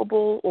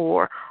capable,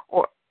 or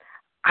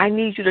I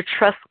need you to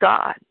trust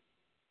God.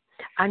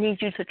 I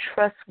need you to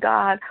trust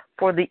God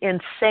for the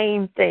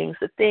insane things,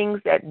 the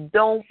things that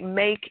don't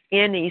make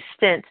any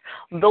sense.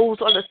 Those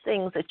are the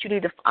things that you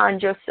need to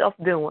find yourself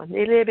doing.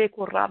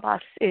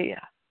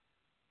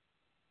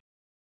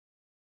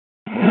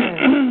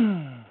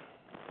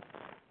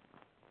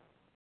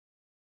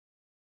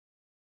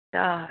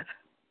 God,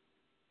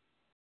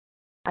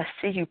 I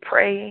see you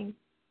praying.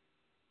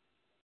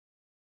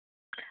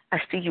 I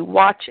see you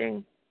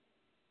watching,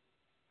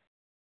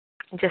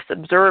 just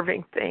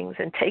observing things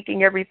and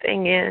taking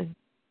everything in.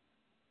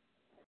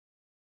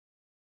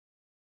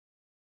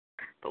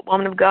 But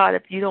woman of God,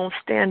 if you don't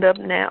stand up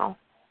now,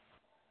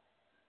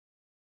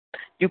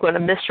 you're going to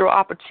miss your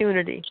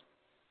opportunity.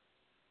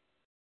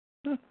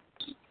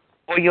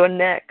 for your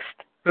next.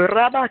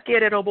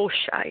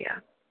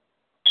 Rabakereroboshaya.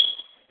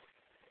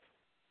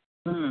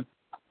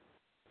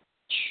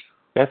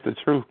 That's the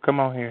truth. Come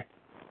on here.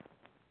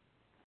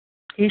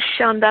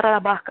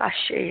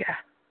 Ishandarabakashaya.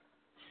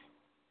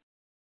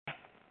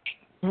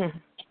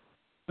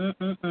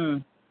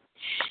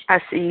 I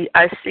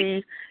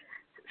see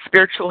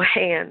spiritual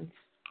hands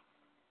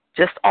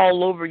just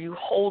all over you,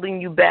 holding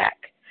you back.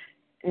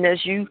 And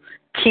as you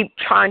keep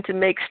trying to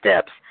make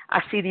steps,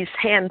 I see these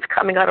hands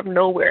coming out of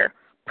nowhere,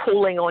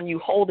 pulling on you,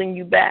 holding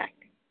you back.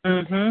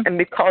 And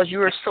because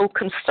you are so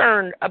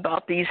concerned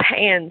about these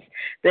hands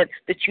that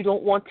you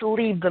don't want to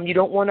leave them, you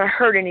don't want to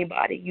hurt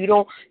anybody, you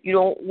don't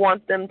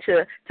want them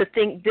to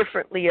think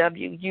differently of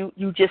you.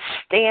 You just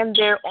stand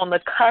there on the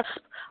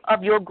cusp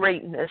of your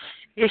greatness.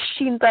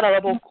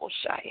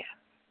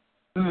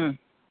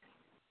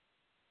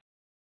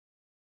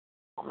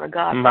 Oh my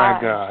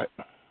God.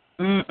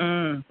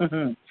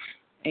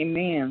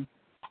 Amen.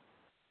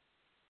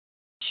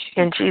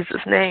 In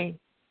Jesus' name.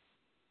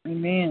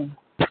 Amen.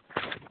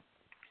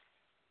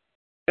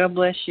 God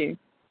bless you.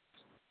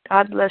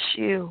 God bless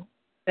you.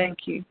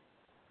 Thank you.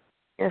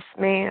 Yes,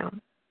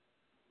 ma'am.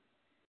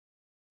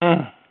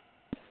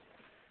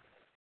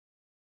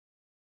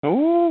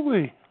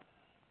 Ooh-wee.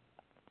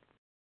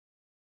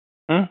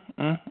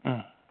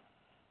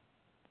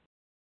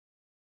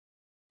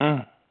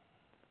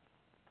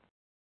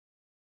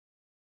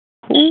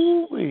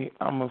 Ooh-wee.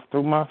 I almost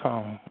threw my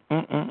phone.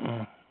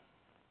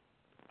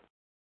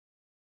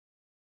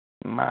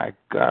 My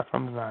God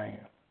from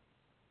Zion.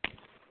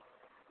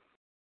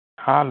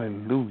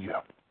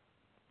 Hallelujah.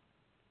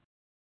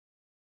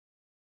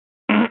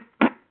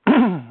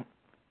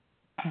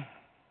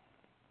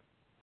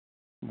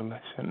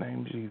 Bless your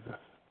name, Jesus.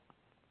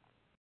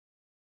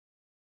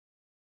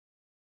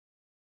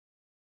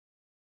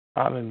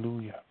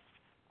 Hallelujah.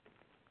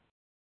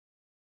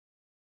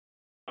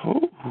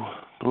 Ooh,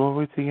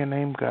 glory to your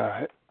name,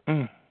 God.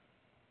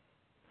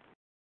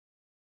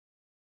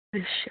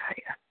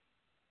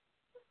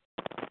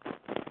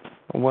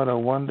 What a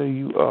wonder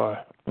you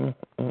are.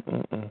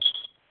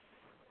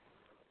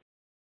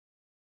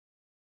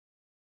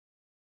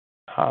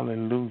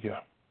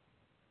 Hallelujah.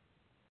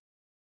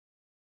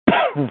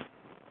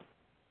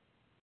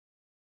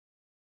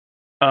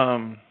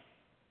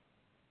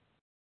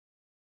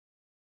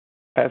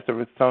 Pastor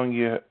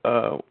Rasonia,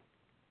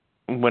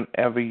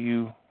 whenever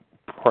you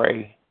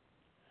pray,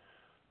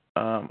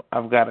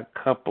 I've got a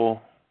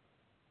couple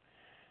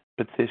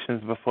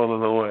petitions before the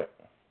Lord.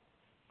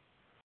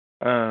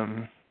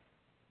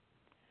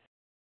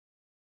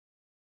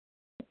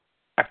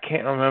 I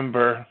can't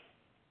remember.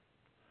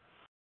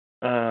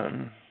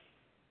 Can't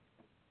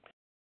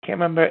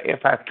remember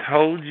if I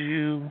told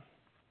you.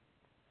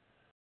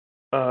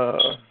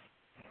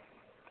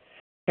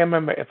 Can't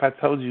remember if I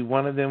told you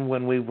one of them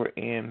when we were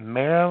in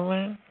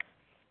Maryland,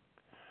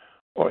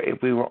 or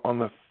if we were on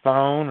the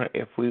phone, or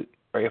if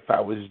I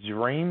was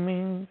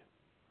dreaming.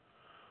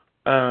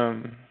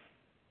 So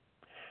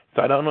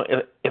I don't know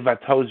if I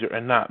told you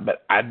or not,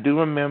 but I do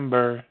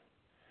remember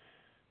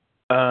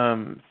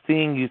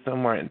seeing you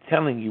somewhere and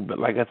telling you. But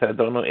like I said, I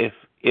don't know if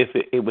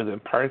it was in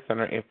person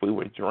or if we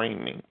were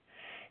dreaming.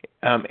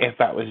 If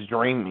I was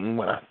dreaming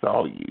when I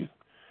saw you,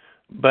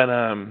 but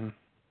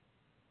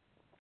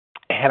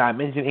had I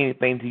mentioned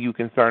anything to you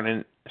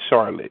concerning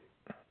Charlotte?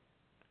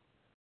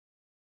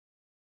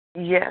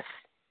 Yes.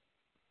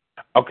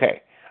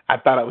 Okay. I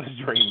thought I was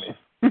dreaming.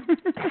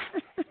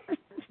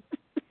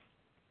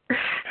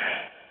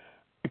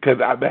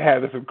 Because I've been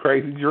having some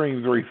crazy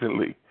dreams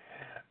recently.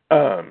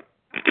 I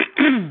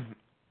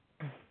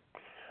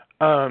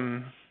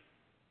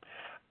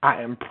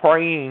am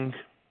praying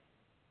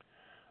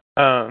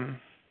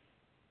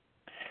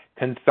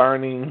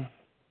concerning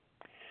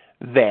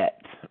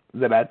that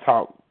I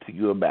talked to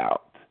you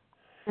about.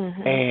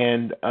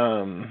 And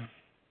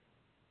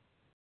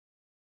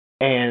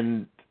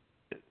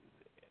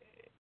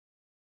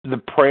the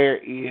prayer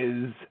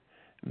is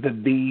the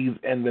these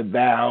and the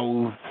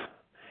thous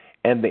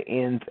and the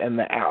ins and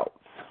the outs.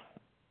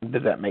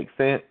 Does that make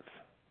sense?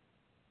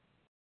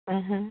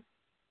 And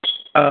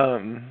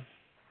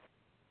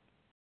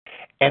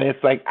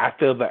it's like I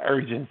feel the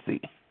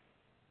urgency.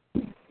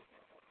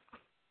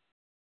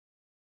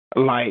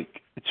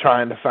 Like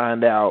trying to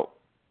find out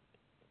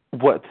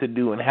what to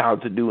do and how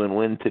to do and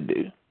when to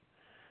do.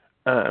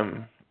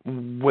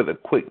 With a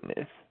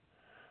quickness.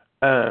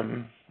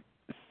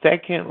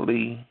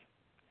 Secondly,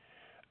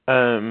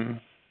 I've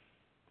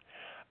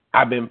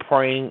been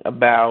praying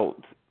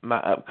about my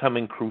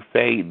upcoming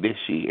crusade this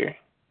year.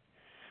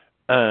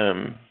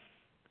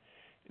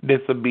 This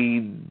will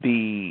be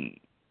the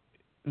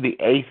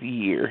 8th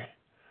year.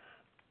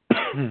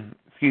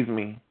 Excuse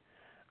me.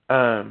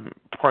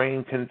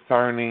 Praying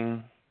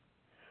concerning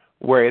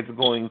where it's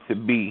going to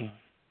be,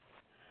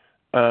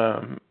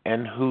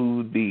 and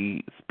who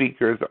the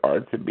speakers are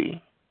to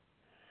be.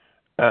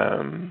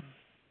 I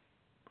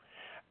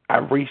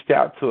reached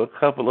out to a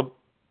couple of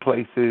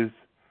places,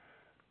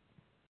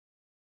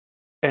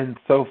 and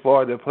so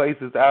far the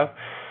places I've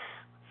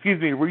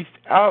reached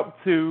out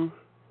to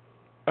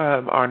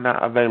are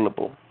not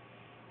available.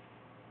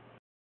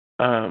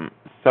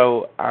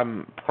 So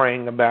I'm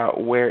praying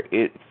about where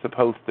it's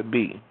supposed to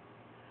be,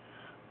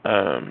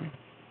 and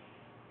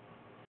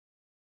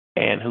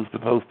who's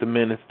supposed to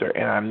minister,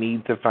 and I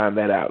need to find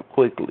that out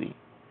quickly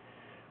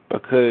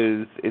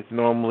because it's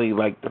normally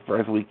like the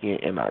first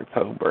weekend in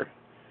October.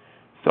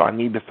 So I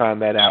need to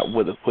find that out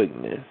with a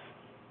quickness,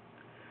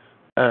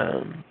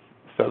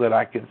 so that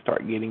I can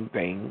start getting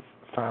things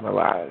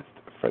finalized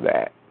for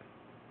that.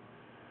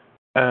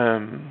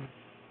 And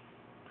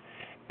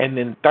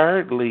then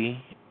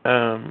thirdly,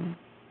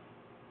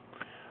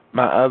 my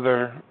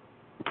other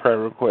prayer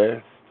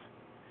request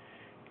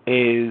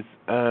is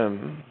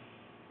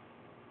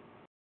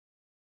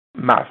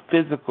my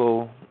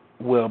physical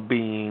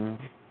well-being.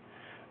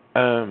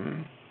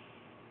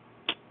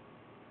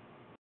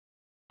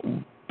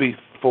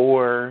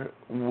 Before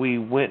we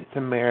went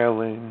to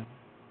Maryland,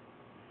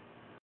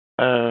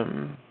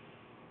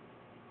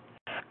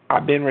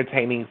 I've been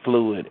retaining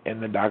fluid,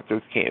 and the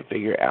doctors can't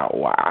figure out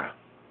why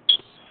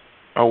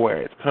or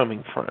where it's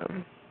coming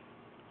from.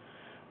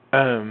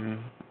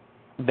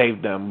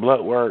 They've done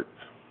blood work.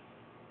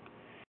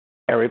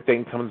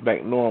 Everything comes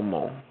back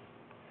normal.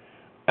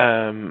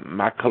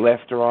 My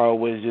cholesterol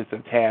was just a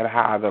tad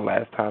high the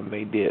last time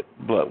they did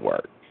blood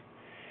work.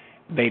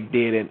 They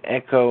did an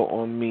echo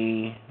on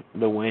me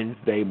the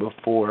Wednesday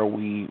before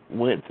we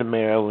went to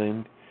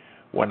Maryland.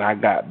 When I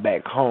got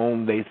back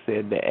home, they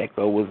said the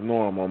echo was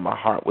normal. My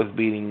heart was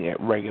beating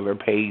at regular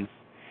pace.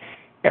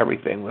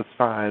 Everything was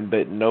fine,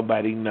 but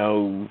nobody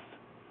knows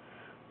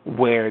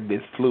where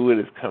this fluid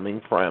is coming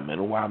from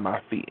and why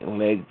my feet and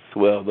legs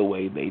swell the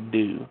way they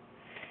do.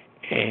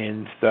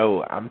 And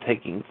so I'm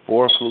taking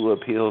 4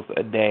 fluid pills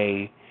a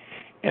day,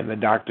 and the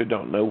doctor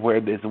don't know where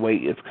this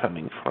weight is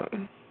coming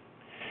from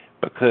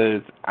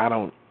because I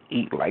don't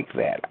eat like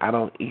that. I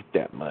don't eat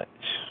that much.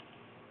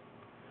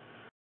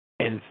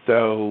 And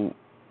so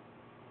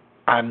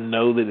I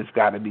know that it's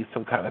got to be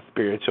some kind of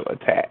spiritual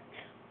attack.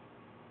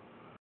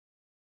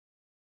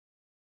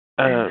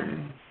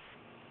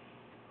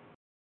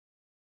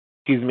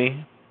 Excuse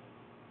me?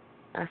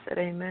 I said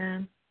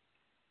amen.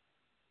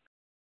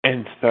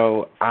 And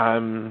so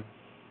I'm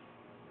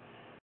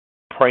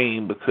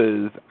praying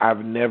because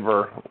I've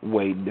never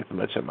weighed this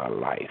much in my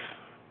life.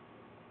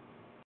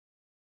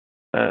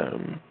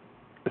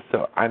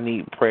 So I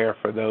need prayer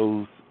for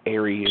those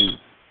areas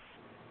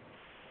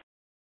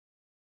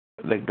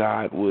that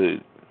God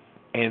would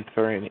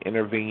answer and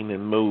intervene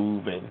and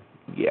move, and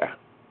yeah.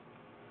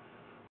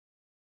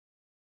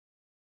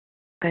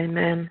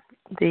 Amen.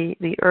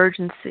 The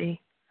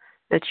urgency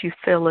that you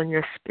feel in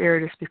your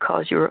spirit is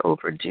because you are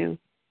overdue.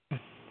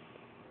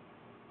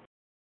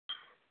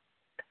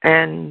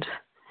 And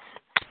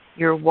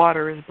your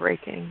water is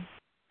breaking.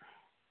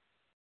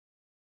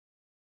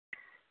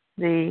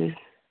 The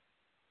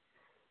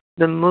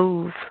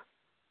move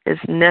is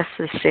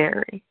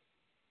necessary.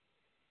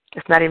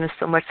 It's not even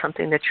so much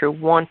something that you're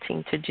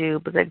wanting to do,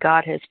 but that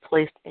God has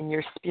placed in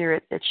your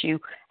spirit that you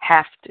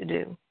have to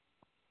do.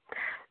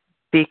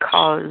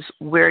 Because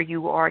where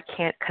you are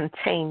can't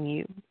contain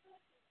you.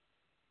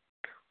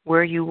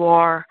 Where you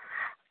are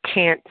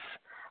can't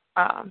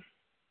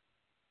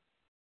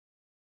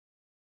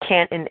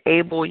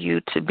enable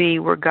you to be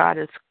where God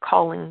is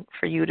calling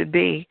for you to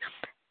be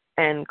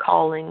and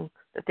calling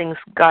the things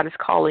God is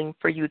calling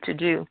for you to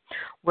do.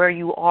 Where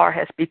you are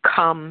has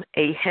become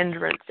a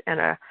hindrance and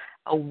a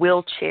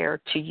wheelchair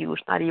to you.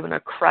 It's not even a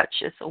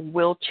crutch. It's a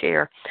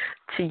wheelchair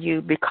to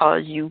you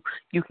because you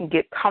can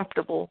get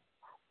comfortable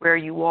where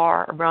you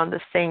are around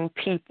the same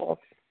people,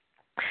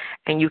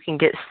 and you can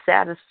get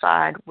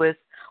satisfied with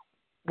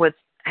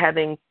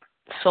having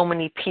so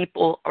many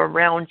people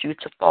around you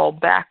to fall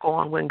back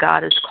on when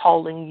God is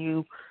calling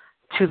you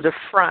to the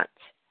front.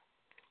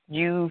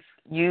 You've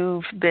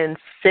been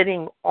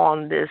sitting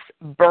on this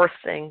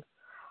birthing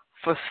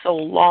for so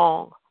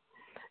long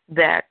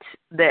that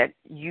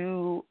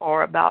you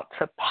are about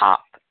to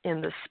pop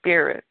in the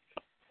spirit,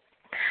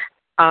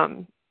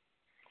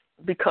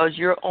 because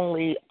you're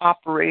only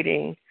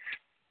operating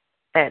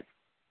at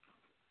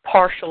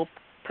partial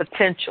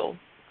potential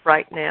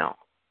right now.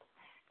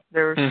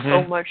 There's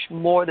so much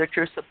more that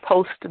you're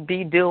supposed to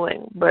be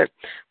doing, but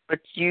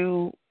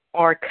you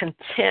are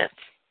content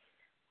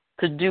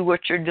to do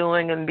what you're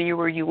doing and be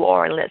where you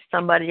are and let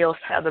somebody else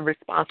have the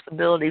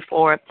responsibility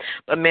for it.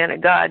 But man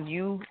of God,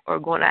 you are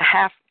going to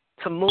have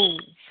to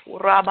move. You're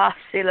going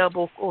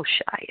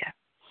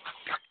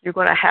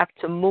to have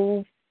to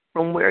move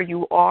from where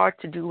you are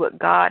to do what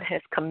God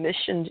has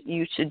commissioned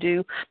you to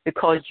do,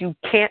 because you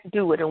can't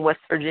do it in West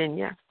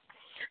Virginia.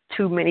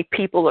 Too many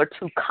people are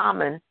too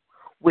common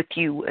with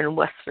you in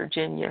West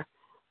Virginia.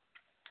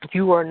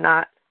 You are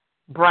not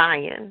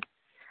Brian,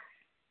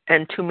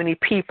 and too many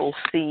people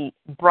see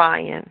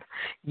Brian.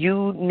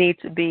 You need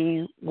to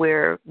be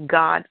where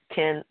God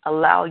can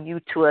allow you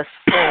to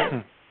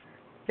ascend.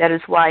 That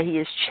is why he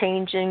is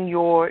changing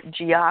your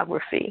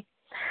geography.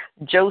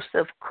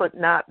 Joseph could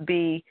not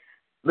be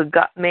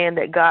man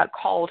that God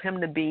called him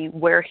to be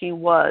where he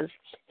was,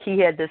 he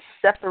had to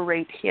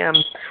separate him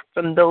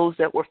from those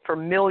that were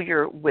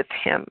familiar with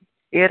him.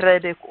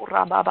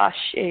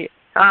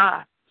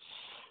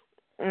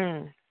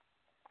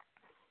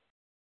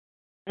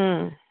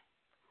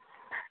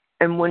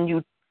 And when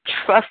you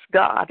trust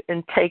God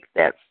and take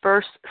that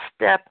first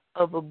step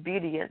of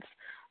obedience,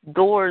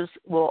 doors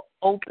will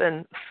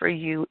open for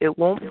you. It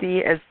won't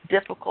be as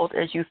difficult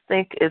as you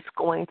think it's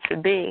going to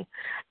be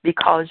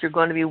because you're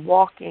going to be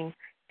walking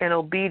in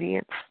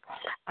obedience.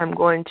 I'm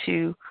going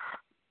to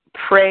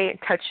pray and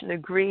touch and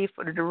agree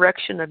for the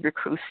direction of your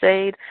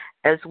crusade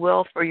as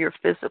well for your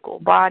physical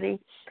body.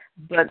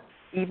 But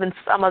even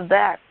some of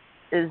that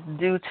is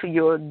due to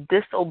your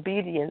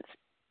disobedience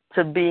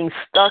to being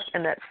stuck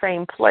in that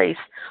same place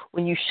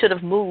when you should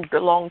have moved a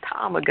long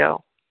time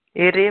ago.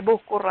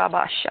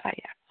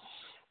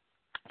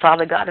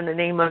 Father God, in the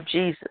name of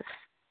Jesus,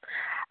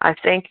 I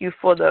thank you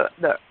for the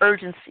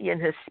urgency in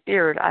his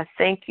spirit. I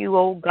thank you,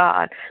 oh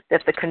God,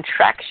 that the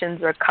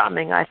contractions are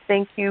coming. I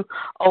thank you,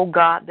 oh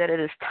God, that it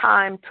is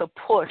time to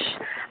push.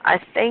 I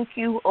thank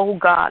you, oh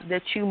God,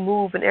 that you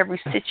move in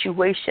every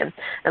situation.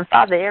 And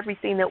Father,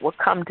 everything that will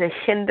come to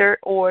hinder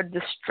or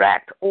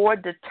distract or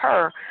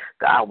deter,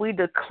 God, we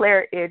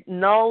declare it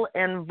null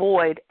and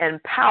void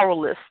and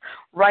powerless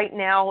right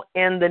now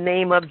in the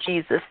name of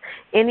Jesus.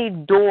 Any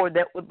door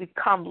that would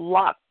become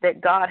locked that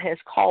God has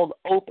called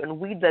open,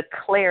 we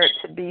declare it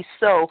to be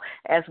so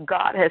as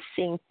God has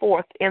seen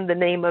forth in the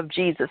name of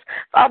Jesus.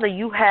 Father,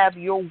 you have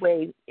your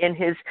way in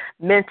his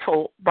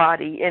mental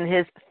body, in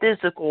his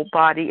physical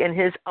body, in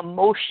his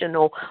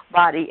emotional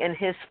body, in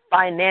his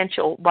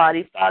financial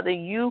body. Father,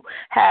 you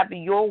have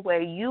your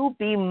way. You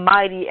be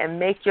mighty and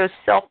make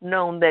yourself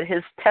known, that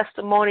his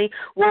testimony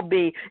will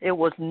be, it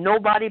was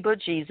nobody but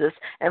Jesus.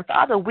 And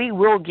Father, we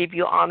will give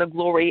you honor,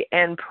 glory,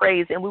 and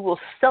praise, and we will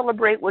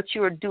celebrate what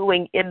you are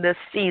doing in this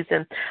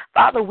season.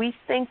 Father, we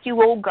thank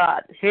you, oh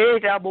God,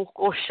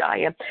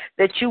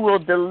 that you will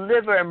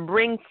deliver and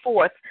bring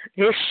forth.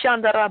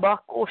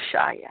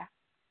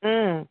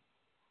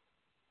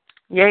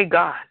 Yea,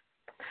 God,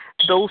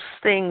 those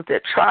things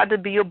that tried to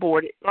be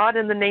aborted. God,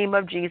 in the name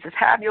of Jesus,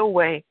 have your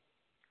way.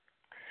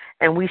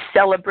 And we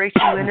celebrate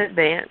you in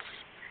advance.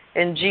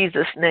 In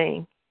Jesus'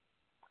 name,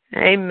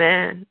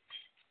 amen.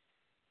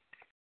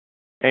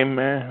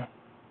 Amen.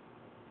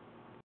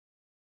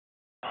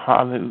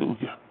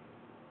 Hallelujah.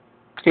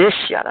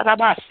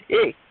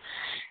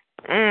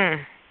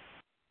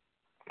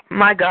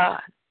 My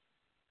God.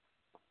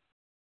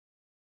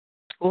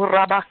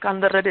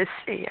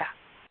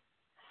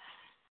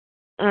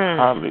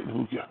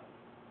 Hallelujah.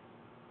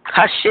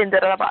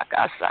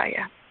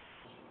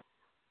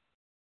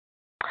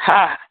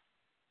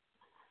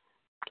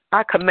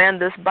 I command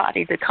this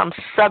body to come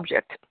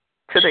subject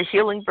to the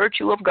healing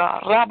virtue of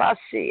God.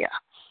 Rabasia.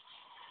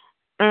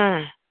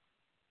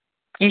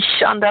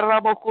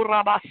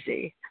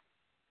 Ishandarabokurabasi.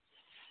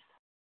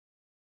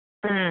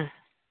 In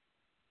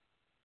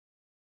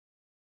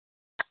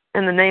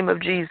the name of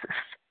Jesus.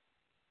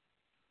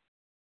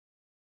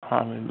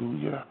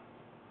 Hallelujah.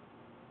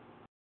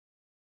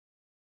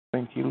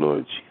 Thank you,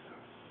 Lord Jesus.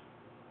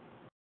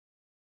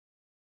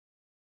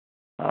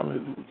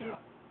 Hallelujah.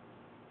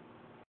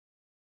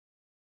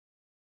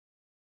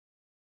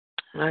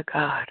 My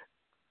God.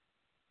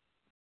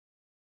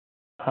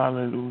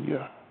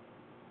 Hallelujah.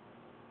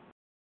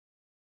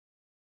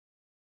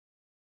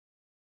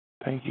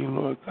 Thank you,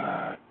 Lord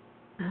God.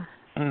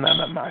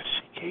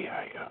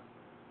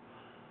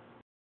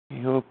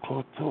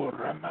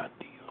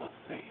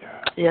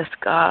 Yes,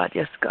 God.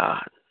 Yes,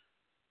 God.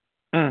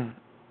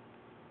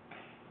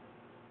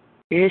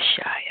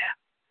 Ishaya.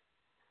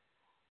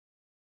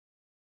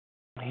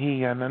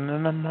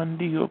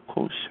 Hiyananamandio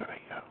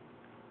koshaya.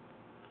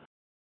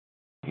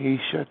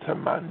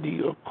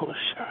 Ishatamandio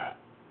kosha.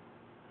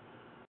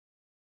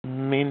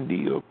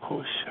 Mindio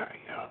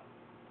koshaya.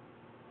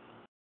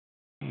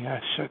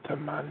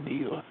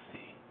 Yashatamandio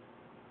si.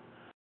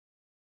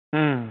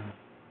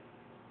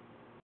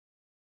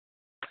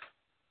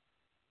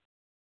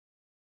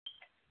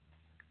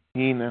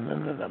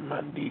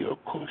 Hinananamandio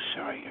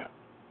koshaya.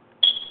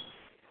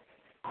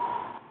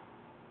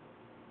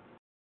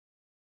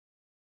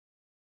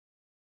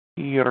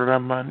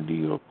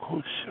 Iramandio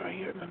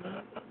koshaya.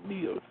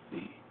 Nananamandio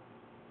si.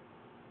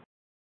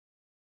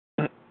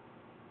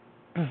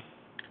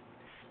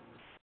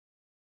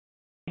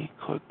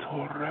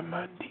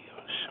 Ikotoramandio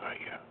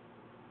shaya.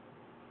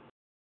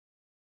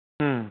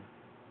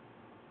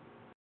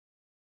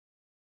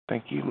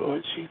 Thank you,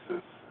 Lord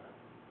Jesus.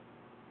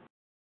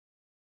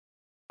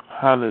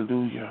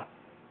 Hallelujah.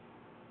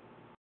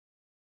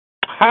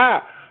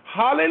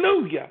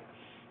 Hallelujah.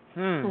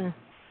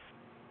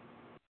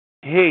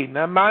 Hey,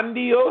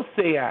 namandio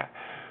sea.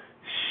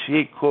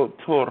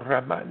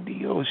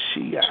 Shikotoramandio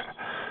shia.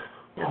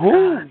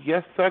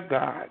 Yes, sir,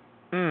 God.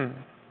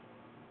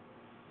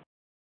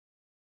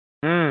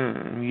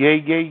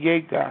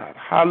 Yay, God.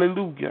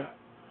 Hallelujah.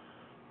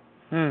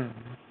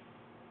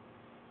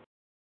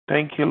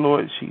 Thank you,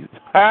 Lord Jesus.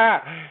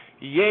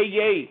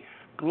 Yay.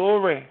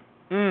 Glory.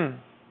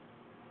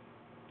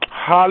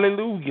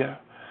 Hallelujah.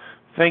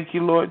 Thank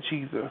you, Lord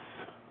Jesus.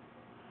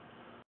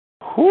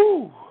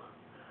 Whoo.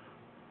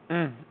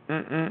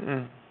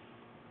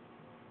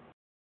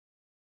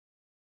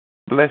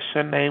 Bless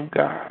your name,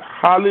 God.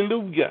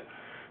 Hallelujah.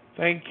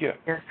 Thank you.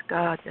 Yes,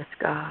 God. Yes,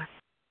 God.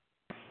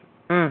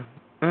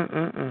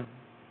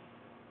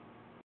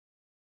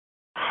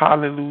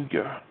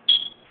 Hallelujah.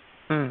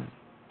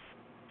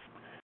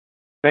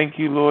 Thank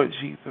you, Lord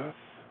Jesus.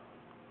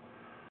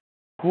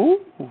 Whoo.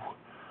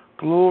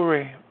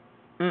 Glory.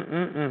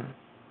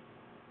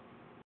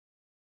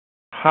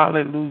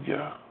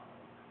 Hallelujah.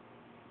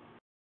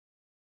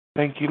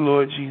 Thank you,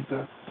 Lord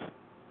Jesus.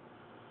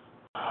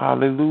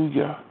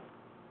 Hallelujah.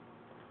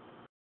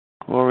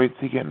 Glory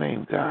to your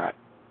name, God.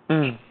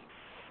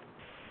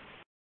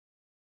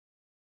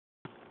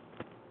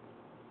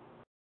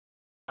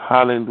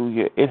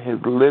 Hallelujah. It has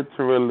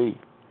literally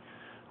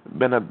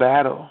been a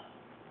battle.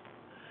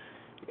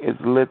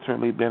 It's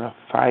literally been a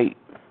fight.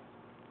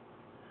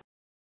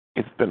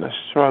 It's been a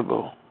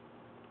struggle.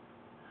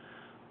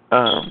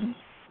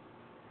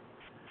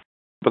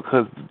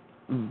 Because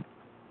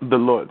the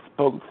Lord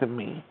spoke to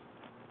me,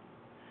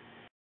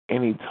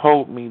 and He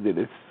told me that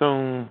as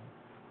soon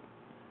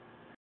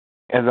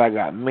as I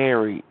got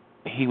married,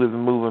 He was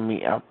moving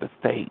me out the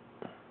state.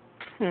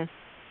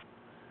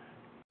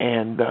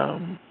 And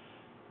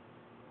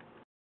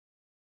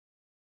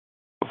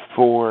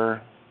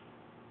for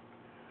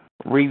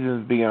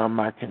reasons beyond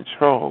my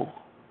control,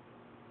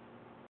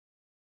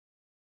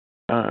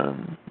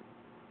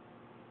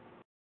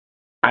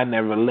 I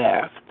never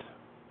left.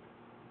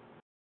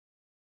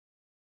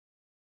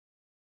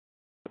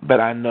 But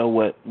I know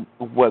what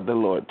the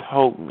Lord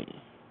told me.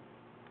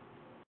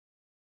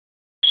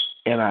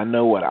 And I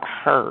know what I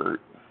heard.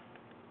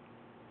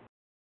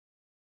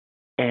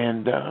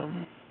 And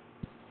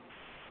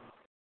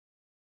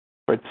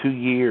for 2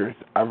 years,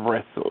 I've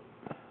wrestled.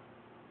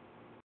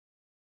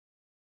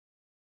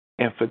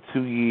 And for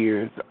 2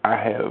 years, I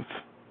have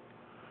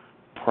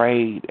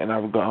prayed and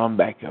I've gone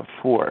back and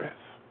forth.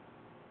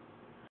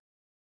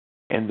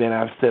 And then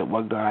I've said,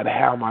 well, God,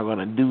 how am I going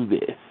to do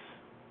this?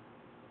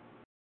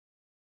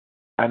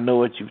 I know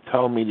what you've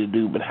told me to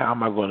do, but how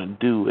am I going to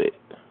do it?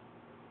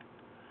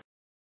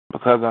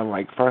 Because I'm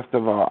like, first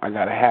of all, I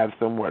got to have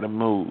somewhere to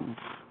move.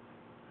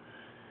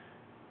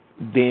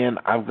 Then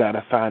I've got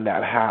to find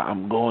out how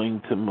I'm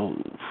going to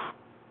move.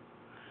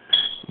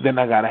 Then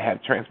I got to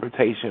have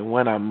transportation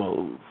when I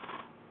move.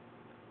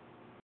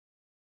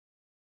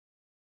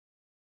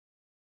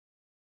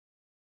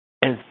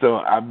 And so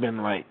I've been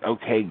like,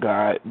 okay,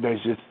 God,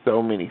 there's just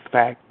so many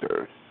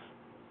factors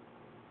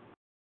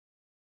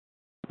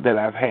that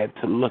I've had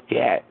to look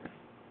at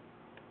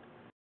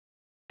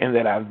and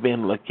that I've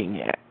been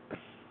looking at.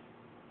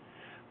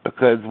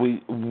 Because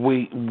we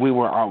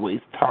were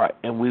always taught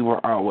and we were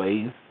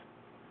always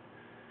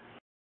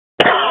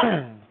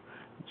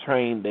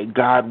trained that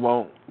God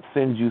won't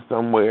send you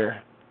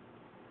somewhere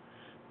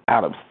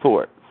out of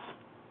sorts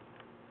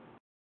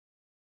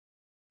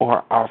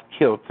or off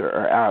kilter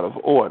or out of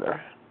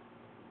order.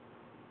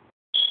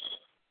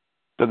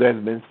 So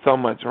there's been so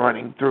much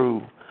running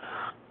through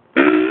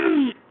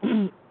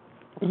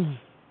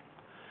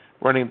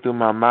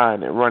my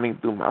mind and running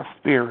through my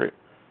spirit.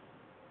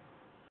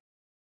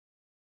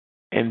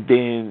 And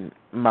then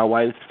my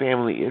wife's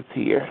family is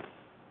here,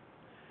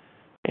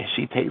 and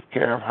she takes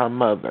care of her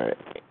mother.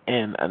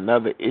 And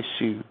another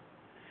issue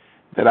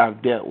that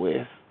I've dealt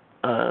with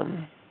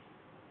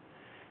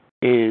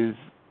is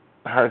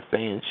her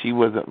saying she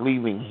wasn't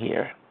leaving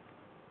here.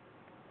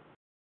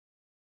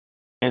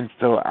 And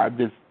so I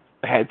just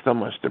had so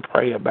much to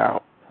pray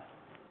about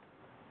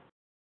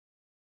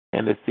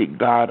and to seek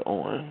God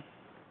on.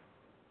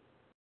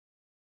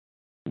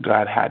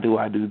 God, how do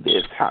I do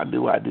this? How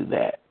do I do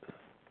that?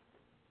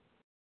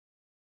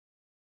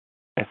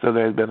 And so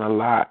there's been a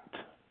lot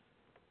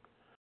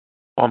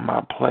on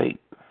my plate.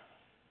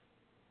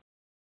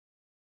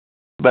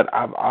 But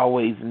I've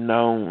always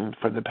known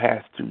for the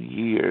past 2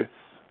 years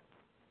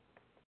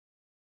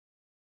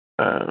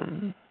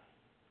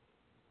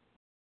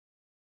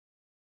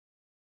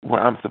where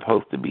I'm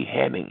supposed to be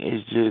heading.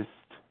 Is just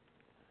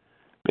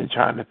been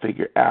trying to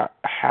figure out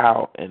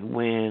how and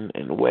when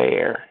and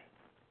where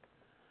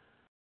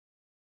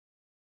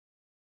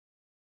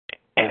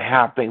and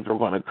how things were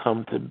going to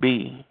come to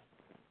be.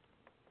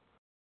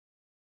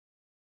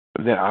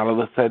 But then all of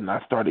a sudden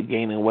I started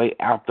gaining weight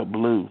out the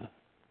blue.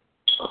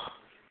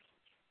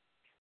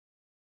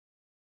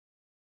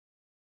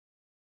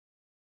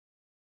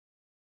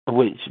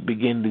 Which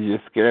began to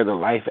just scare the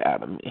life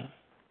out of me.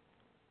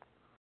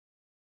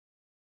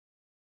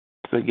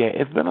 So yeah,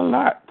 it's been a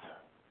lot.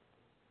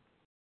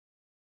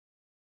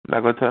 I'm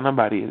not going to tell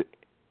nobody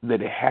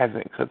that it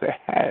hasn't, because it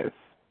has.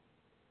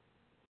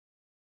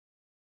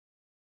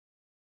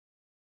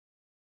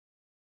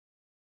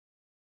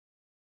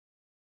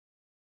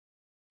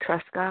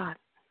 Trust God.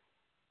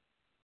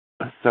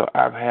 So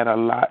I've had a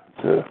lot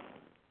to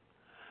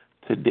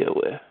deal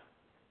with.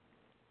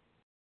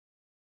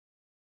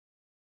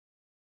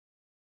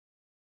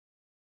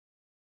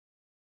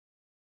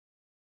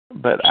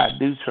 But I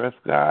do trust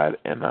God,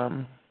 and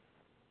I'm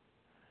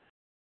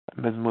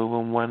just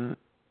moving one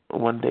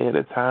day at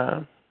a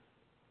time.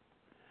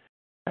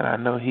 And I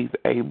know He's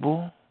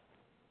able.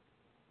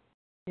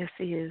 Yes,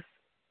 He is.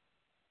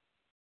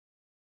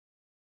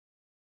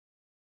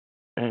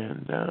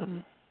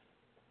 And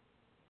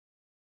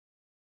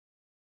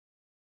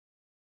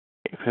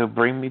if He'll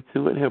bring me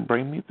to it, He'll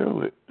bring me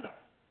through it.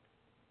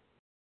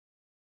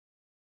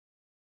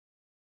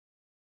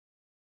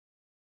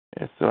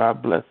 And so I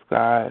bless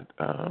God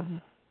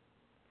for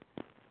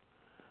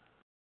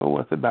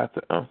what's about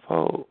to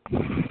unfold.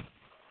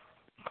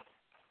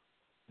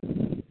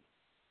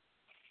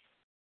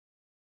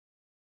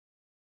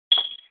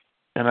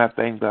 And I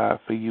thank God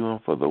for you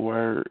and for the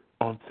word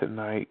on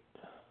tonight.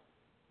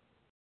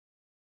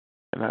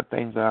 And I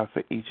thank God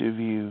for each of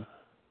you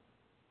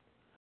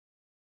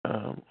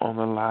on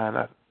the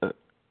line.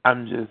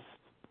 I'm just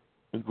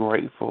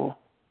grateful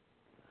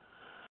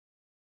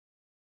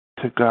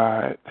to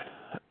God.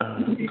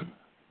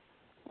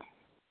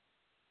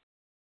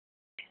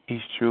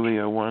 He's truly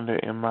a wonder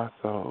in my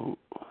soul.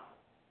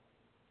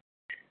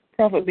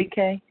 Prophet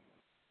BK?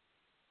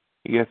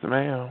 Yes,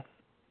 ma'am.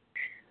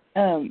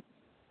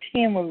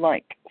 Tim would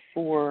like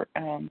for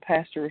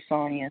Pastor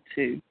Rasonia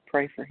to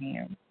pray for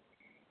him.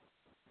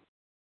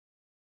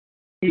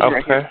 He's okay.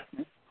 Right here.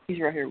 He's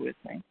right here with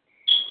me.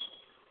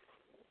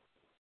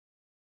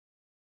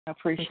 I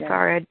appreciate it.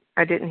 Sorry,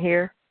 I didn't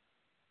hear.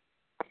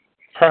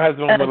 Her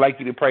husband would like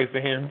you to pray for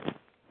him.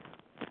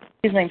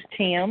 His name's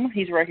Tim.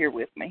 He's right here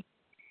with me.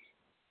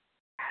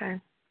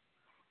 Okay.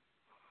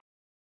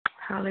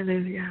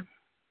 Hallelujah.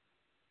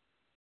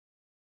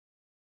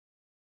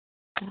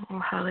 Oh,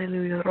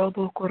 hallelujah.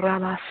 Robo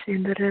kuraba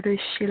sindrebe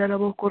shila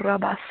robo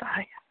kuraba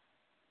saya.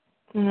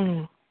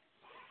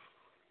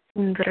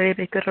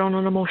 Ndrebe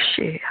karono no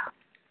moshea.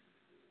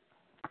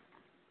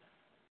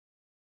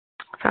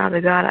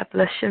 Father God, I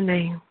bless your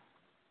name.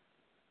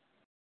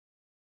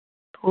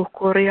 O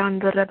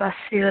coriander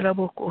basila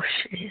robo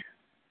koshea.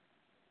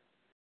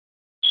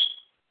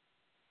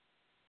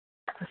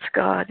 Yes,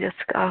 God. Yes,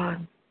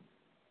 God.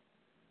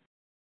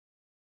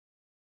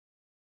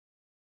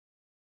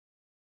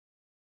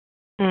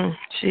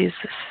 Jesus.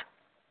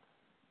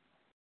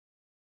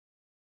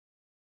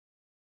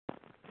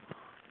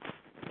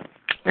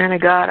 Man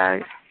of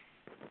God,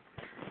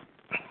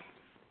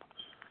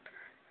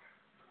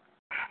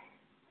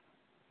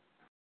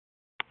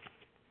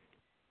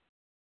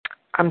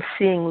 I'm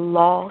seeing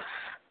loss.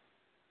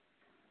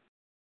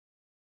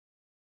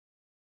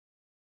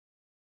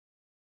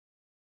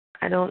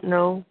 I don't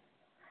know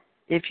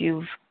if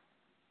you've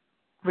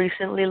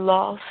recently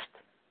lost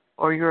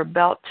or you're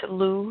about to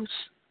lose.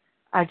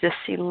 I just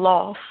see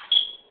loss.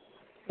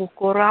 And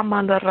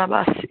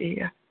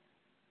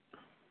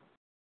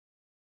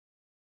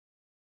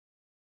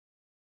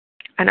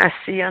I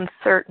see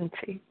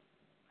uncertainty.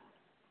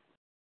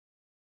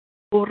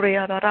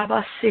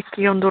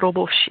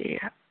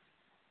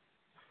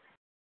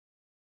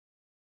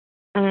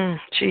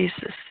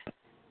 Jesus.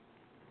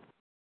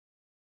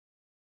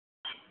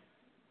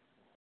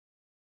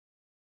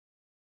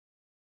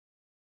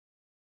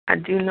 I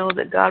do know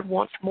that God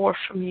wants more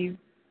from you.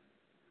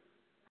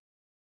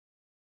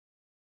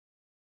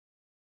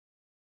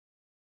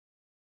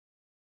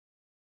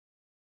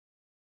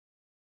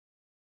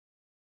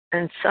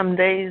 And some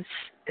days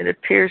it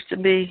appears to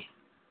be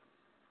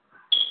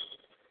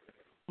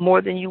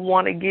more than you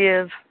want to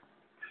give.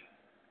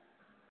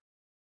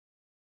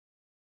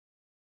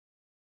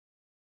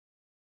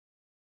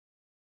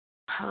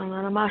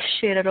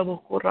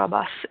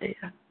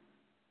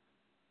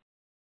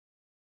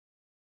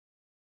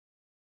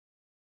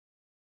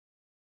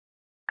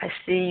 I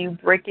see you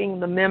breaking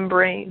the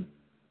membrane.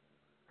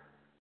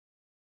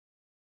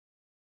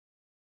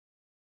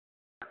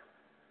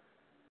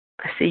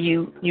 I see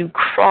you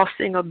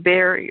crossing a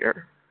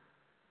barrier.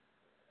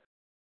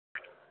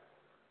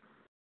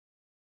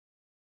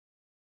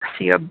 I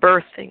see a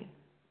birthing.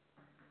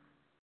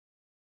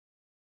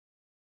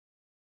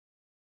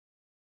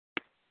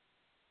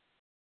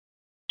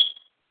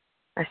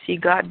 I see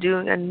God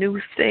doing a new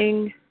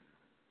thing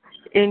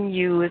in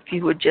you if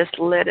you would just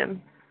let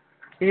Him.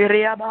 You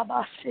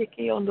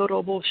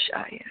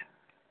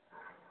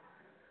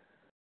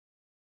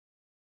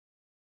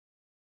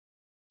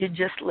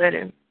just let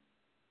Him.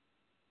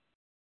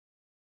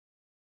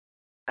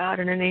 God,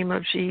 in the name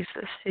of Jesus.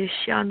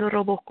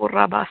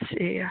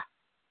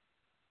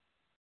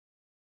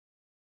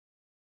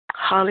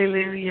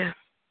 Hallelujah.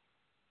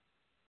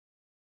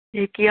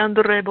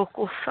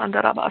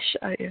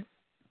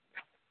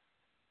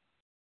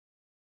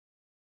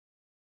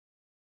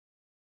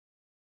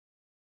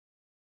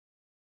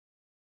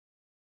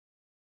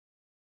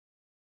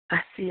 I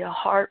see a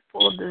heart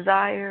full of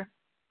desire,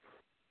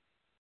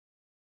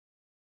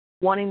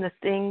 wanting the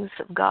things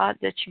of God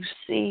that you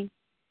see.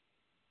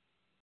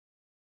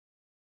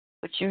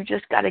 But you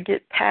just got to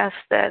get past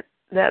that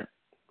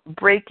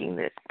breaking,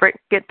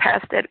 get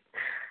past that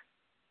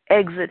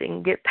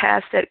exiting, get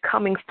past that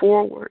coming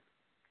forward.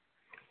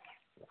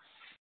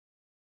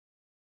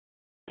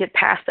 Get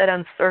past that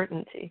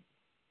uncertainty.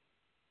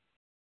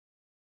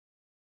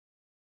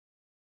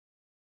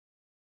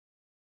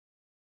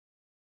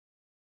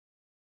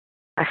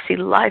 I see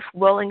life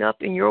welling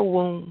up in your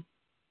womb,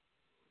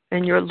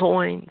 in your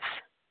loins.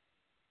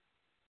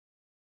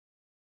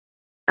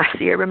 I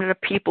see a remnant of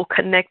people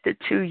connected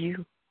to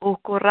you.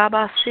 But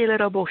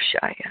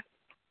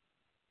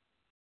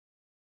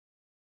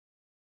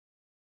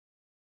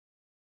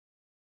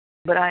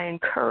I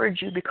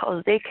encourage you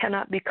because they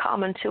cannot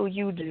become until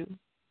you do.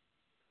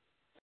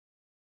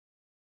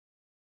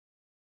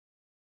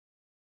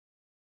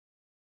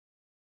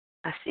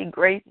 I see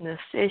greatness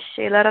in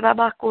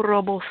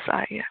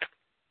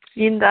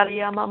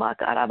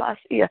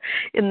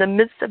the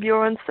midst of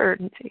your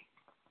uncertainty.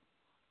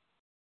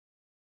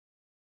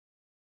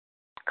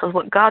 Because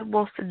what God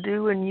wants to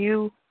do in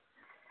you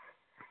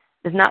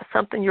is not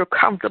something you're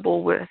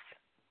comfortable with.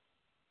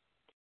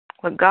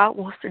 What God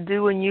wants to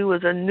do in you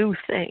is a new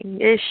thing.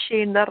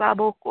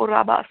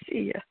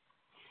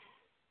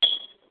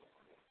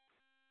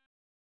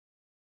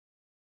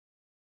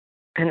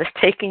 And it's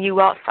taking you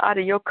outside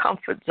of your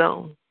comfort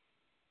zone.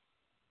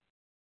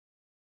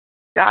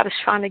 God is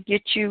trying to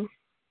get you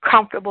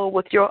comfortable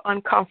with your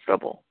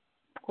uncomfortable.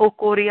 Will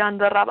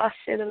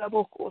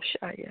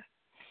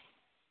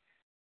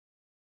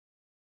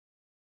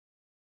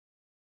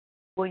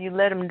you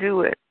let him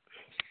do it?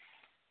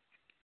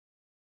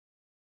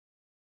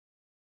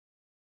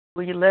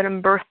 Will you let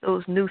him birth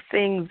those new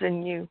things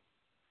in you?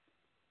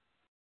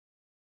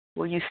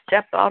 Will you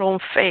step out on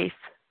faith?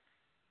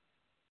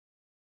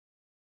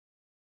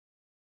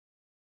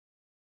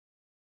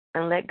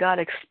 And let God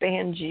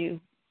expand you.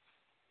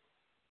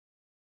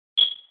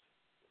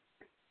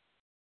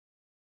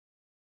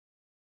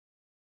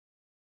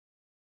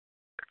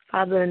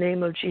 Father, in the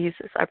name of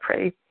Jesus, I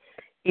pray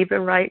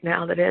even right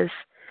now that as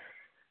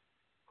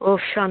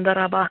your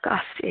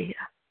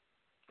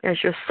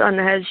son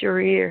has your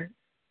ear,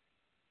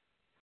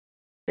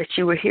 that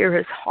you would hear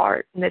his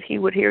heart and that he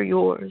would hear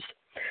yours.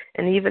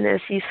 And even as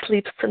he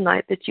sleeps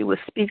tonight, that you would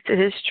speak to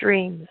his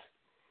dreams.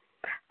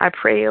 I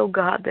pray, oh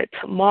God, that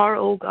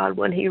tomorrow, oh God,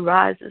 when he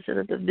rises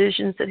and the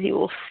visions that he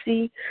will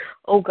see,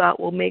 oh God,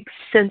 will make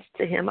sense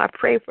to him. I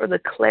pray for the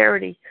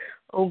clarity,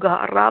 oh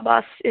God,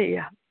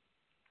 Rabaseya,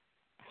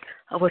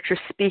 of what you're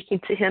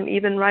speaking to him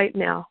even right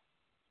now.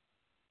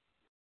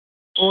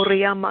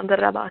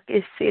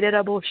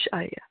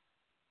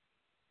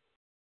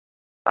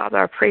 Father,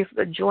 I pray for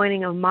the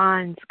joining of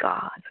minds,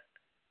 God.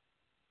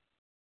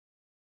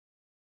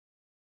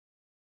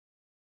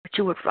 That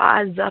you would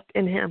rise up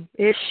in him.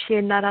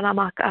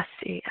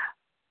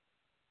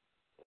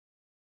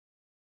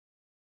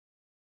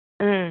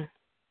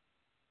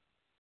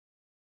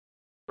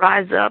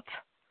 Rise up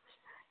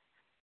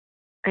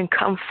and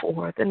come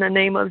forth in the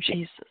name of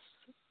Jesus.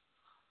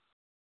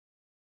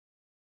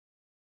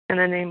 In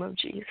the name of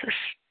Jesus.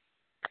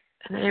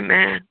 And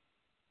amen.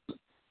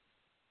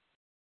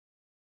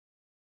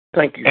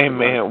 Thank you.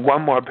 Amen.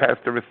 One more,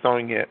 Pastor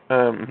Rasonia.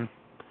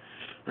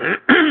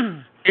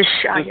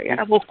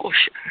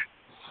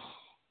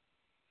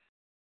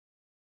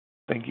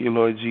 Thank you,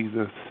 Lord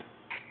Jesus.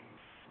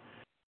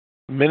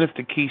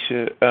 Minister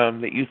Keisha,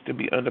 that used to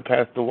be under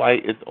Pastor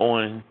White, is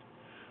on,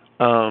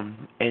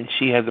 and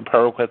she has a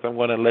prayer request. I'm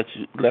going to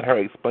let her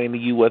explain to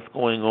you what's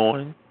going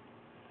on,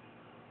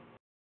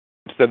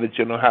 so that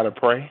you know how to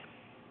pray.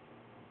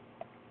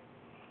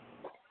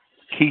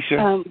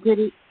 Keisha.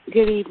 Good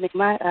evening.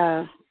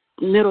 My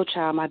middle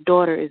child, my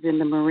daughter, is in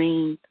the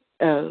Marine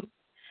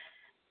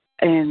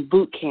and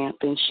boot camp,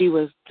 and she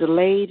was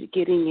delayed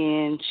getting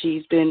in.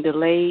 She's been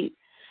delayed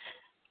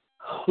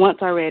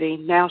once already.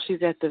 Now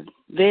she's at the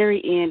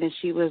very end, and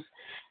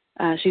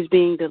she's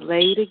being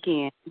delayed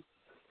again.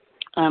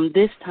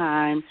 This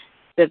time,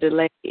 the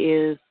delay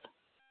is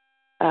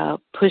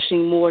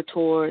pushing more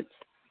towards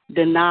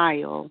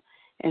denial,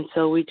 and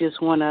so we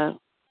just want to.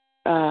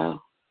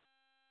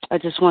 I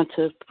just want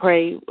to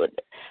pray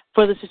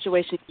for the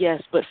situation,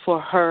 yes, but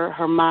for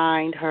her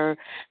mind, her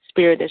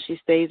spirit, that she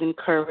stays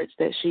encouraged,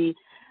 that she,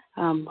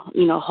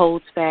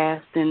 holds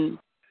fast and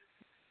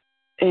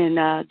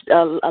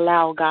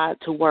allow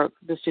God to work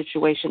the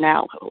situation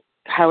out,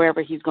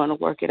 however he's going to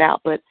work it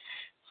out. But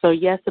so,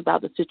 yes,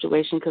 about the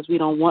situation, because we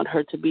don't want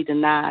her to be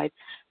denied,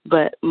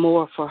 but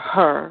more for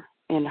her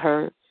and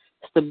her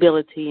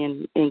stability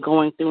and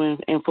going through,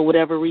 and for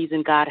whatever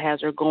reason God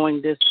has her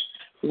going this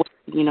way,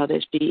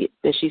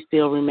 that she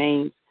still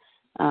remains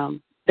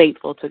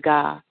faithful to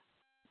God.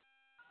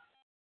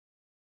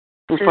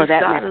 And for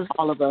that matter,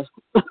 all of us.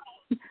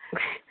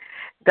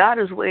 God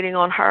is waiting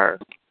on her.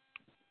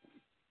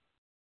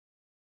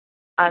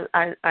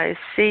 I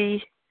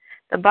see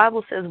the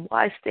Bible says,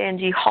 why stand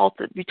ye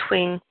halted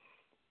between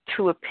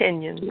two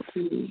opinions?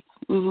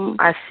 Mm-hmm.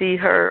 I see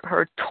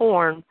her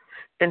torn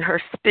in her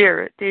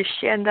spirit.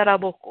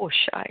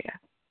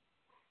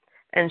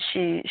 And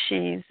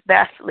she's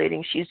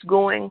vacillating. She's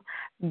going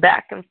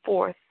back and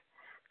forth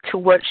to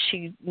what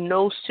she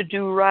knows to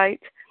do right,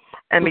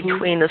 and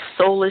between the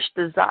soulish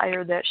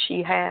desire that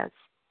she has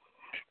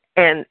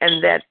and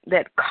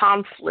that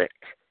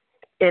conflict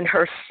in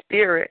her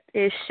spirit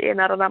is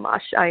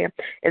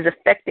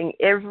affecting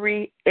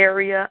every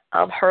area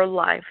of her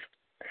life.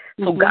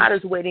 So God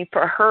is waiting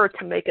for her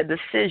to make a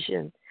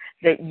decision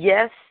that,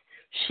 yes,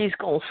 she's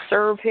going to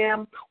serve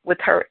him with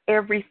her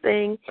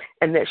everything,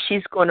 and that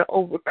she's going to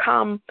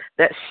overcome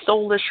that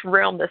soulish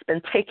realm that's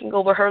been taking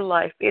over her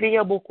life.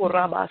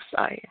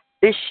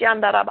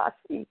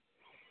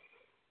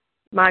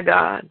 My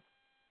God.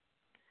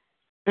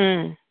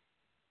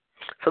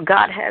 So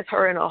God has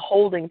her in a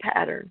holding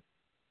pattern,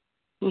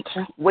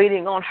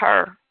 waiting on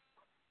her.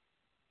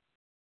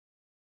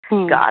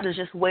 God is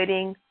just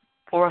waiting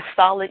for a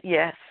solid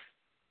yes.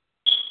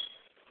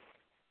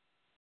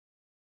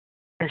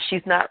 And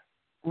she's not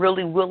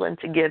really willing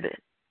to give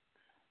it.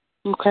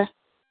 Okay.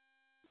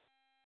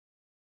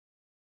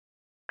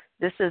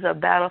 This is a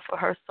battle for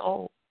her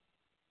soul.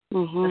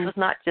 This is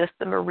not just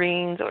the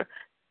Marines, or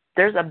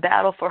there's a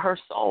battle for her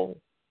soul.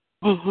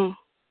 And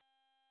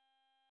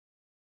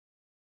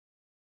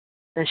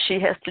she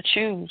has to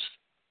choose.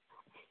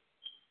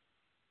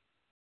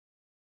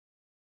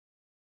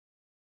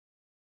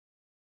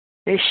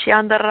 She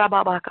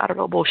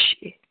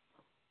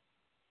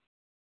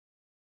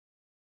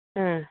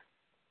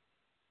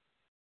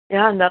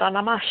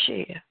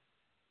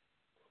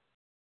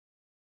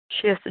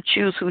has to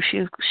choose who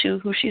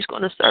she's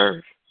going to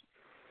serve.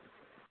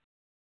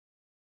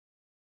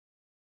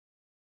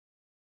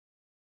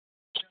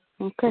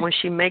 Okay. When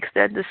she makes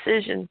that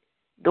decision,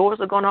 doors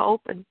are going to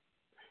open.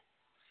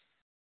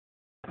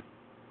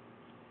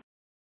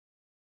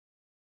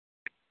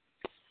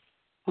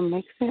 That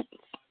makes sense.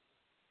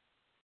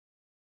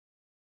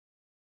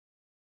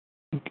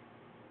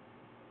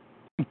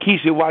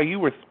 Keisha, while you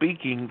were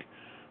speaking,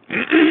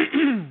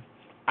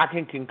 I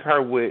can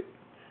concur with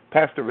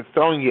Pastor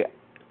Rasonia.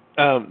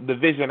 The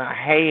vision I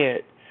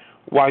had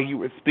while you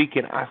were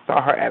speaking, I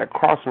saw her at a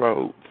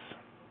crossroads.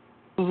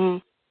 And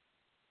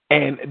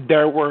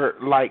there were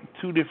like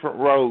two different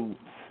roads,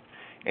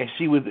 and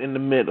she was in the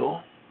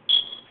middle.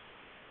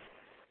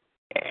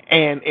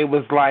 And it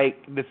was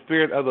like the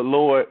Spirit of the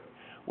Lord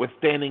was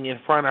standing in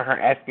front of her,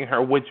 asking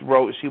her which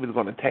road she was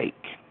going to take.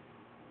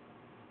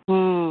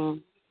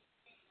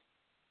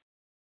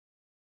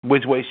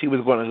 Which way she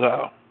was going to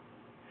go.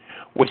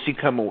 Was she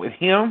coming with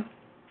him,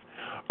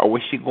 or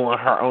was she going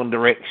her own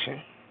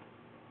direction?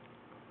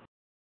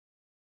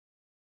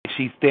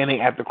 She's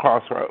standing at the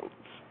crossroads.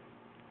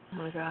 Oh,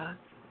 my God.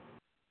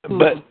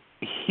 But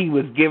he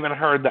was giving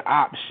her the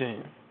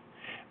option,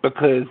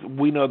 because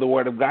we know the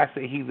Word of God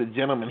said he's a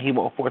gentleman. He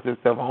won't force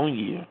himself on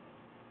you.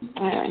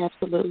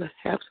 Absolutely.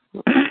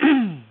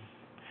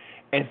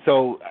 And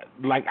so,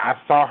 like, I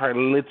saw her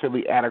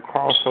literally at a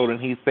crossroad, and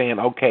he's saying,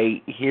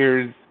 okay,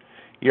 here's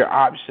your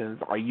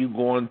options. Are you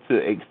going to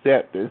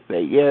accept and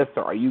say yes,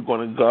 or are you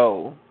going to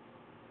go?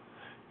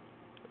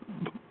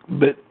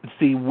 But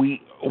see,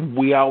 we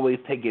always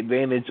take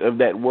advantage of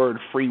that word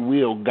free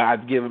will.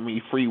 God's given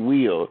me free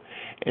will.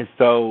 And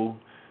so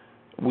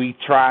we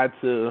try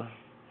to,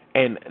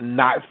 and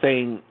not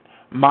saying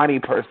money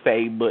per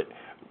se, but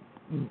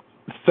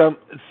some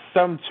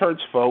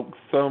church folks,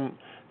 some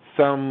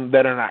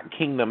that are not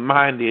kingdom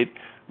minded,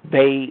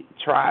 they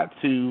try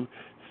to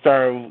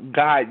serve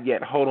God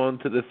yet hold on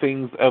to the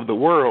things of the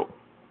world.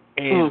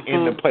 And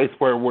in the place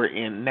where we're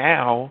in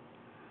now,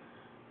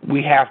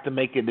 we have to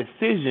make a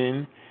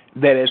decision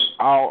that it's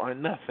all or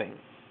nothing.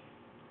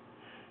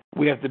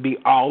 We have to be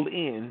all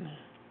in.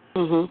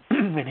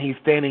 And he's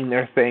standing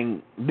there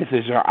saying, this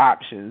is your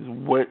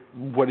options. What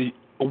are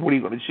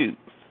you going to choose?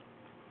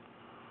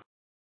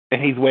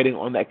 And he's waiting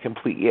on that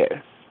complete yes.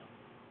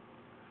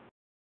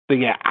 So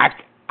yeah,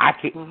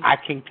 I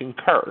can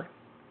concur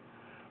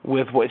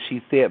with what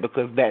she said,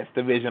 because that's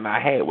the vision I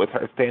had with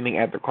her standing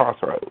at the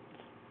crossroads.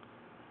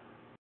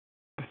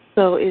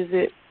 So is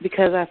it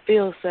because I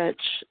feel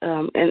such,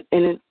 and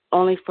it's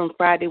only from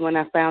Friday when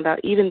I found out,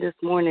 even this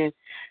morning,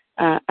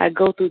 I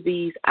go through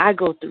these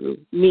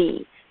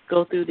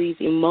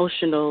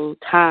emotional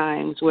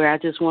times where I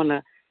just want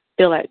to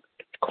feel like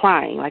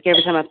crying. Like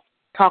every time I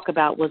talk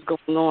about what's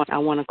going on, I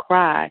want to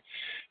cry.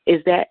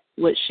 Is that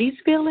what she's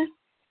feeling?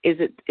 Is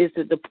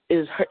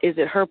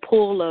it her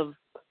pull of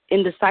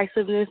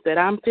indecisiveness that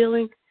I'm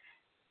feeling?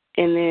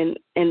 And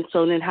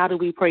so how do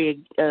we pray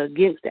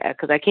against that?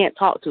 Because I can't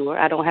talk to her.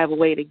 I don't have a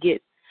way to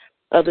get,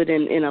 other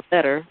than in a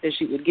letter that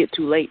she would get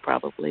too late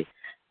probably.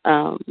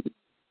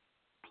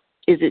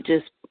 Is it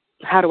just,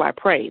 how do I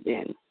pray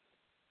then?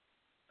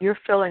 You're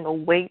feeling a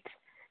weight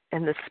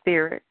in the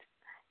spirit,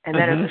 and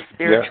that is a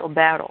spiritual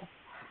battle.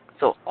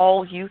 So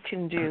all you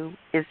can do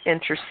is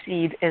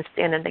intercede and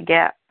stand in the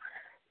gap.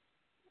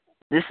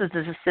 This is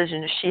the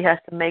decision that she has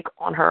to make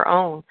on her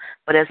own.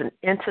 But as an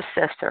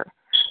intercessor,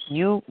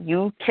 you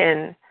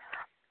can,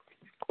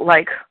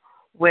 like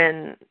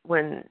when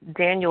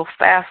Daniel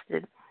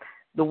fasted,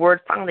 the word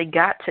finally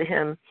got to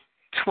him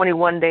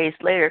 21 days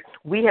later.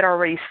 We had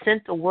already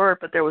sent the word,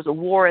 but there was a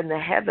war in the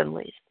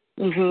heavenlies.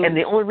 And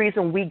the only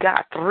reason we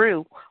got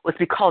through was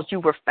because you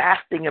were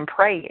fasting and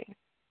praying.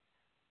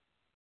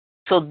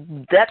 So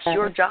that's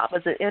your job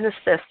as an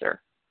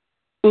intercessor,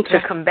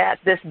 to combat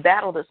this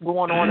battle that's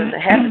going on in the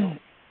heavens.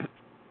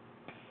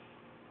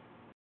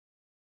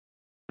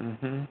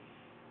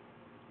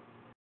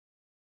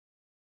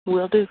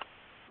 Will do.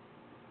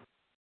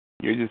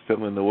 You're just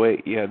feeling the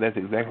weight. Yeah, that's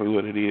exactly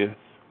what it is.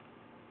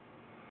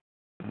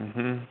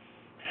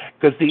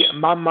 Because see,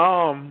 my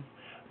mom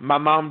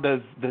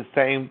does the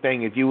same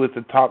thing. If you were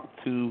to talk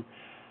to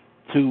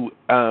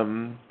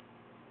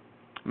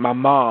my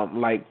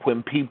mom, like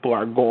when people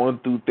are going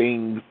through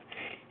things,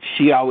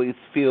 she always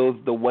feels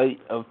the weight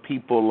of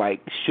people.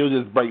 Like she'll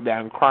just break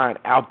down crying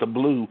out the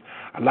blue.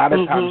 A lot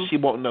of times she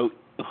won't know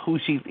who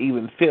she's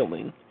even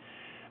feeling,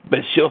 but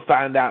she'll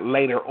find out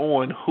later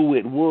on who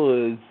it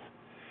was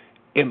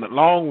in the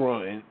long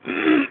run.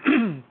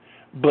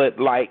 But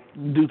like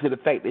due to the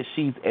fact that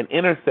she's an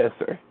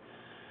intercessor,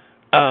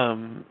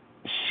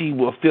 she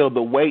will feel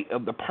the weight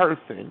of the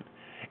person,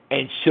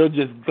 and she'll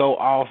just go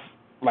off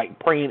like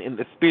praying in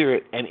the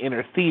spirit and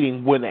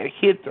interceding when that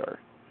hits her,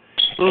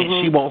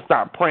 and she won't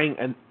stop praying,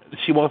 and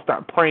she won't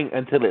stop praying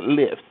until it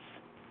lifts,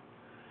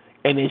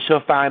 and then she'll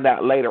find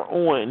out later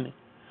on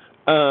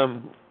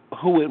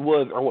who it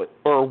was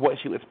or what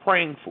she was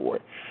praying for.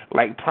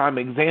 Like prime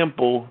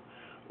example,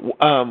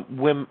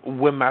 when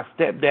my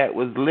stepdad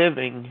was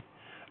living,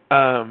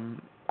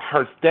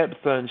 her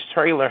stepson's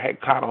trailer had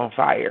caught on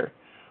fire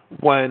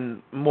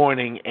one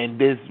morning, and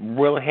this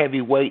real heavy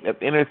weight of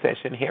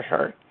intercession hit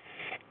her,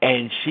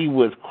 and she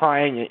was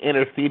crying and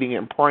interceding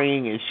and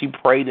praying, and she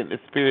prayed in the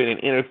spirit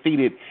and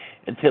interceded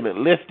until it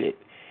lifted.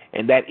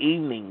 And that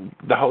evening,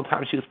 the whole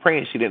time she was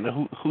praying, she didn't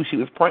know who she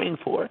was praying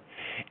for.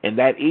 And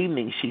that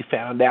evening, she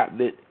found out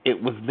that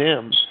it was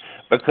them,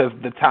 because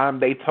the time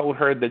they told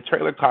her the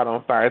trailer caught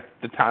on fire,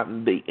 the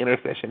time the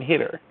intercession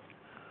hit her.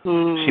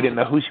 She didn't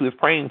know who she was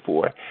praying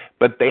for,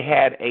 but they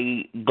had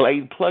a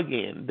Glade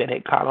plug-in that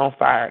had caught on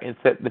fire and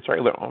set the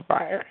trailer on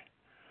fire.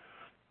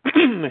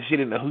 She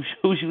didn't know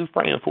who she was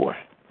praying for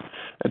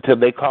until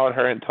they called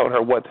her and told her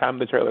what time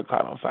the trailer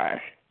caught on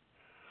fire.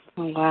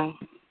 Wow.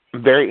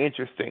 Very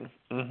interesting.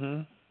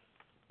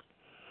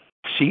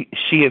 She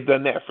has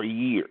done that for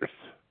years.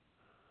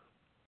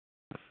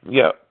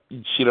 Yep.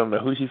 She don't know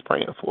who she's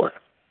praying for.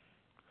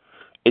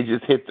 It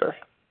just hits her.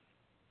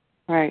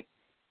 Right.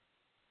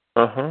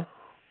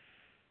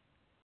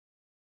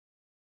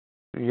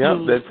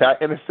 Yep, that's how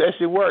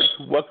intercession works.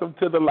 Welcome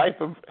to the life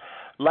of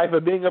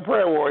being a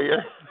prayer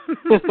warrior.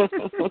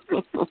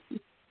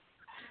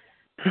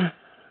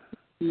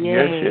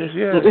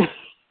 Yes.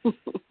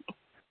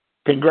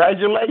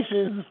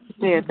 Congratulations.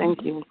 Yeah,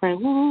 thank you.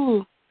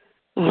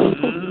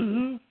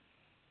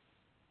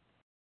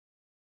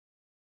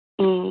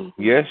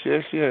 Yes.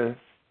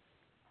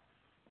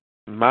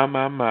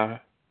 My.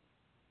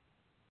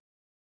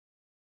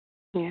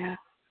 Yeah.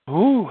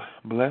 Ooh,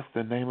 bless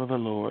the name of the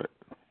Lord.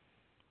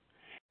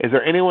 Is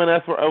there anyone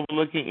else we're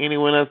overlooking?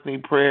 Anyone else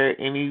need prayer?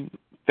 Anything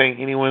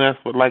anyone else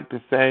would like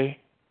to say?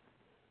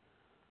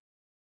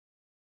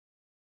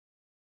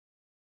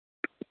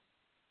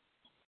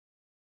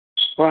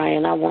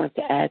 Brian, I wanted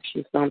to ask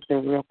you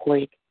something real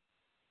quick.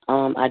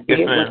 I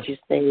did what you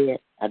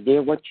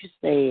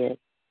said.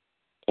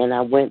 And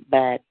I went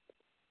back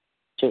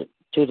to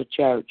the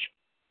church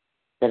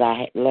that I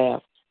had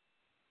left.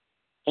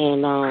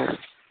 And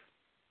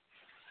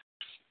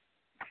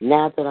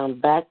now that I'm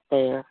back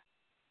there,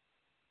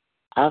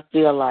 I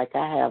feel like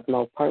I have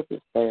no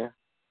purpose there.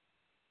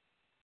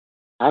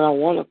 I don't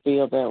want to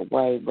feel that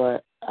way,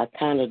 but I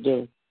kind of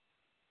do.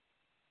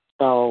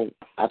 So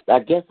I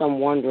guess I'm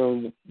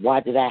wondering, why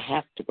did I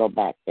have to go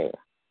back there?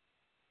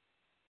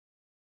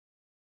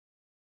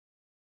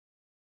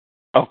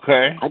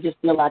 Okay. I just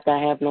feel like I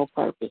have no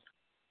purpose.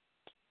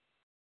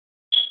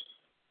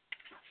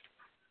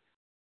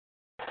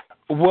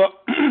 Well,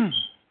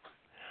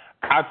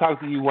 I'll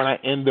talk to you when I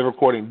end the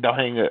recording. Don't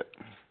hang up.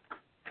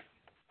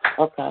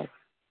 Okay.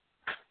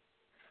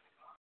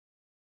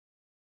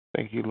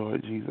 Thank you,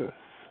 Lord Jesus.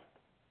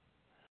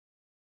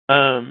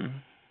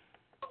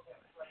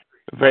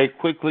 Very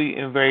quickly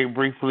and very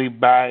briefly,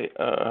 by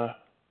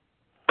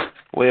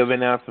way of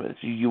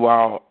announcements, you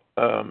all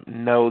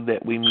know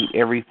that we meet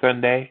every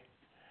Sunday,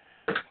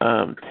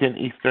 10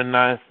 Eastern,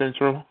 9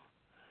 Central.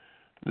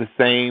 The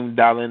same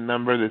dial-in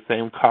number, the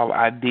same call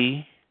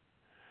ID.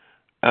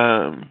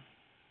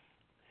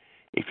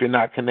 If you're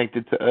not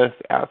connected to us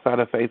outside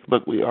of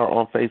Facebook, we are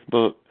on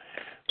Facebook,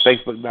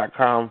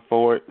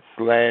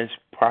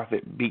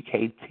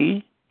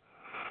 facebook.com/ProphetBKT.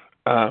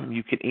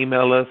 You can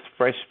email us,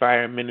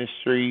 Freshfire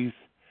Ministries,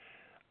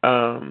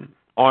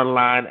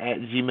 online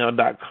at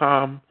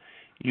gmail.com.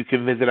 You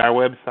can visit our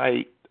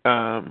website,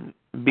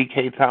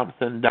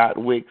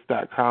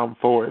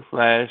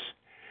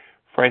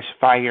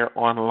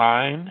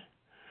 bkthompson.wix.com/freshfireonline.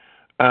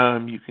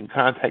 You can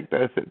contact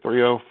us at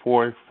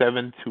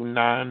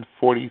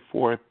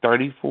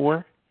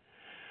 304-729-4434.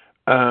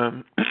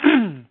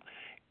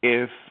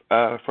 If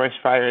Fresh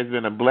Fire has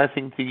been a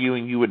blessing to you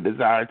and you would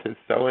desire to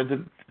sow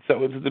into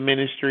the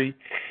ministry,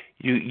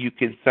 you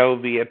can sow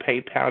via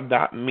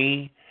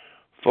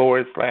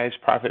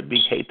paypal.me/Prophet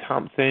BK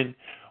Thompson.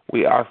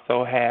 We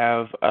also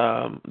have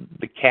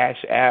the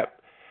Cash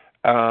App.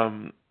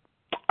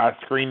 Our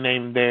screen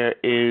name there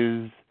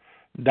is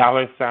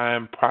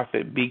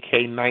 $Prophet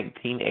BK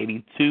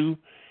 1982.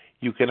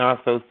 You can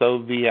also sow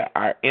via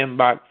our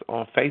inbox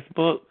on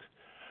Facebook.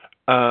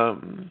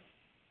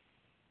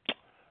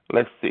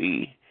 Let's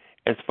see.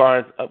 As far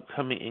as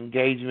upcoming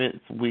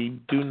engagements, we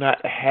do not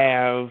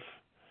have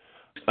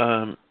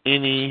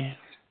any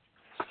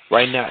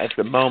right now at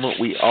the moment.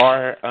 We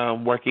are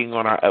working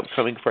on our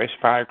upcoming Fresh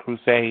Fire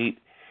Crusade,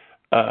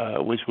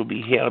 which will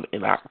be held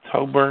in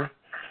October.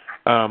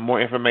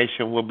 More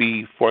information will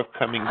be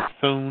forthcoming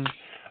soon.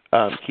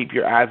 Keep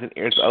your eyes and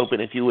ears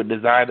open. If you would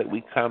desire that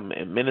we come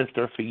and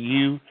minister for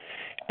you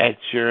at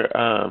your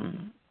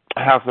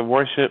house of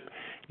worship,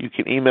 you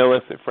can email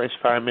us at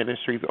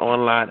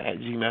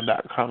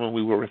freshfireministriesonline@gmail.com, and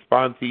we will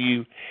respond to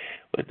you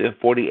within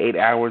 48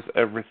 hours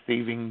of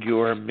receiving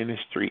your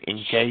ministry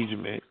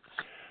engagement.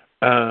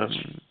 I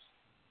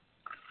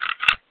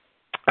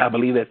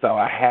believe that's all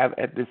I have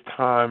at this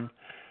time.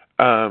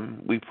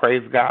 We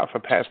praise God for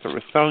Pastor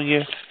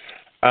Rasonia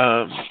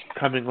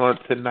coming on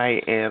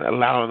tonight and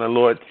allowing the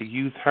Lord to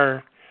use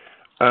her.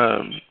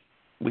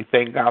 We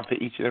thank God for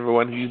each and every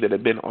one of you that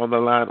have been on the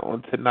line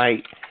on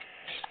tonight.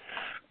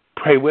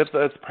 Pray with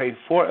us, pray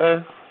for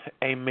us,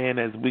 amen,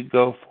 as we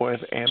go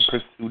forth and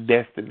pursue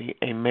destiny,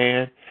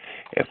 amen.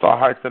 If our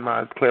hearts and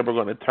minds clear, we're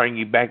going to turn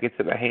you back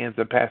into the hands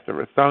of Pastor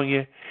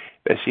Rasonia,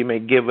 that she may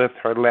give us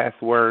her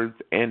last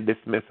words and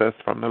dismiss us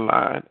from the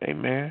line,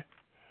 amen.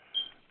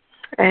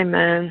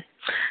 Amen.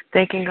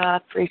 Thanking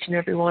God for each and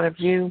every one of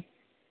you.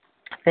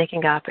 Thanking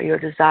God for your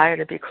desire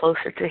to be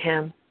closer to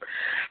Him.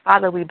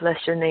 Father, we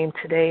bless your name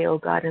today, oh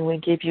God, and we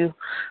give you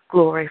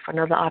glory for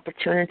another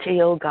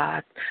opportunity, oh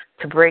God,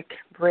 to break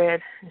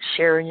bread and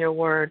share in your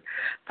word,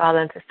 Father,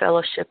 and to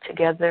fellowship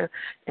together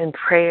in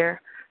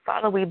prayer.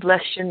 Father, we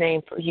bless your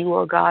name, for you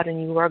are God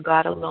and you are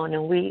God alone,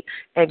 and we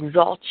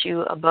exalt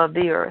you above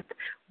the earth.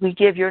 We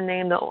give your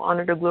name the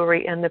honor, the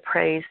glory, and the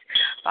praise.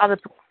 Father,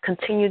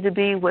 continue to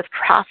be with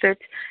Prophet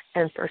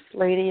and First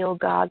Lady, oh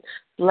God.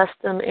 Bless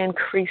them,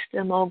 increase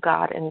them, oh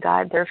God, and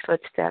guide their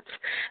footsteps.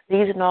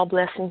 These and all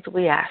blessings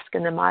we ask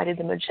in the mighty,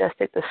 the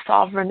majestic, the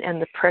sovereign,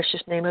 and the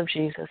precious name of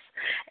Jesus.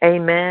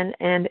 Amen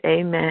and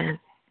amen.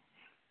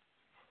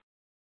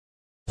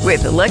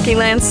 With the Lucky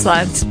Land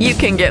Slots, you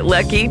can get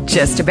lucky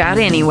just about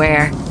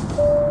anywhere.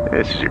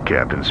 This is your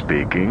captain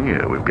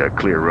speaking. We've got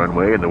clear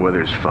runway and the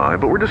weather's fine,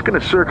 but we're just going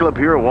to circle up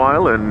here a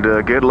while and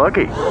get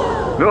lucky.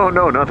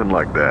 No, nothing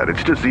like that.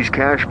 It's just these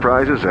cash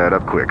prizes add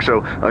up quick.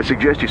 So I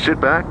suggest you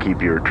sit back,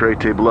 keep your tray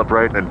table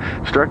upright, and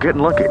start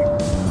getting lucky.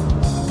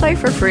 Play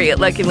for free at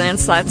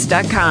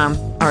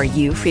LuckyLandSlots.com. Are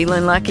you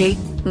feeling lucky?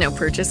 No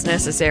purchase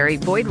necessary.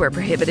 Void where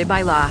prohibited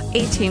by law.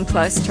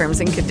 18+ terms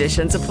and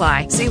conditions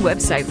apply. See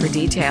website for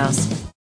details.